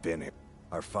and I have been here.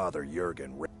 Our father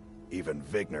Jurgen... Even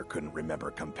Vigner couldn't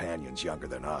remember companions younger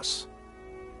than us.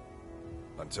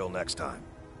 Until next time.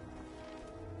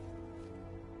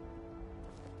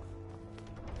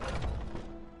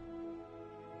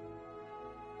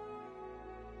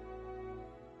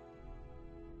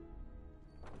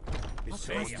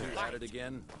 Say you at it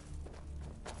again.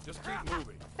 Just keep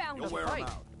moving. You'll wear him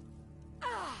out.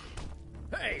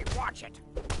 Hey, watch it!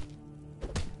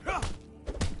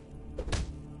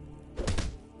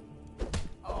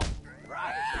 Oh,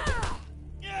 right!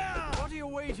 What are you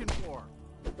waiting for?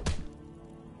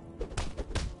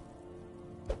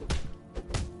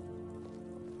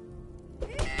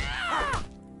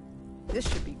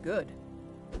 This should be good.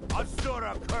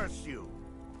 Asura curse you!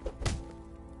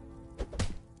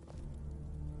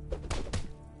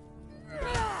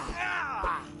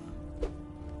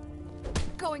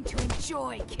 Going to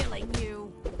enjoy killing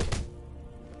you.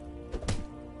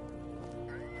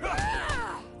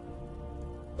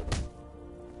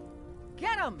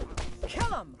 Get him! Kill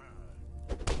him!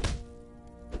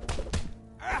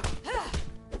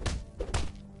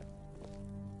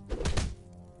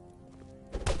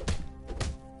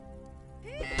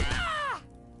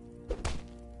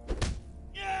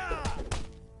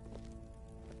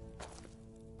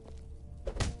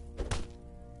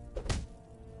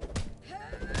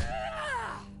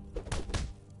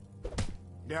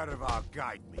 Nerva,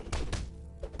 guide me.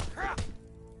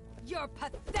 You're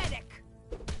pathetic.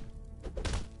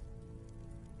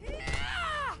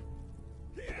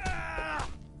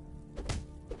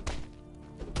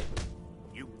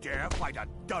 You dare fight a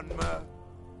Dunmer?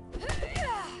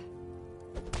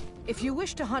 If you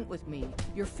wish to hunt with me,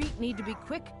 your feet need to be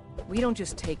quick. We don't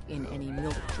just take in any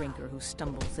milk drinker who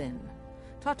stumbles in.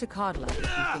 Talk to Kodlak if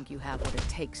you think you have what it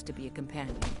takes to be a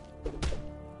companion.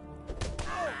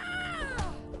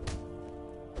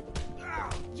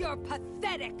 You're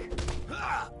pathetic.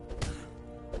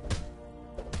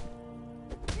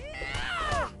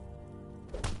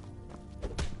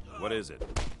 What is it?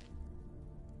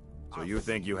 So you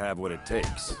think you have what it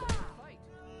takes?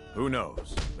 Who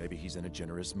knows? Maybe he's in a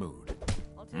generous mood.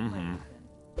 Mm-hmm.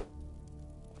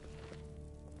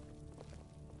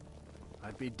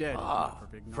 I'd be dead.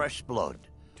 Fresh blood.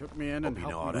 Took me in and Hope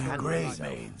you know helped how me to handle handle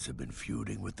myself. Greymaids have been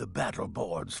feuding with the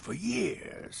Battleborns for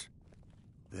years.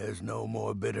 There's no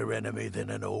more bitter enemy than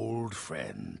an old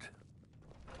friend.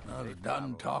 I was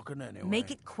done talking anyway. Make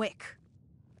it quick.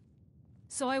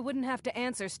 So I wouldn't have to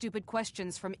answer stupid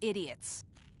questions from idiots.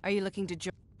 Are you looking to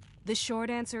join? The short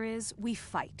answer is, we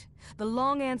fight. The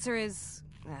long answer is...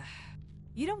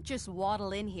 you don't just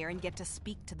waddle in here and get to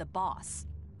speak to the boss.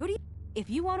 Who do you... If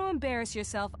you want to embarrass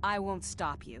yourself, I won't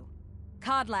stop you.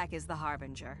 Kodlak is the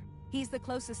Harbinger. He's the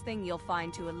closest thing you'll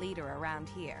find to a leader around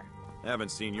here.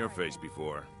 Haven't seen your face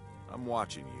before. I'm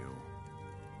watching you.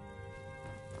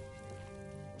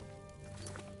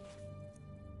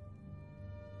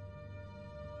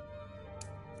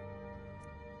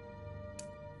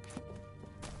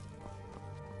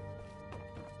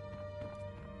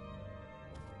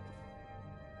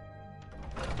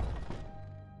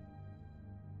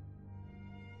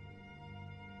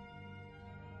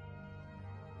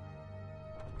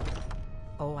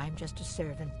 Oh, I'm just a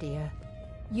servant, dear.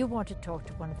 You want to talk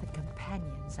to one of the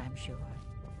companions, I'm sure.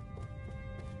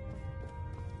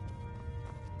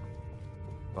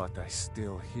 But I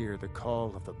still hear the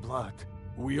call of the blood.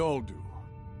 We all do.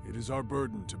 It is our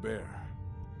burden to bear.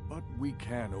 But we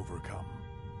can overcome.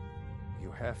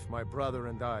 You have my brother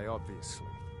and I, obviously.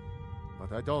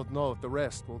 But I don't know if the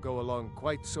rest will go along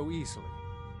quite so easily.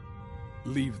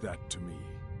 Leave that to me.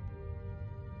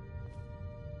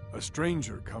 A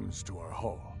stranger comes to our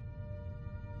hall.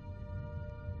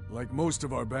 Like most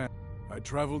of our band, I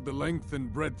traveled the length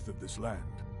and breadth of this land.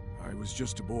 I was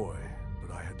just a boy,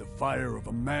 but I had the fire of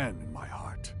a man in my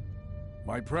heart.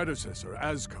 My predecessor,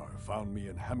 Askar, found me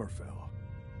in Hammerfell.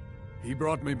 He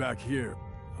brought me back here.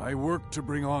 I worked to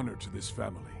bring honor to this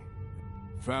family.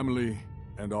 Family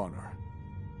and honor.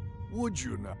 Would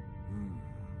you not?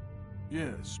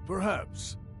 Yes,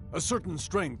 perhaps. A certain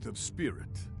strength of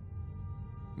spirit.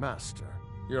 Master,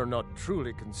 you're not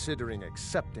truly considering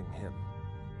accepting him.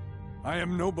 I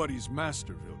am nobody's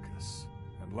master, Vilkas.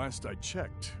 And last I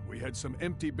checked, we had some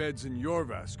empty beds in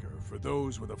Jorvaskr for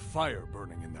those with a fire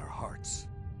burning in their hearts.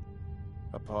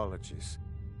 Apologies.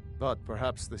 But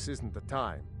perhaps this isn't the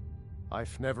time.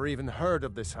 I've never even heard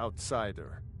of this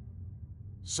outsider.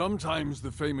 Sometimes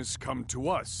the famous come to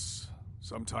us.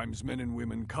 Sometimes men and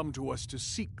women come to us to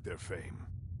seek their fame.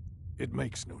 It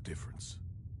makes no difference.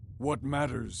 What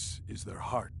matters is their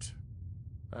heart.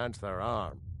 And their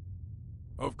arm.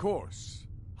 Of course.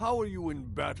 How are you in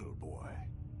battle, boy?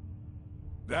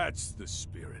 That's the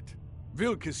spirit.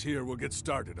 Vilkas here will get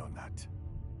started on that.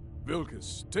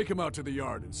 Vilkas, take him out to the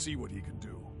yard and see what he can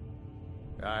do.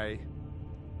 Aye.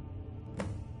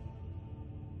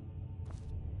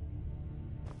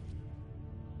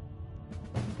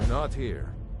 Not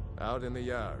here. Out in the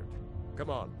yard. Come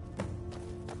on.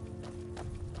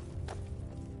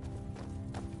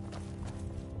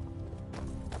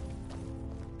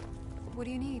 What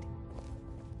do you need?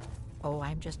 Oh,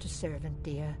 I'm just a servant,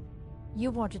 dear. You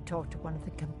want to talk to one of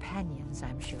the companions,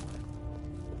 I'm sure.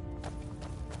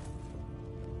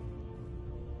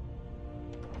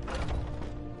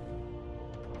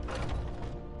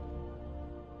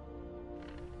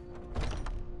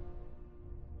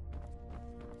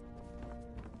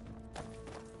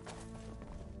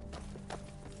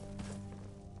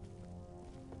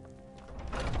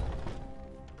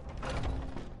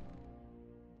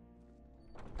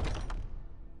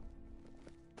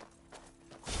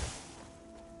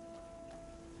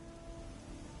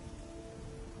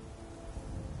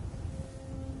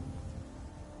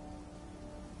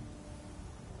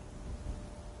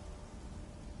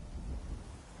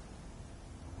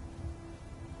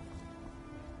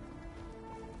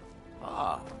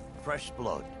 Fresh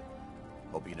blood.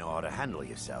 Hope you know how to handle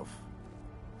yourself.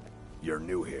 You're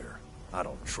new here. I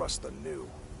don't trust the new.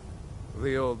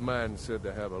 The old man said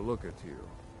to have a look at you.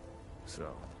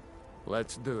 So,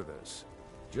 let's do this.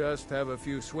 Just have a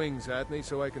few swings at me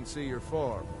so I can see your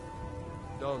form.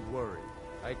 Don't worry,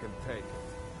 I can take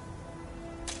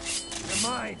it.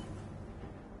 You're mine!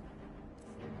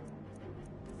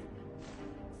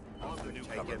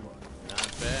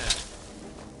 Not bad.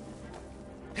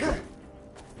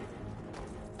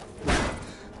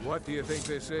 What do you think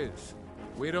this is?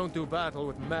 We don't do battle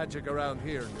with magic around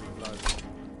here, new blood.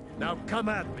 Now come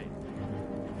at me!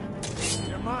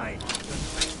 You're mine!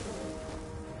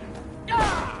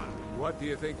 What do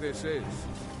you think this is?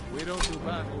 We don't do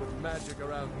battle with magic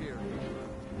around here, new blood.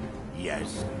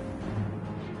 Yes.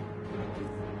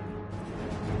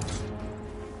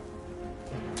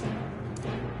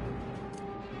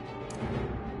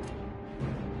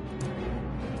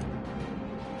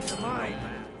 You're mine!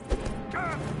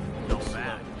 Not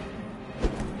bad.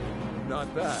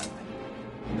 Not bad.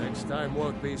 Next time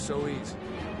won't be so easy.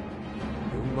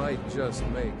 You might just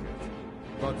make it.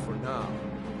 But for now,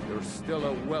 you're still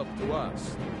a whelp to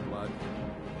us, blood.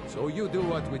 So you do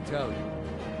what we tell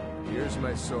you. Here's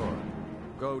my sword.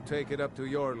 Go take it up to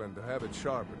Yorland to have it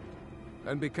sharpened.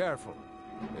 And be careful.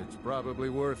 It's probably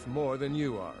worth more than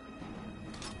you are.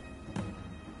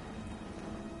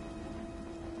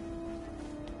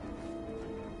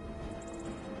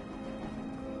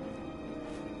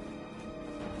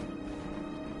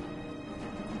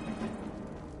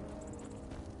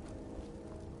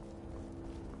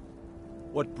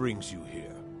 What brings you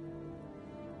here?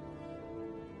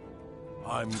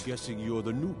 I'm guessing you're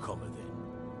the newcomer then.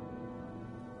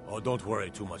 Oh, don't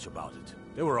worry too much about it.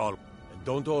 They were all... And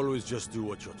don't always just do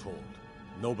what you're told.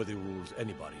 Nobody rules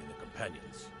anybody in the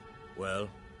companions. Well,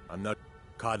 I'm not...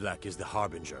 Kodlak is the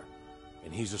Harbinger,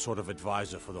 and he's a sort of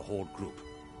advisor for the whole group.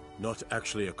 Not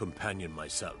actually a companion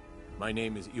myself. My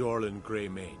name is Eorlin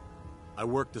Greymane. I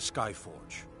work the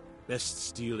Skyforge. Best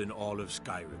steel in all of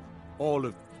Skyrim.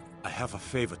 I have a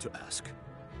favor to ask.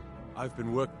 I've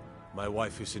been My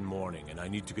wife is in mourning, and I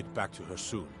need to get back to her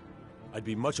soon. I'd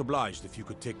be much obliged if you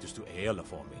could take this to Aela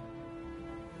for me.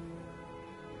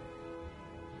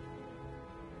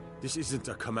 This isn't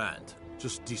a command,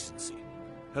 just decency.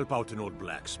 Help out an old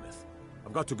blacksmith.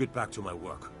 I've got to get back to my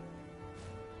work.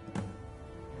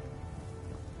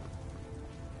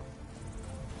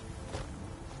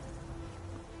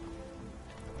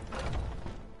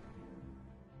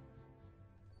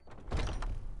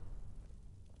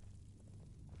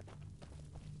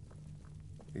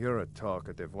 You're a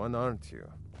talkative one, aren't you?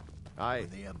 When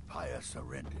the Empire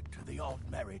surrendered to the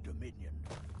Altmerry Dominion,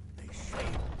 they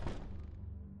shamed...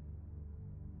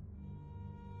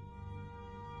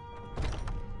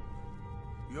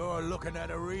 You're looking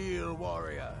at a real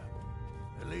warrior.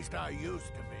 At least I used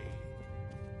to be.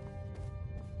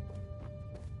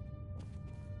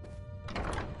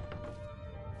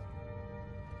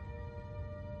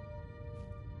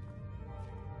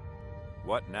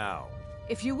 What now?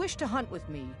 If you wish to hunt with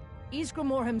me,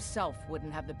 Ysgramor himself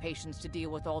wouldn't have the patience to deal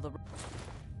with all the...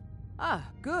 Ah,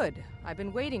 good. I've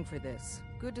been waiting for this.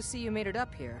 Good to see you made it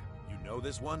up here. You know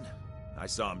this one? I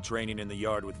saw him training in the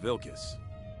yard with Vilkas.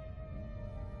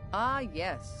 Ah,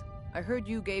 yes. I heard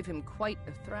you gave him quite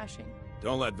a thrashing.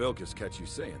 Don't let Vilkas catch you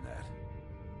saying that.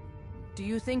 Do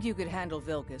you think you could handle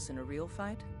Vilkas in a real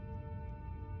fight?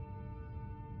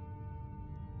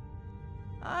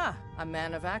 Ah, a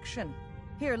man of action.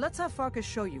 Here, let's have Farkas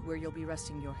show you where you'll be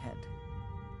resting your head.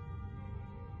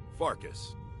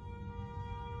 Farkas.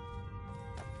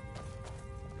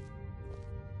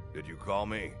 Did you call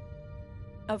me?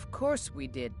 Of course we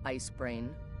did, Icebrain.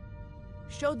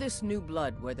 Show this new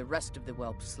blood where the rest of the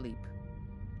whelps sleep.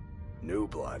 New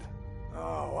blood?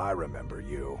 Oh, I remember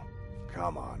you.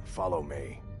 Come on, follow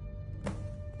me.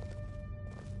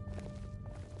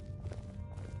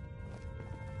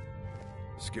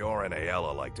 Skjor and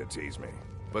Aela like to tease me,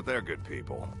 but they're good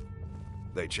people.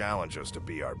 They challenge us to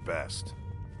be our best.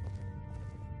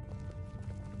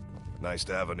 Nice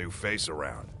to have a new face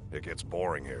around. It gets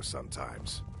boring here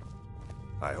sometimes.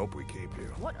 I hope we keep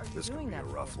you. What are you This doing could be that a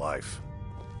for? rough life.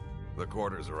 The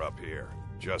quarters are up here.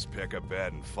 Just pick a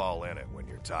bed and fall in it when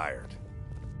you're tired.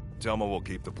 Telma will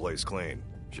keep the place clean.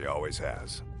 She always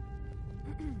has.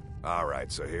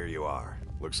 Alright, so here you are.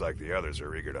 Looks like the others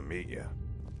are eager to meet you.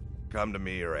 Come to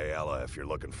me or Aela if you're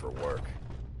looking for work.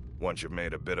 Once you've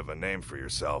made a bit of a name for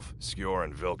yourself, Skjor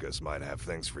and Vilkas might have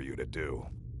things for you to do.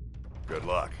 Good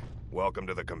luck. Welcome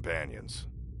to the Companions.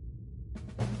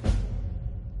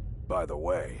 By the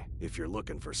way, if you're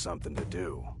looking for something to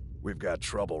do, we've got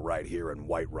trouble right here in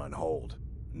Whiterun Hold.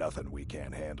 Nothing we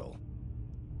can't handle.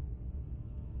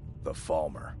 The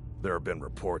Falmer. There have been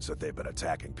reports that they've been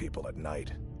attacking people at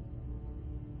night.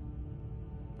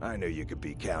 I knew you could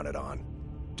be counted on.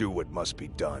 Do what must be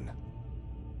done.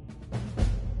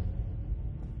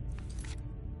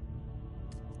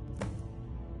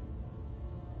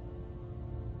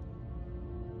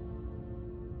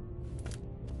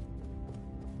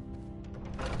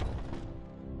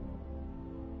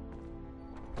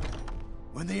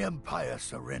 When the Empire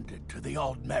surrendered to the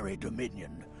Altmerry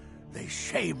Dominion, they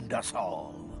shamed us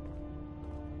all.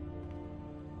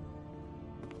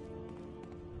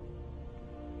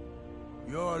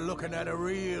 You're looking at a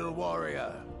real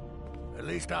warrior. At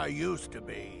least I used to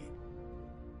be.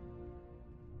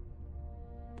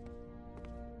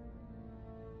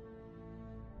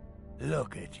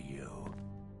 Look at you.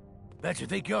 Bet you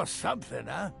think you're something,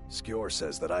 huh? Skjor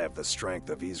says that I have the strength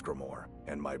of Ysgramor,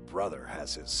 and my brother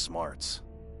has his smarts.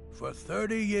 For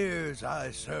 30 years,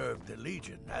 I served the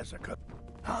Legion as a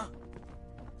Huh?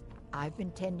 I've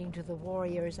been tending to the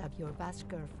warriors of your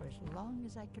Vaskr for as long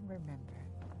as I can remember.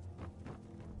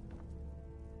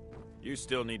 You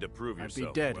still need to prove I'd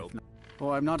yourself, be dead Will. if not.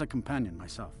 Oh, I'm not a companion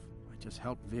myself. I just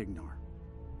helped Vignor.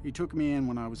 He took me in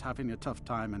when I was having a tough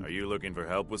time and... Are you looking for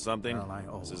help with something?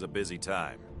 Well, This is a busy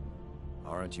time.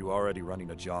 Aren't you already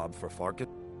running a job for Farkas?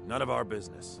 None of our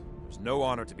business. There's no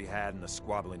honor to be had in the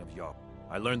squabbling of Yawp.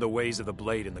 I learned the ways of the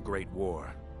blade in the Great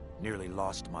War. Nearly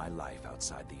lost my life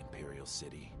outside the Imperial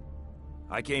City.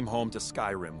 I came home to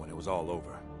Skyrim when it was all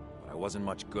over, but I wasn't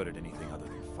much good at anything other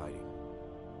than fighting.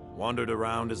 Wandered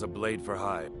around as a blade for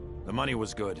hire. The money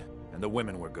was good, and the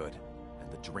women were good,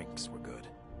 and the drinks were good.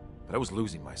 But I was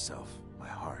losing myself, my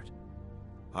heart.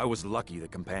 I was lucky the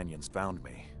companions found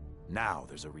me. Now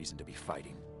there's a reason to be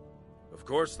fighting. Of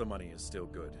course the money is still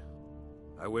good.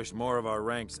 I wish more of our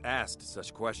ranks asked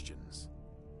such questions.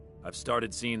 I've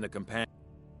started seeing the companions.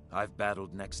 I've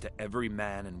battled next to every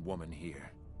man and woman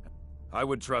here. I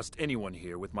would trust anyone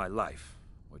here with my life,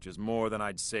 which is more than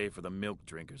I'd say for the milk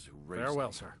drinkers who raised me.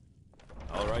 Farewell, sir.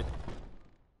 All right.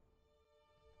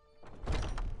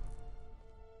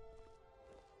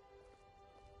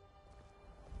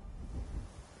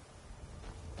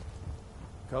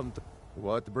 Come to...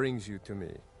 What brings you to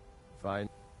me? Fine.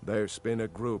 There's been a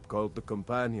group called the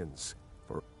Companions,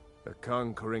 for a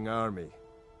conquering army.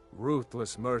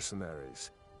 Ruthless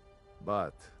mercenaries.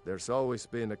 But there's always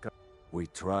been a... We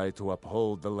try to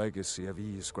uphold the legacy of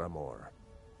Ysgramor.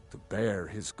 To bear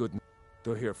his good...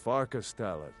 To hear Farkas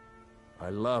tell it. I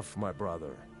love my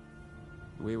brother.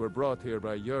 We were brought here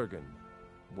by Jürgen.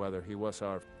 Whether he was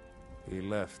our... He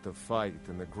left to fight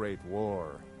in the Great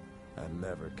War, and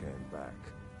never came back.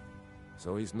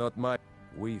 So he's not my...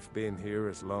 We've been here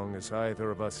as long as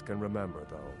either of us can remember,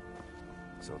 though.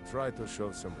 So try to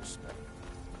show some respect.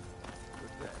 Good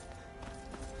day.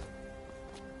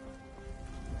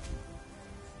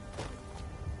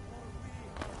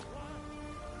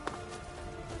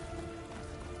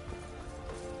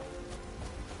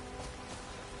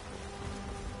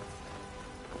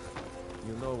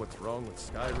 You know what's wrong with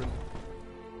Skyrim?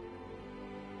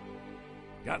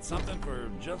 Got something for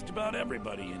just about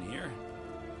everybody in here.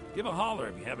 Give a holler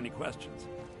if you have any questions.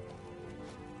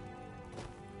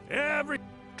 Every...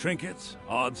 Trinkets,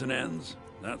 odds and ends,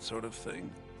 that sort of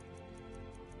thing.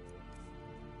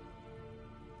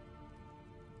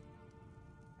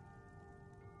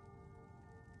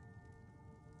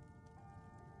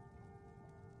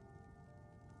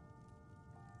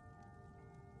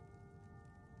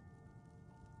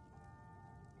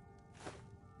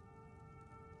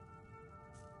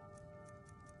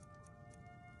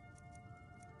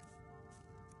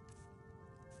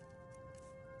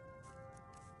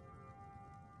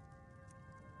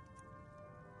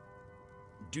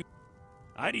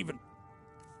 I'd even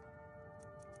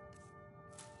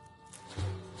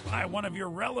buy one of your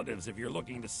relatives if you're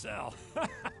looking to sell.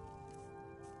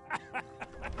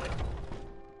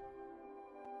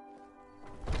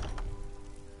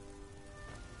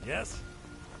 Yes?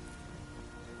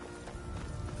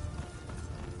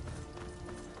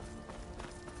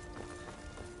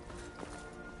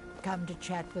 Come to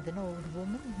chat with an old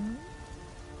woman, hmm?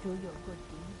 Do your good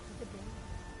deed for the day.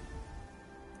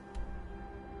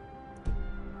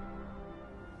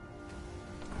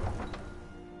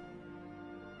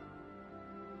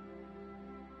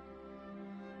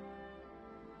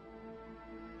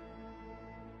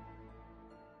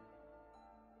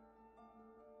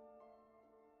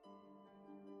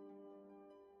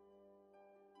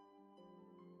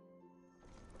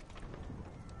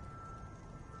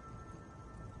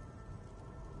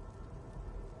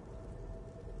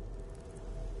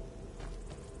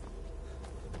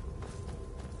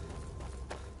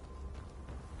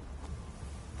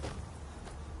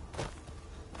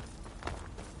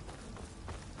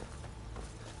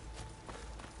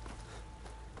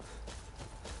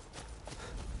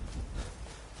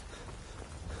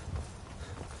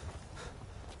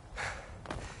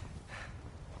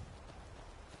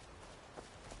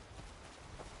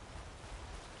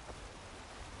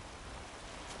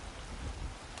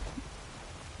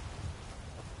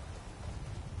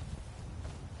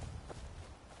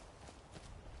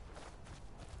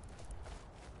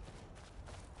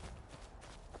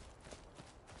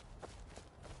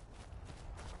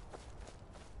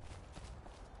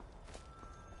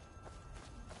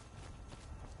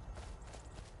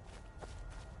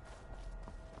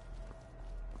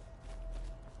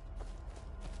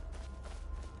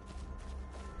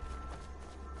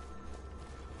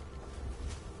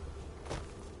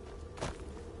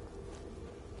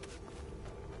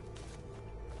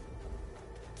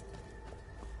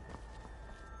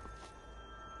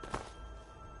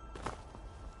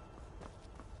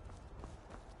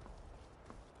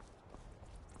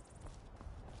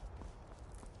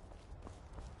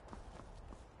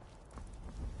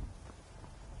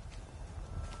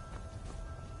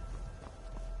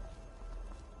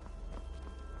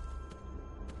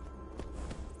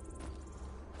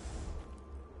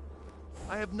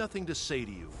 I have nothing to say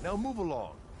to you. Now move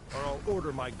along, or I'll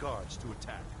order my guards to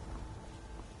attack.